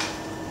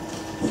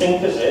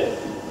 Think as if,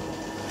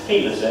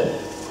 feel as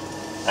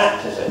if,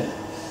 act as if.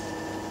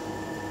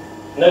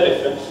 No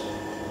difference.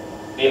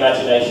 The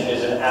imagination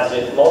is an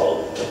as-if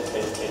model.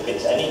 If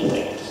it's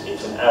anything,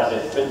 it's an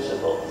as-if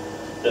principle.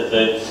 That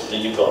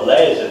you've got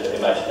layers of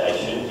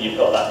imagination, you've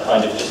got that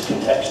kind of just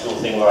contextual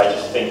thing where I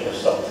just think of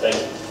something,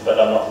 but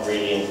I'm not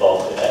really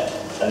involved in it.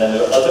 And then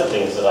there are other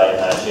things that I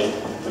imagine,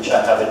 which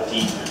I have a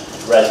deep,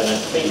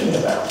 resonant feeling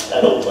about,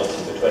 and all points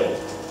in between.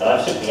 And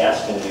I'm simply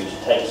asking you to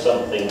take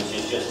something which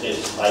is just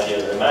this idea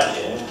of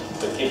imagine,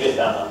 but give it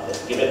that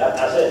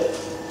as if.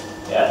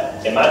 Yeah?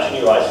 Imagine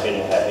your eyes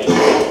feeling heavy,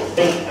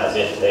 think as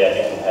if they are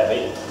getting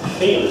heavy,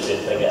 feel as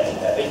if they're getting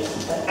heavy,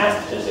 and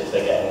act as if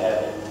they're getting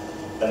heavy.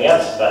 And the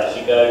answer to that is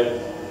you go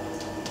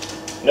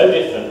no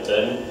different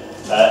than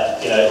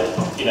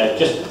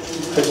just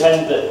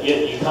pretend that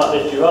you can't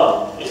lift your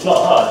arm. It's not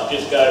hard. You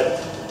just go,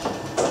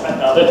 I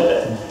can't lift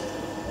it.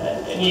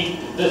 And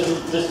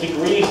there's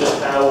degrees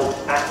of how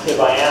active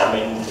I am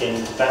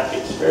in that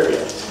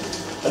experience.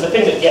 And the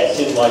thing that gets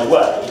in my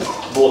way,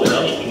 more than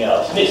anything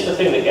else, and it's the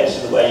thing that gets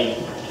in the way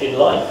in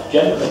life,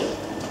 generally,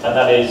 and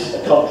that is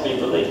a contrary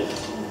belief.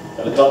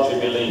 And the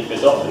contrary belief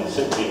is often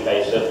simply a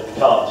case of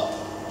can't.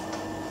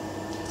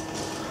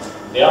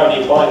 The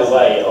irony, by the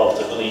way, of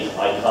the belief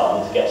I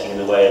can't getting in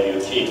the way of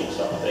you achieving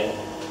something,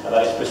 and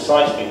that is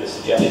precisely the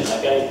suggestion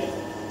I gave you.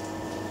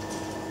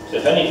 So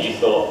if any of you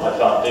thought, I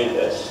can't do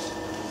this,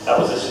 that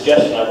was a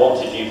suggestion I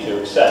wanted you to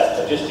accept.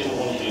 I just didn't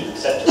want you to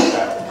accept it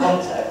about the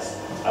context.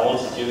 I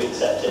wanted you to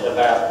accept it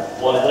about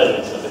one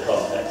element of the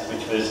context,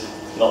 which was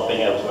not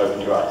being able to open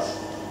your eyes.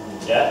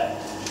 Yeah?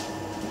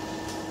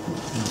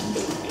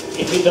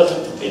 if it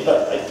doesn't,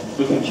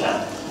 we can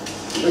chat.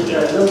 Okay,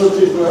 a number of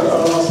people are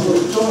asking,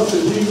 well,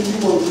 Jonathan, you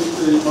wanted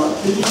the mic.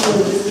 Can you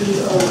give the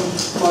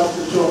mic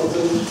to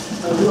Jonathan?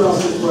 And who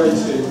else is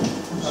waiting?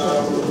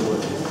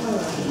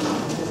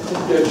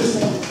 Yeah,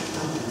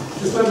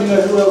 just let me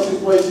know who else is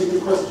waiting for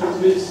questions.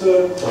 Lisa,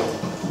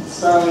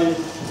 Sally,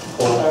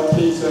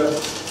 Peter,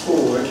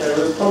 Paul. Okay,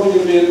 well, it's probably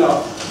going to be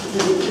enough. If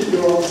you can keep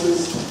your answers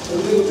a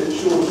little bit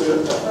shorter,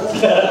 that'd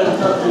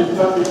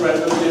be great.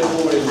 That'd be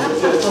annoying. But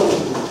yeah,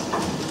 Jonathan.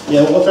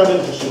 Yeah, what I found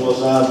interesting was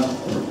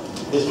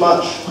it's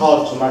much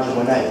harder to imagine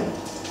my name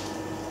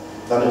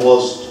than it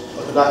was.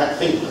 I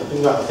think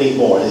about the feet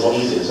more. It's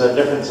easier. There's a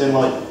difference in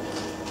like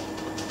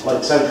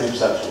sensory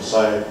perception.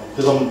 So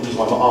because I'm using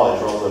my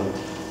eyes rather than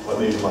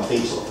moving my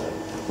feet, sort of thing.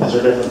 Is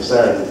there a difference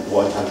there in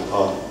what I can and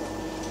can't?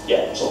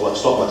 Yeah. Sort of like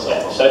stop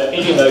myself. Yeah. So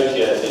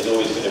idiomotia is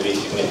always going to be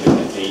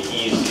significantly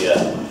easier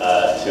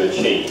to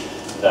achieve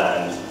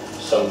than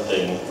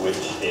something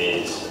which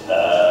is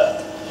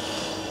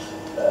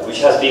which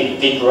has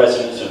deep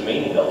resonance of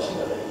meaning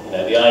ultimately. You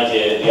know, the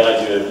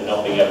idea of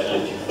not being able to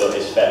lift your foot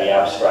is fairly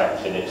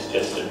abstract, and it's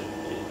just it's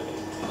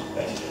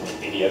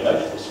basically an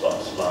idiomotor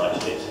response.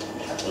 Largely, it's a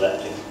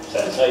cataleptic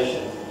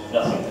sensation, it's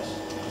nothingness.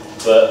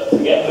 But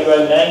forgetting your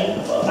own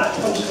name, well, that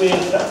comes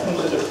with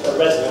a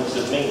resonance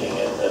of meaning,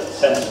 a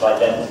sense of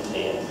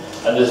identity,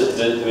 and there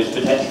is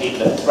potentially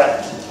a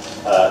threat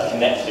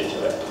connected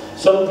to it.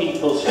 Some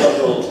people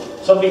struggle.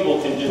 Some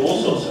people can do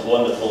all sorts of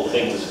wonderful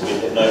things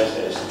with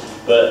hypnosis.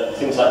 But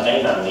things like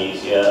name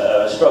amnesia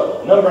are a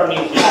struggle. Number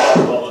amnesia is not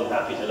a problem,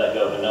 happy to let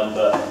go of a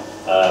number,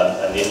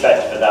 and the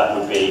effect for that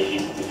would be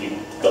if you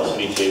got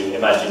somebody to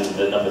imagine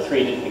the number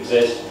 3 didn't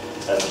exist,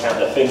 and count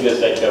their fingers,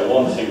 they'd go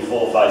 1, 2,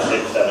 4, 5,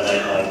 6, 7,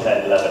 8, 9,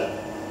 10, 11.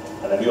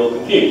 And then we're all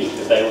confused,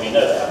 because they already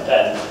know they have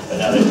 10, but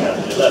now they've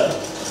counted 11.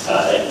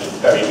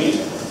 It's very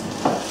amusing.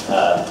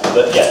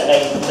 But yeah,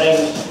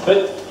 names,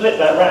 but flip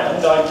that round,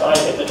 I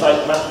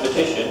hypnotised a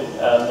mathematician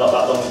not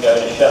that long ago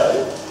in a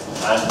show.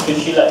 And could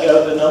she let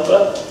go of the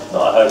number?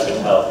 Not a hope in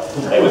hell.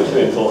 They were too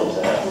important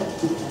to her.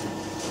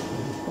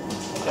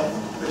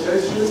 Okay,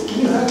 so can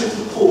you hand it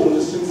to Paul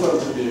just in front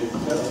of you?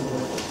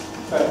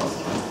 Thanks.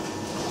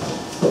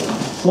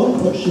 One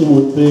question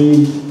would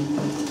be,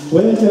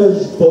 where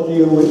does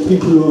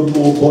people who are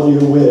more body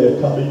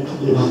aware come into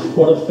this?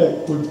 What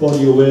effect would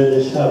body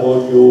awareness have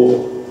on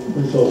your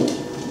results?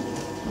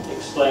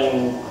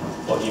 Explain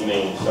what you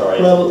mean,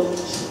 sorry. Well,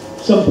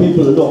 some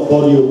people are not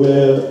body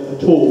aware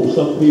at all.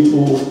 Some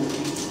people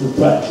who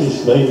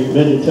practice maybe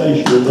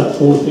meditation and that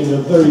sort of thing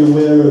are very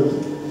aware of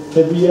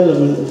every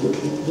element of it.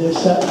 They're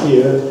sat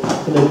here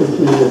and they can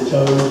feel their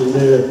toes and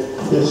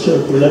their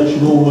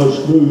circulation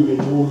almost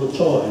moving all the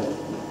time.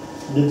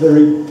 And they're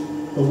very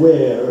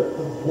aware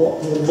of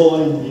what their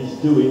mind is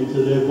doing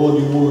to their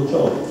body all the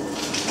time.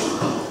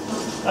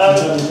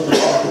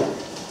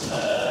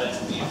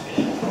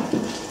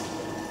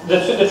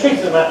 The truth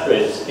of the matter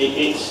is,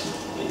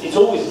 it's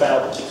always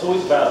about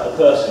the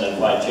person and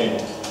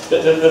fine-tuning.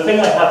 The thing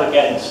I have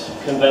against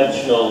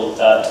conventional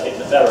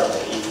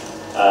hypnotherapy,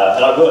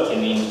 and I work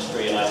in the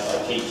industry and I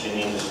teach in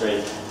the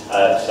industry,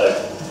 so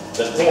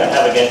the thing I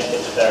have against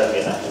hypnotherapy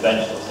in that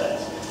conventional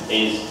sense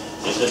is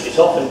that it's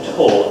often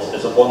taught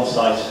as a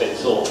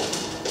one-size-fits-all.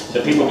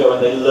 So people go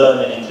and they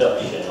learn an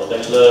induction or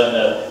they learn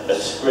a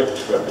script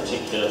for a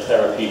particular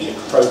therapeutic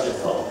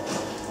protocol,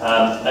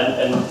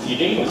 and you're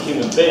dealing with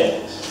human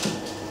beings.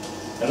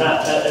 And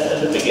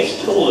the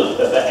biggest tool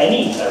of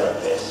any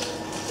therapist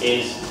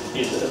is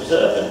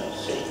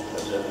observancy.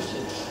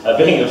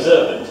 Being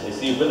observant is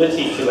the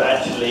ability to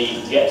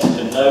actually get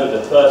to know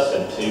the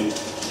person, to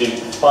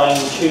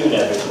fine-tune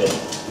everything,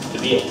 to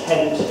be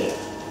attentive.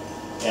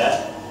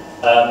 Yeah.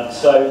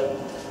 So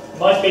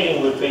my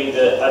feeling would be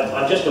that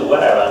I'm just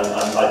aware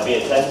I'd be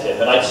attentive,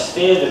 and I'd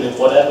steer them in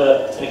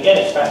whatever. And again,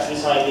 it's back to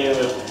this idea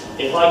of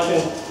if I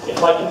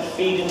can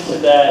feed into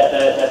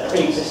their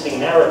pre-existing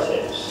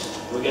narratives.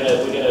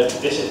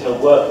 This is going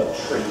to work a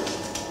treat.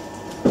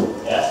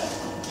 Yeah?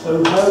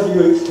 So how do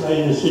you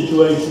explain a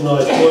situation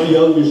like my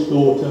youngest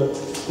daughter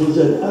was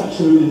an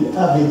absolutely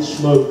avid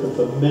smoker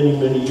for many,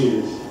 many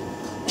years.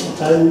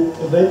 And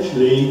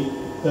eventually,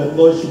 at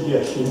my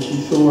suggestion,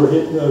 she saw a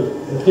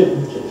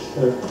hypnotist.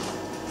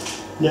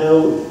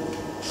 Now,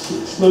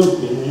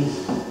 smoking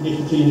is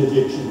nicotine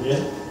addiction,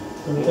 yeah?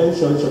 Okay,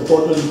 so it's a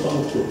bodily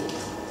function.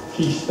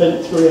 She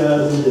spent 3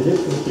 hours with the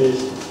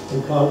hypnotist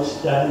and can't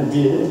stand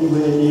being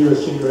anywhere near a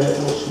cigarette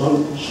or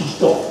smoke. She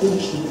stopped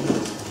instantly.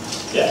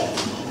 Yeah.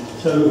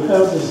 So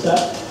how does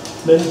that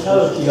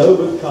mentality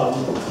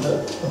overcome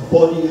a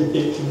body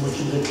addiction, which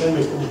is a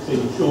chemical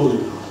thing,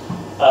 surely?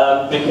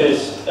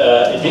 Because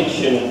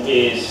addiction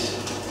is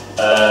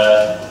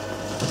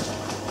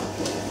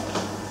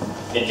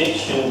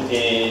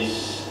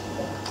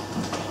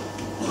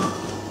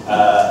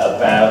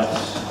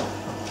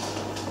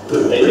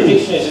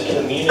a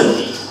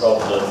community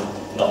problem,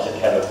 not a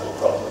chemical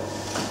problem.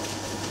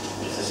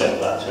 It's as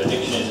simple as that. So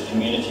addiction is a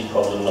community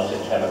problem, not a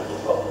chemical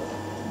problem.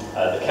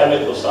 The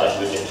chemical side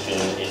of addiction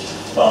is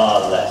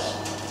far less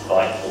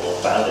vital or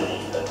valid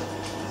even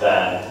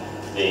than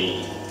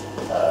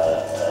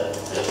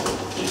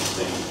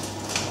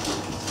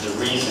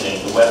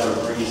web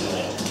of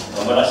reasoning.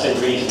 And when I say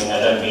reasoning, I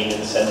don't mean in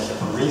the sense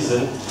of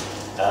reason,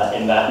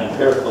 in that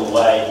empirical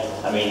way.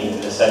 I mean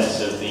in the sense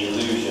of the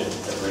illusion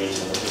of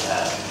reason that we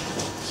have.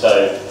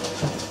 So,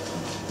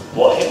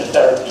 what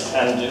hypnotherapy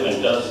can do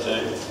and does do,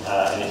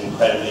 and is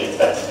incredibly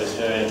effective at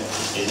doing,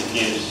 is it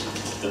gives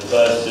the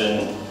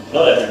person,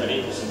 not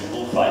everybody, because some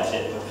people fight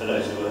it, but for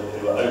those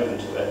who are open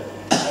to it,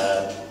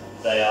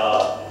 they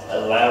are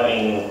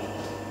allowing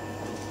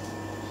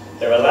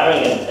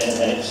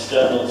an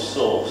external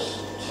source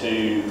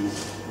to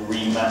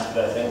remap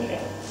their thinking.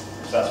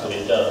 So that's what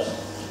it does.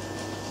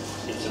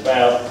 It's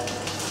about,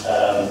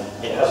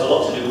 it has a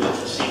lot to do with the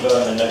placebo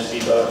and the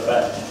nocebo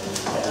effect.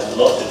 It has a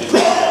lot to do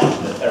with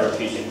the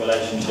therapeutic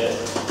relationship.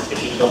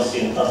 If you'd gone to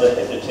see another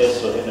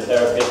hypnotist or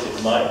hypnotherapist,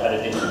 it might have had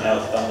a different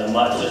outcome. There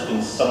might have just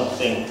been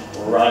something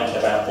right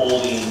about all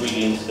the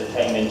ingredients that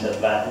came into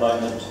that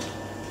moment.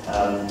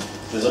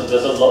 There's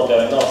a lot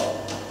going on.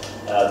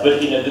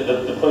 But you know,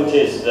 the point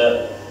is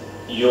that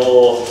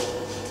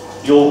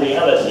your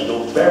reality,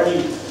 your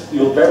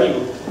very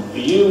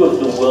view of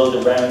the world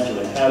around you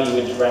and how you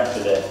interact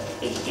with it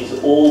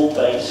is all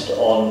based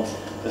on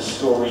the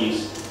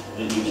stories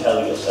that you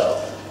tell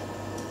yourself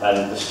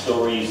and the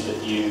stories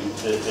that you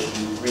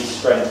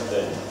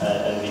re-strengthen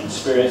and the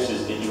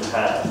experiences that you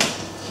have.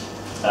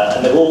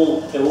 And they're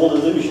all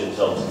illusions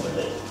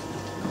ultimately.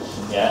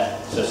 Yeah.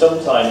 So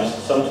sometimes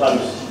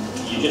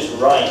you just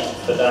write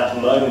for that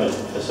moment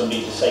for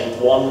somebody to say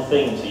one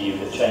thing to you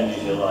that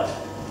changes your life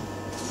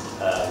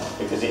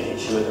because it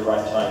hits you at the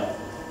right time.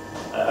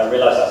 I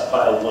realise that's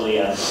quite a woolly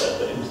answer,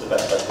 but it was the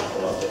best I could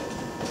come up with.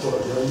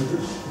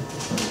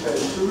 Okay,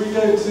 shall we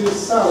go to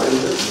Sally?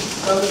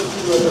 Sally, if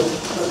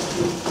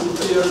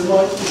you have a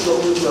mic as well.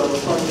 We'll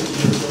try and get you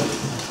as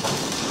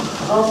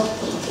well.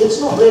 It's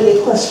not really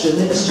a question,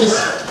 it's just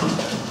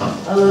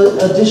an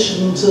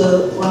addition to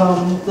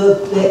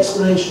the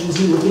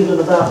explanations you were given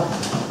about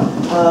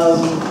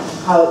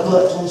how it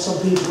worked on some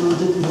people and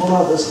didn't on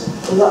others.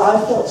 But I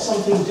felt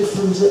something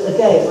different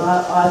again.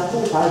 I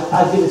thought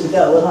I'd give it a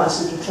go, and I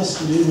sort of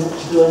trusted you not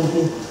to do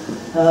anything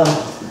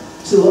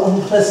too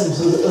unpleasant,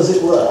 as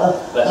it were.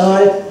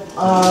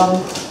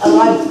 And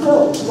I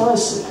felt, to my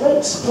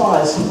great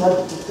surprise, because I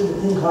didn't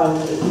think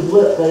it would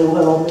work very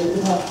well on me,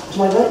 but to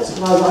my great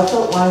surprise, I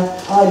felt my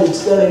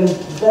eyelids going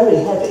very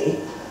heavy,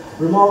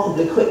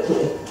 remarkably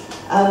quickly.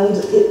 And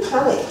it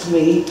panicked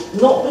me,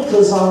 not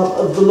because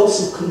of the loss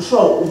of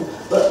control,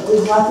 but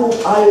because I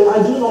thought,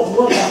 I do not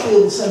want to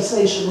feel the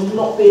sensation of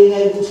not being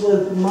able to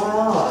open my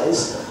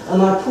eyes,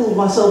 and I pulled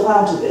myself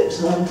out of it.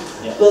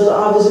 But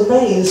I was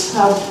amazed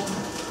how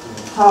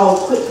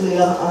quickly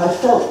I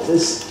felt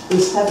this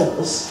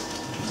heaviness.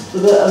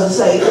 But as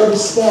I say, it only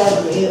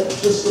scared me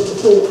just at the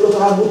thought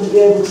that I wouldn't be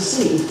able to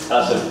see.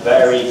 That's a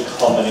very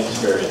common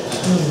experience,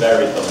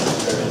 very common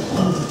experience.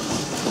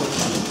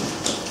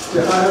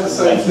 Yeah, I have the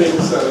same thing,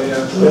 Sally,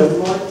 yeah.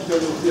 Mike,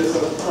 yes,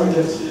 I'll try and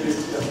get to you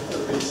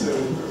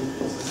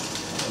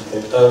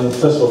Okay.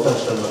 First of all,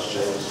 thanks very much,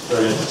 James.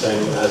 Very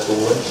entertaining, as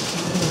always.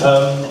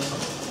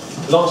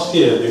 Last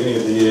year, at the beginning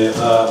of the year,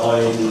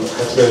 I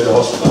had to go to the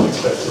hospital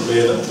unexpectedly,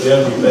 and the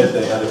only bed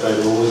they had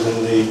available was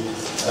in the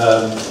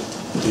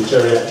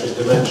geriatric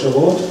dementia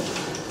ward.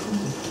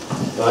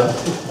 Right?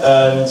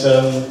 And,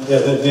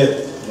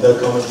 no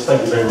comments,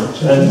 thank you very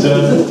much. And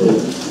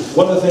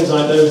one of the things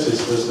I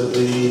noticed was that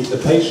the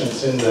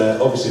patients in there,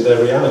 obviously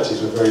their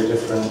realities were very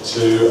different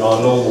to our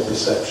normal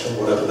perception,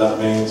 whatever that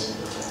means.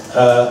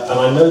 And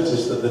I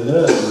noticed that the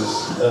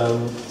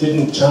nurses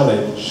didn't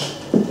challenge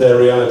their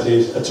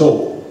realities at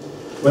all.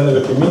 When they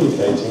were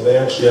communicating, they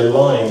actually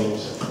aligned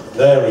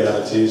their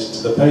realities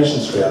to the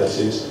patient's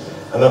realities,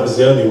 and that was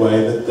the only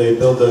way that they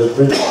built those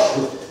bridges.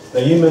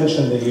 Now, you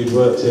mentioned that you'd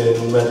worked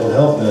in mental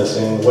health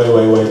nursing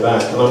way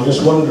back, and I'm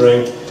just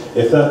wondering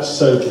if that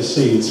sowed the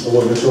seeds for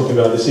what you're talking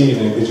about this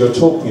evening, because you're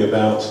talking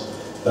about,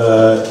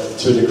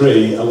 to a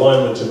degree,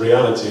 alignment of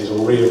realities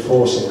or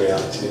reinforcing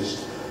realities.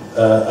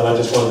 And I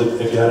just wondered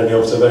if you had any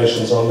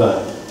observations on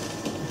that.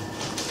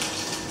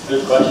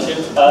 Good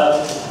question.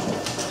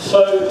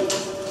 So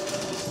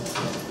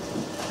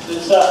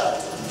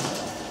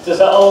there's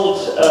that old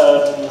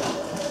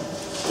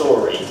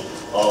story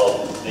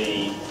of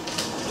the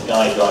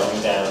guy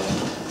driving down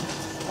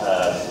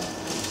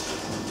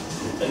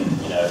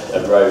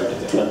a road in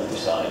the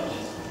countryside.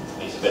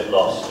 He's a bit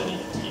lost, and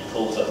he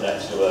pulls up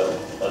next to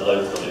a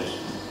local who's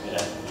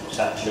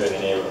sat chewing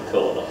an ear of a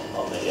corn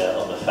on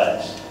the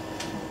fence,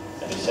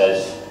 and he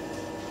says,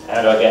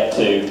 "How do I get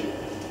to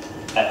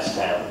X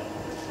town?"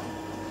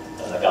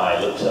 And the guy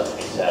looks up and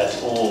he says,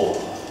 "Oh,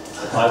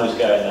 if I was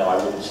going there, I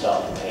wouldn't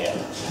start from here."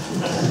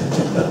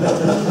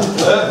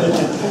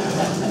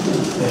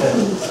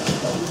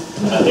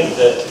 And I think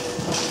that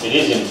it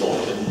is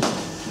important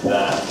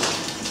that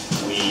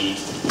we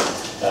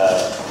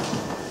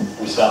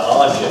start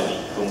our journey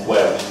from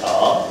where we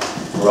are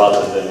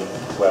rather than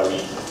where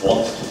we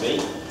want to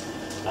be.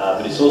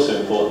 But it's also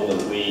important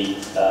that we,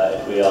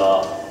 if we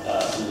are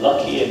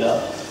lucky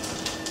enough,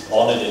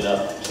 honoured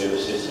enough to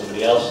assist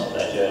somebody else on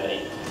their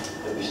journey,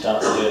 that we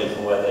start the journey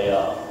from where they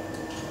are,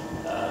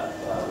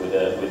 with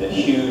with a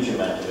huge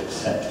amount of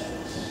acceptance.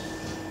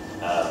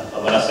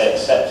 And when I say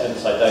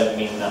acceptance, I don't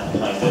mean that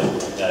kind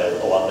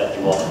of, oh, I'll let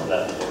you on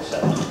level of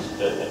acceptance.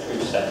 The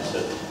true sense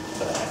of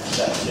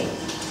accepting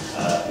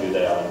who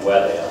they are and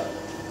where they are.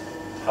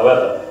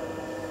 However,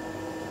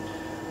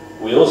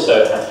 we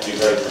also have to be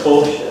very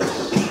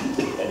cautious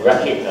in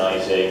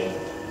recognising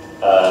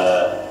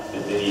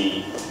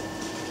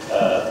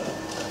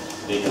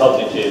the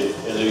cognitive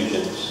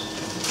illusions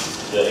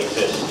that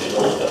exist in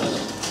all of us.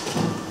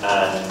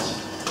 And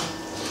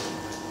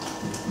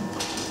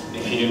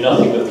if you do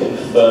nothing but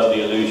confirm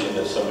the illusion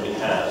that somebody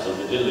has, or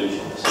the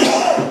delusion that somebody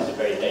has, it's a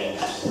very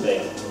dangerous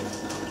thing.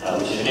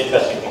 Which is an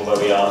interesting thing where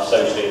we are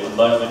socially at the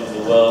moment in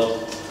the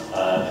world.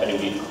 If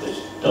anybody has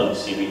done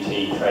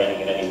CBT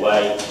training in any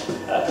way,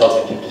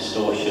 cognitive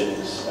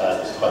distortions,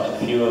 there's quite a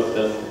few of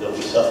them that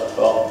we suffer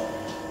from.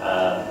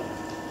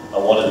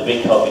 And one of the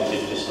big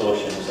cognitive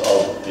distortions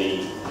of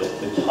the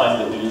time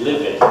that we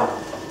live in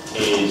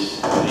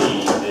is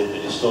the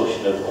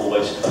distortion of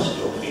always trust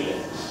your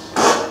feelings.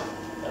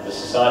 And the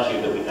society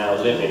that we now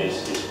live in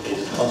is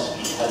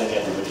constantly telling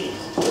everybody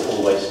to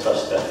always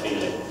trust their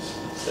feelings,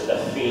 that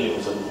their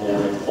feelings are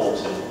more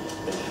important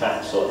than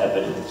facts or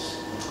evidence.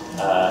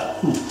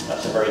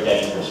 That's a very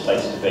dangerous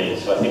place to be.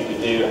 So I think we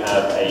do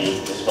have a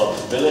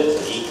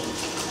responsibility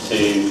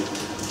to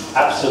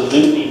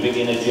absolutely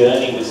begin a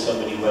journey with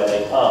somebody where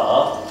they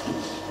are,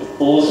 but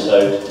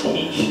also to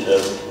teach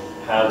them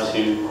how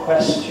to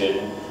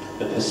question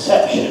the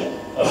perception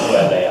of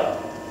where they are.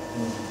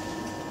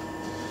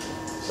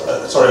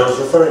 Sorry, I was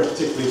referring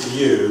particularly to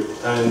you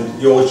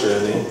and your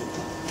journey,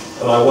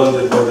 and I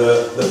wondered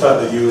whether the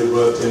fact that you had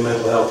worked in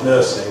mental health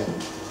nursing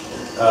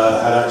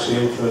had actually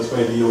influenced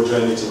maybe your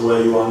journey to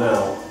where you are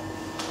now.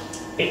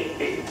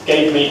 It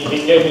gave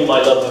me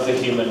my love of the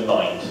human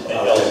mind,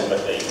 and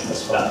ultimately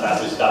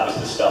that was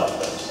the start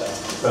of it. So.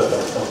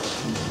 Perfect, thanks.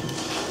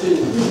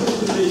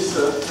 Mr.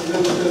 Lisa, and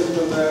then the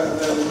gentleman there, and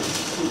then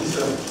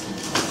Peter,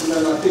 and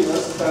then I think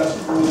that's about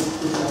all we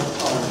have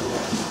time for.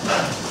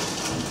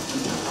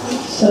 Thank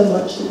you so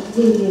much. I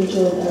really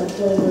enjoyed that.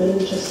 Very, very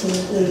interesting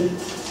indeed.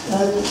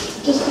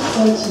 Just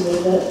occurred to me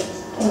that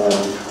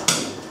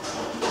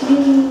do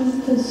you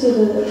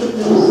consider that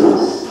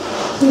hypnosis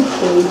could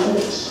be an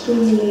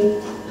extremely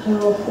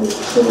powerful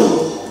tool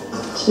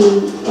to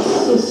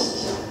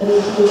assist an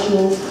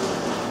individual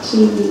to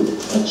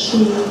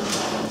achieve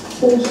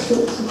all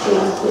sorts of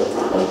things that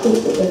they think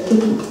that they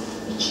couldn't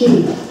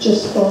achieve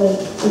just by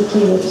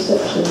altering their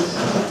perceptions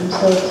of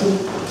themselves and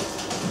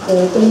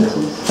their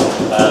abilities?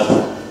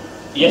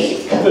 Yes,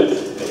 it could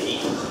be,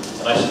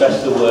 and I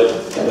stress the word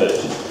could.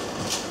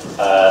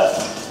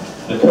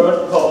 The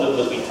current problem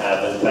that we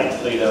have, and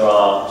thankfully there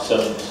are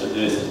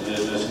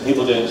there's some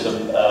people doing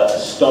some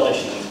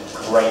astonishing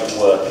great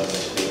work in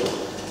this field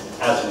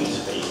as we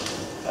speak.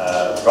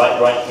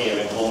 Right here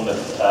in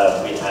Bournemouth,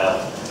 we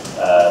have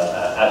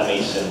Adam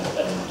Eason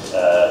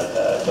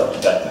and Dr.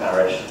 Ben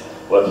Parrish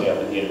working up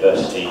at the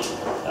university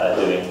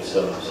doing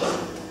some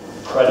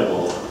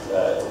incredible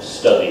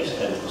studies,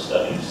 clinical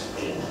studies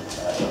in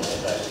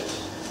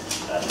hypnosis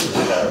and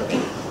therapy.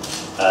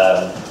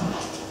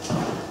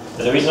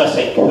 But the reason I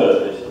say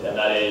could, and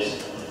that is,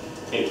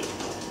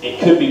 it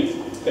could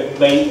be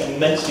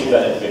immensely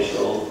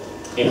beneficial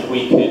if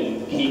we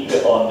can keep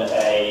it on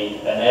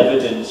an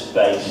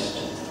evidence-based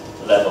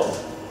level.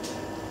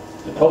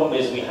 The problem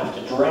is we have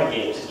to drag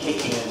it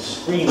kicking and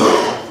screaming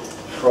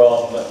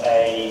from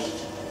a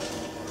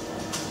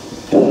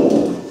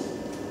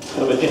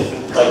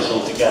different place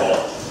altogether.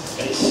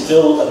 And it's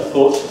still,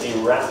 unfortunately,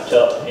 wrapped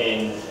up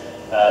in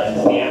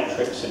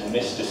theatrics and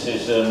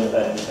mysticism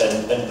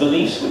and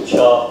beliefs which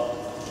are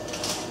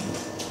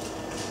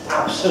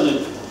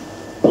absolute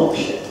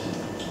bullshit.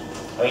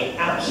 I mean,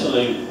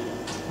 absolute,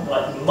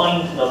 like,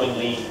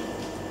 mind-numbingly,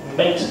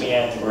 makes me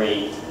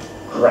angry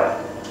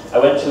crap. I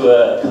went to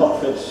a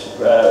conference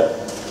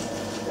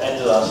end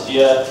of last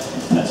year,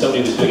 and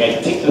somebody was doing a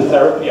particular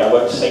therapy. I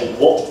won't say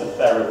what the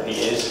therapy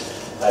is,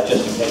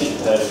 just in case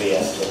you've heard of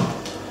EFT.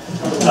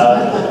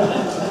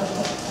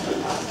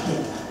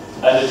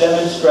 And a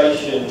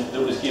demonstration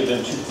that was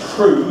given to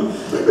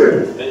prove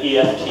that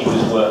EFT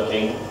was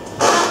working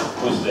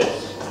was this.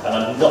 And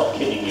I'm not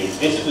kidding you,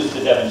 this was the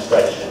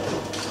demonstration.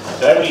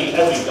 So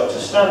everybody got to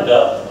stand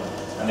up,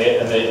 and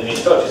the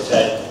instructor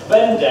said,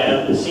 bend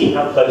down and see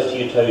how close to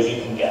your toes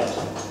you can get.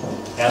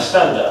 Now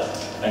stand up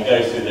and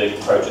go through the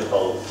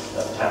protocol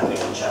of tapping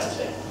and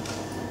chanting.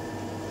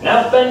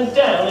 Now bend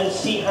down and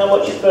see how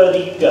much further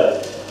you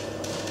go.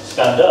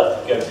 Stand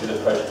up, go through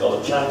the protocol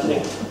of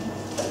chanting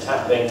and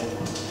tapping,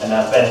 and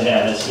now bend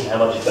down and see how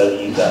much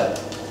further you go.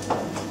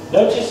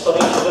 Notice on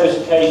each of those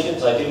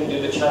occasions I didn't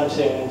do the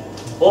chanting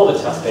or the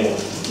tapping,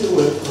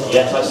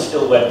 yet I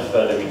still went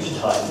further each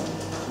time.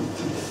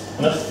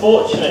 And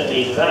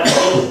unfortunately, that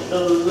is the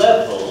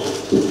level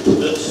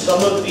that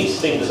some of these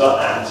things are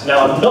at.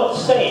 Now, I'm not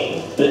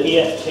saying that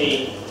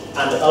EFT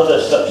and other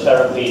such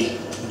therapies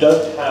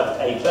don't have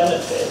a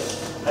benefit.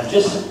 I'm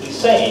just simply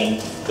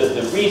saying that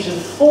the reason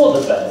for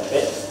the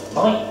benefit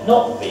might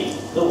not be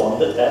the one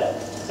that they're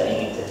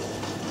saying it is.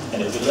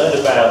 And if we learn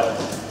about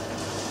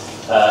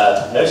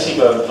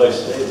nocebo and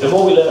placebo, the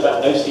more we learn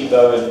about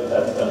nocebo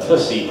and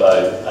placebo,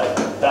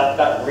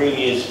 that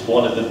really is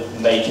one of the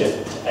major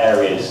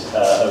areas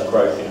of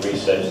growth in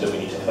research that we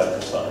need to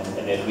focus on.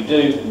 And if we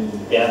do,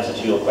 the answer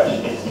to your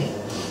question is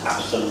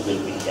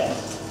absolutely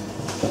yes.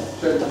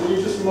 So, can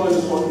you just remind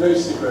us what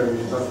nocebo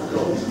means? I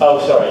forgot. Oh,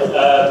 sorry.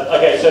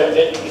 Okay, so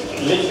it's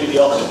literally the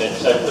opposite.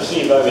 So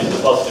placebo is the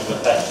positive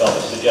effect of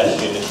a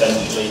suggestion,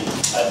 essentially,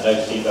 and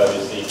nocebo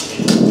is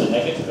the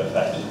negative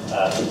effect.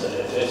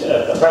 It's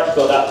a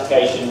practical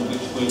application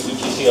which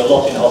you see a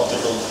lot in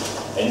hospitals.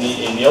 In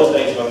the old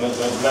days, remember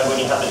when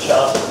you had the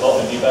chart at the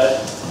bottom of your bed?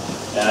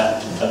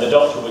 And the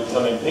doctor would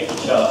come in, pick the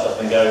chart up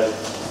and go,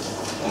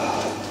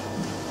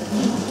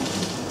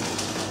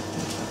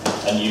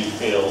 and you'd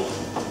feel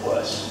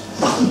worse.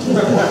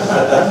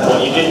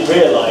 What you didn't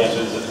realise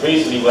was that the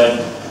reason he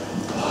went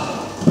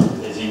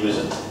is he was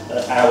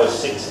at hour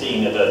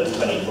 16 of a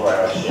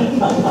 24-hour shift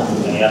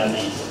and he hadn't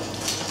eaten.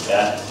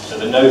 Yeah? So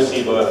the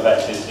nocebo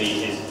effect is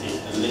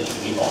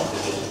literally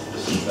opposite of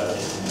placebo.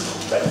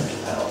 It's incredibly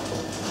powerful.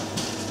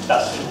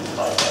 That's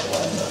simplified by the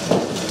way.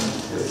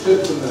 It's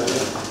good to know.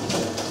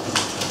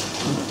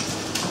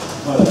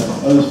 Hi there.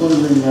 I was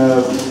wondering,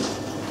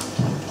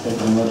 thank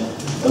you very much.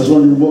 I was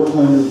wondering what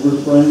kind of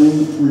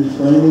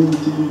reframing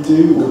do you do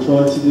or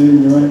try to do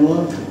in your own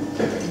life?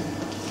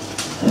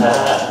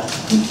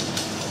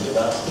 Good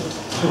answer.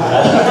 I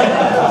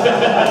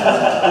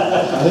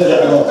heard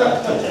that a lot.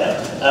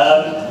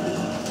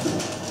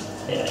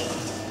 Yeah.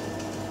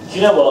 Do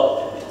you know what?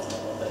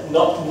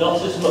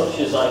 Not as much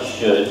as I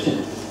should,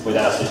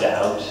 without a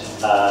doubt,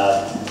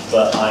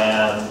 but I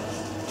am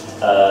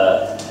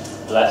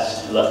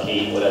blessed,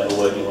 lucky, whatever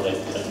word you want to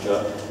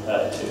conjure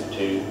up to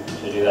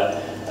do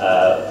that.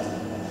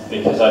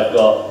 Because I've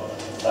got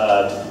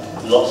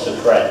lots of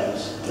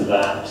friends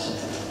that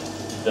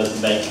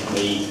make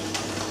me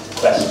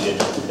question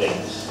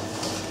things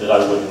that I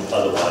wouldn't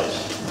otherwise.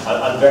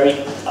 I'm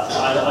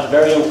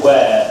very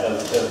aware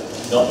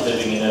of not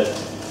living in a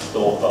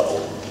thought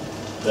bubble.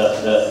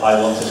 That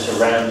I want to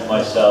surround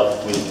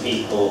myself with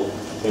people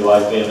who I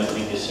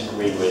vehemently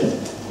disagree with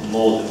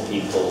more than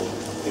people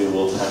who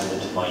will pander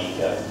to my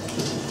ego.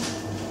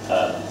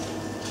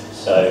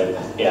 So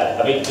yeah,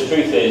 I mean the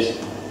truth is,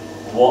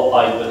 what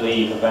I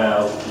believe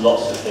about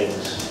lots of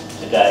things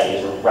today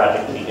is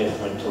radically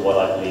different to what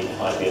I believed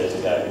 5 years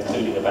ago,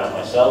 including about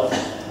myself.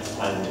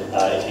 And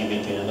if you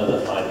meet me in another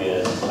 5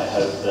 years, I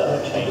hope that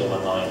I've changed my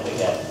mind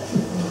again.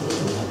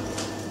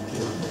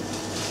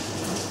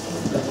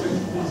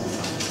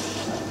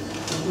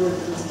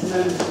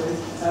 Tremendously.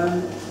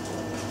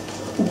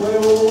 Were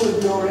all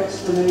of your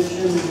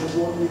explanations of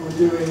what you were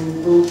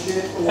doing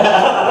bullshit? Or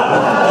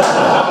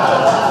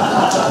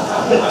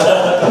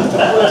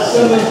were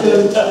some of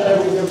them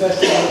sharing your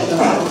best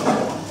understanding?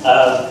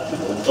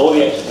 All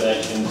the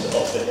explanations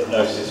of the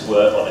hypnosis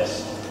were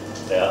honest.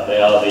 They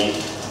are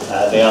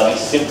the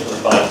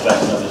simplified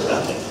best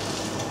understanding,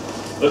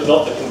 but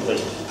not the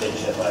complete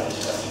picture by any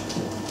stretch.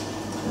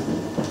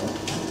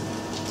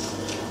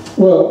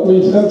 Well,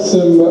 we've had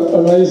some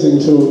amazing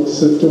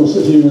talks at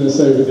Dorset Humanists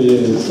over the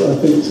years. I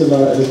think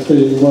tonight has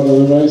been one of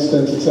the most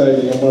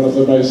entertaining and one of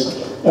the most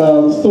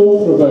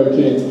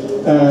thought-provoking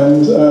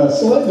and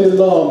slightly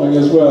alarming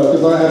as well,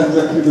 because I had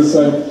exactly the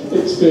same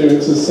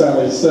experience as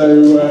Sally.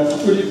 So,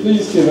 would you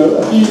please give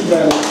a huge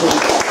round of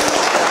applause?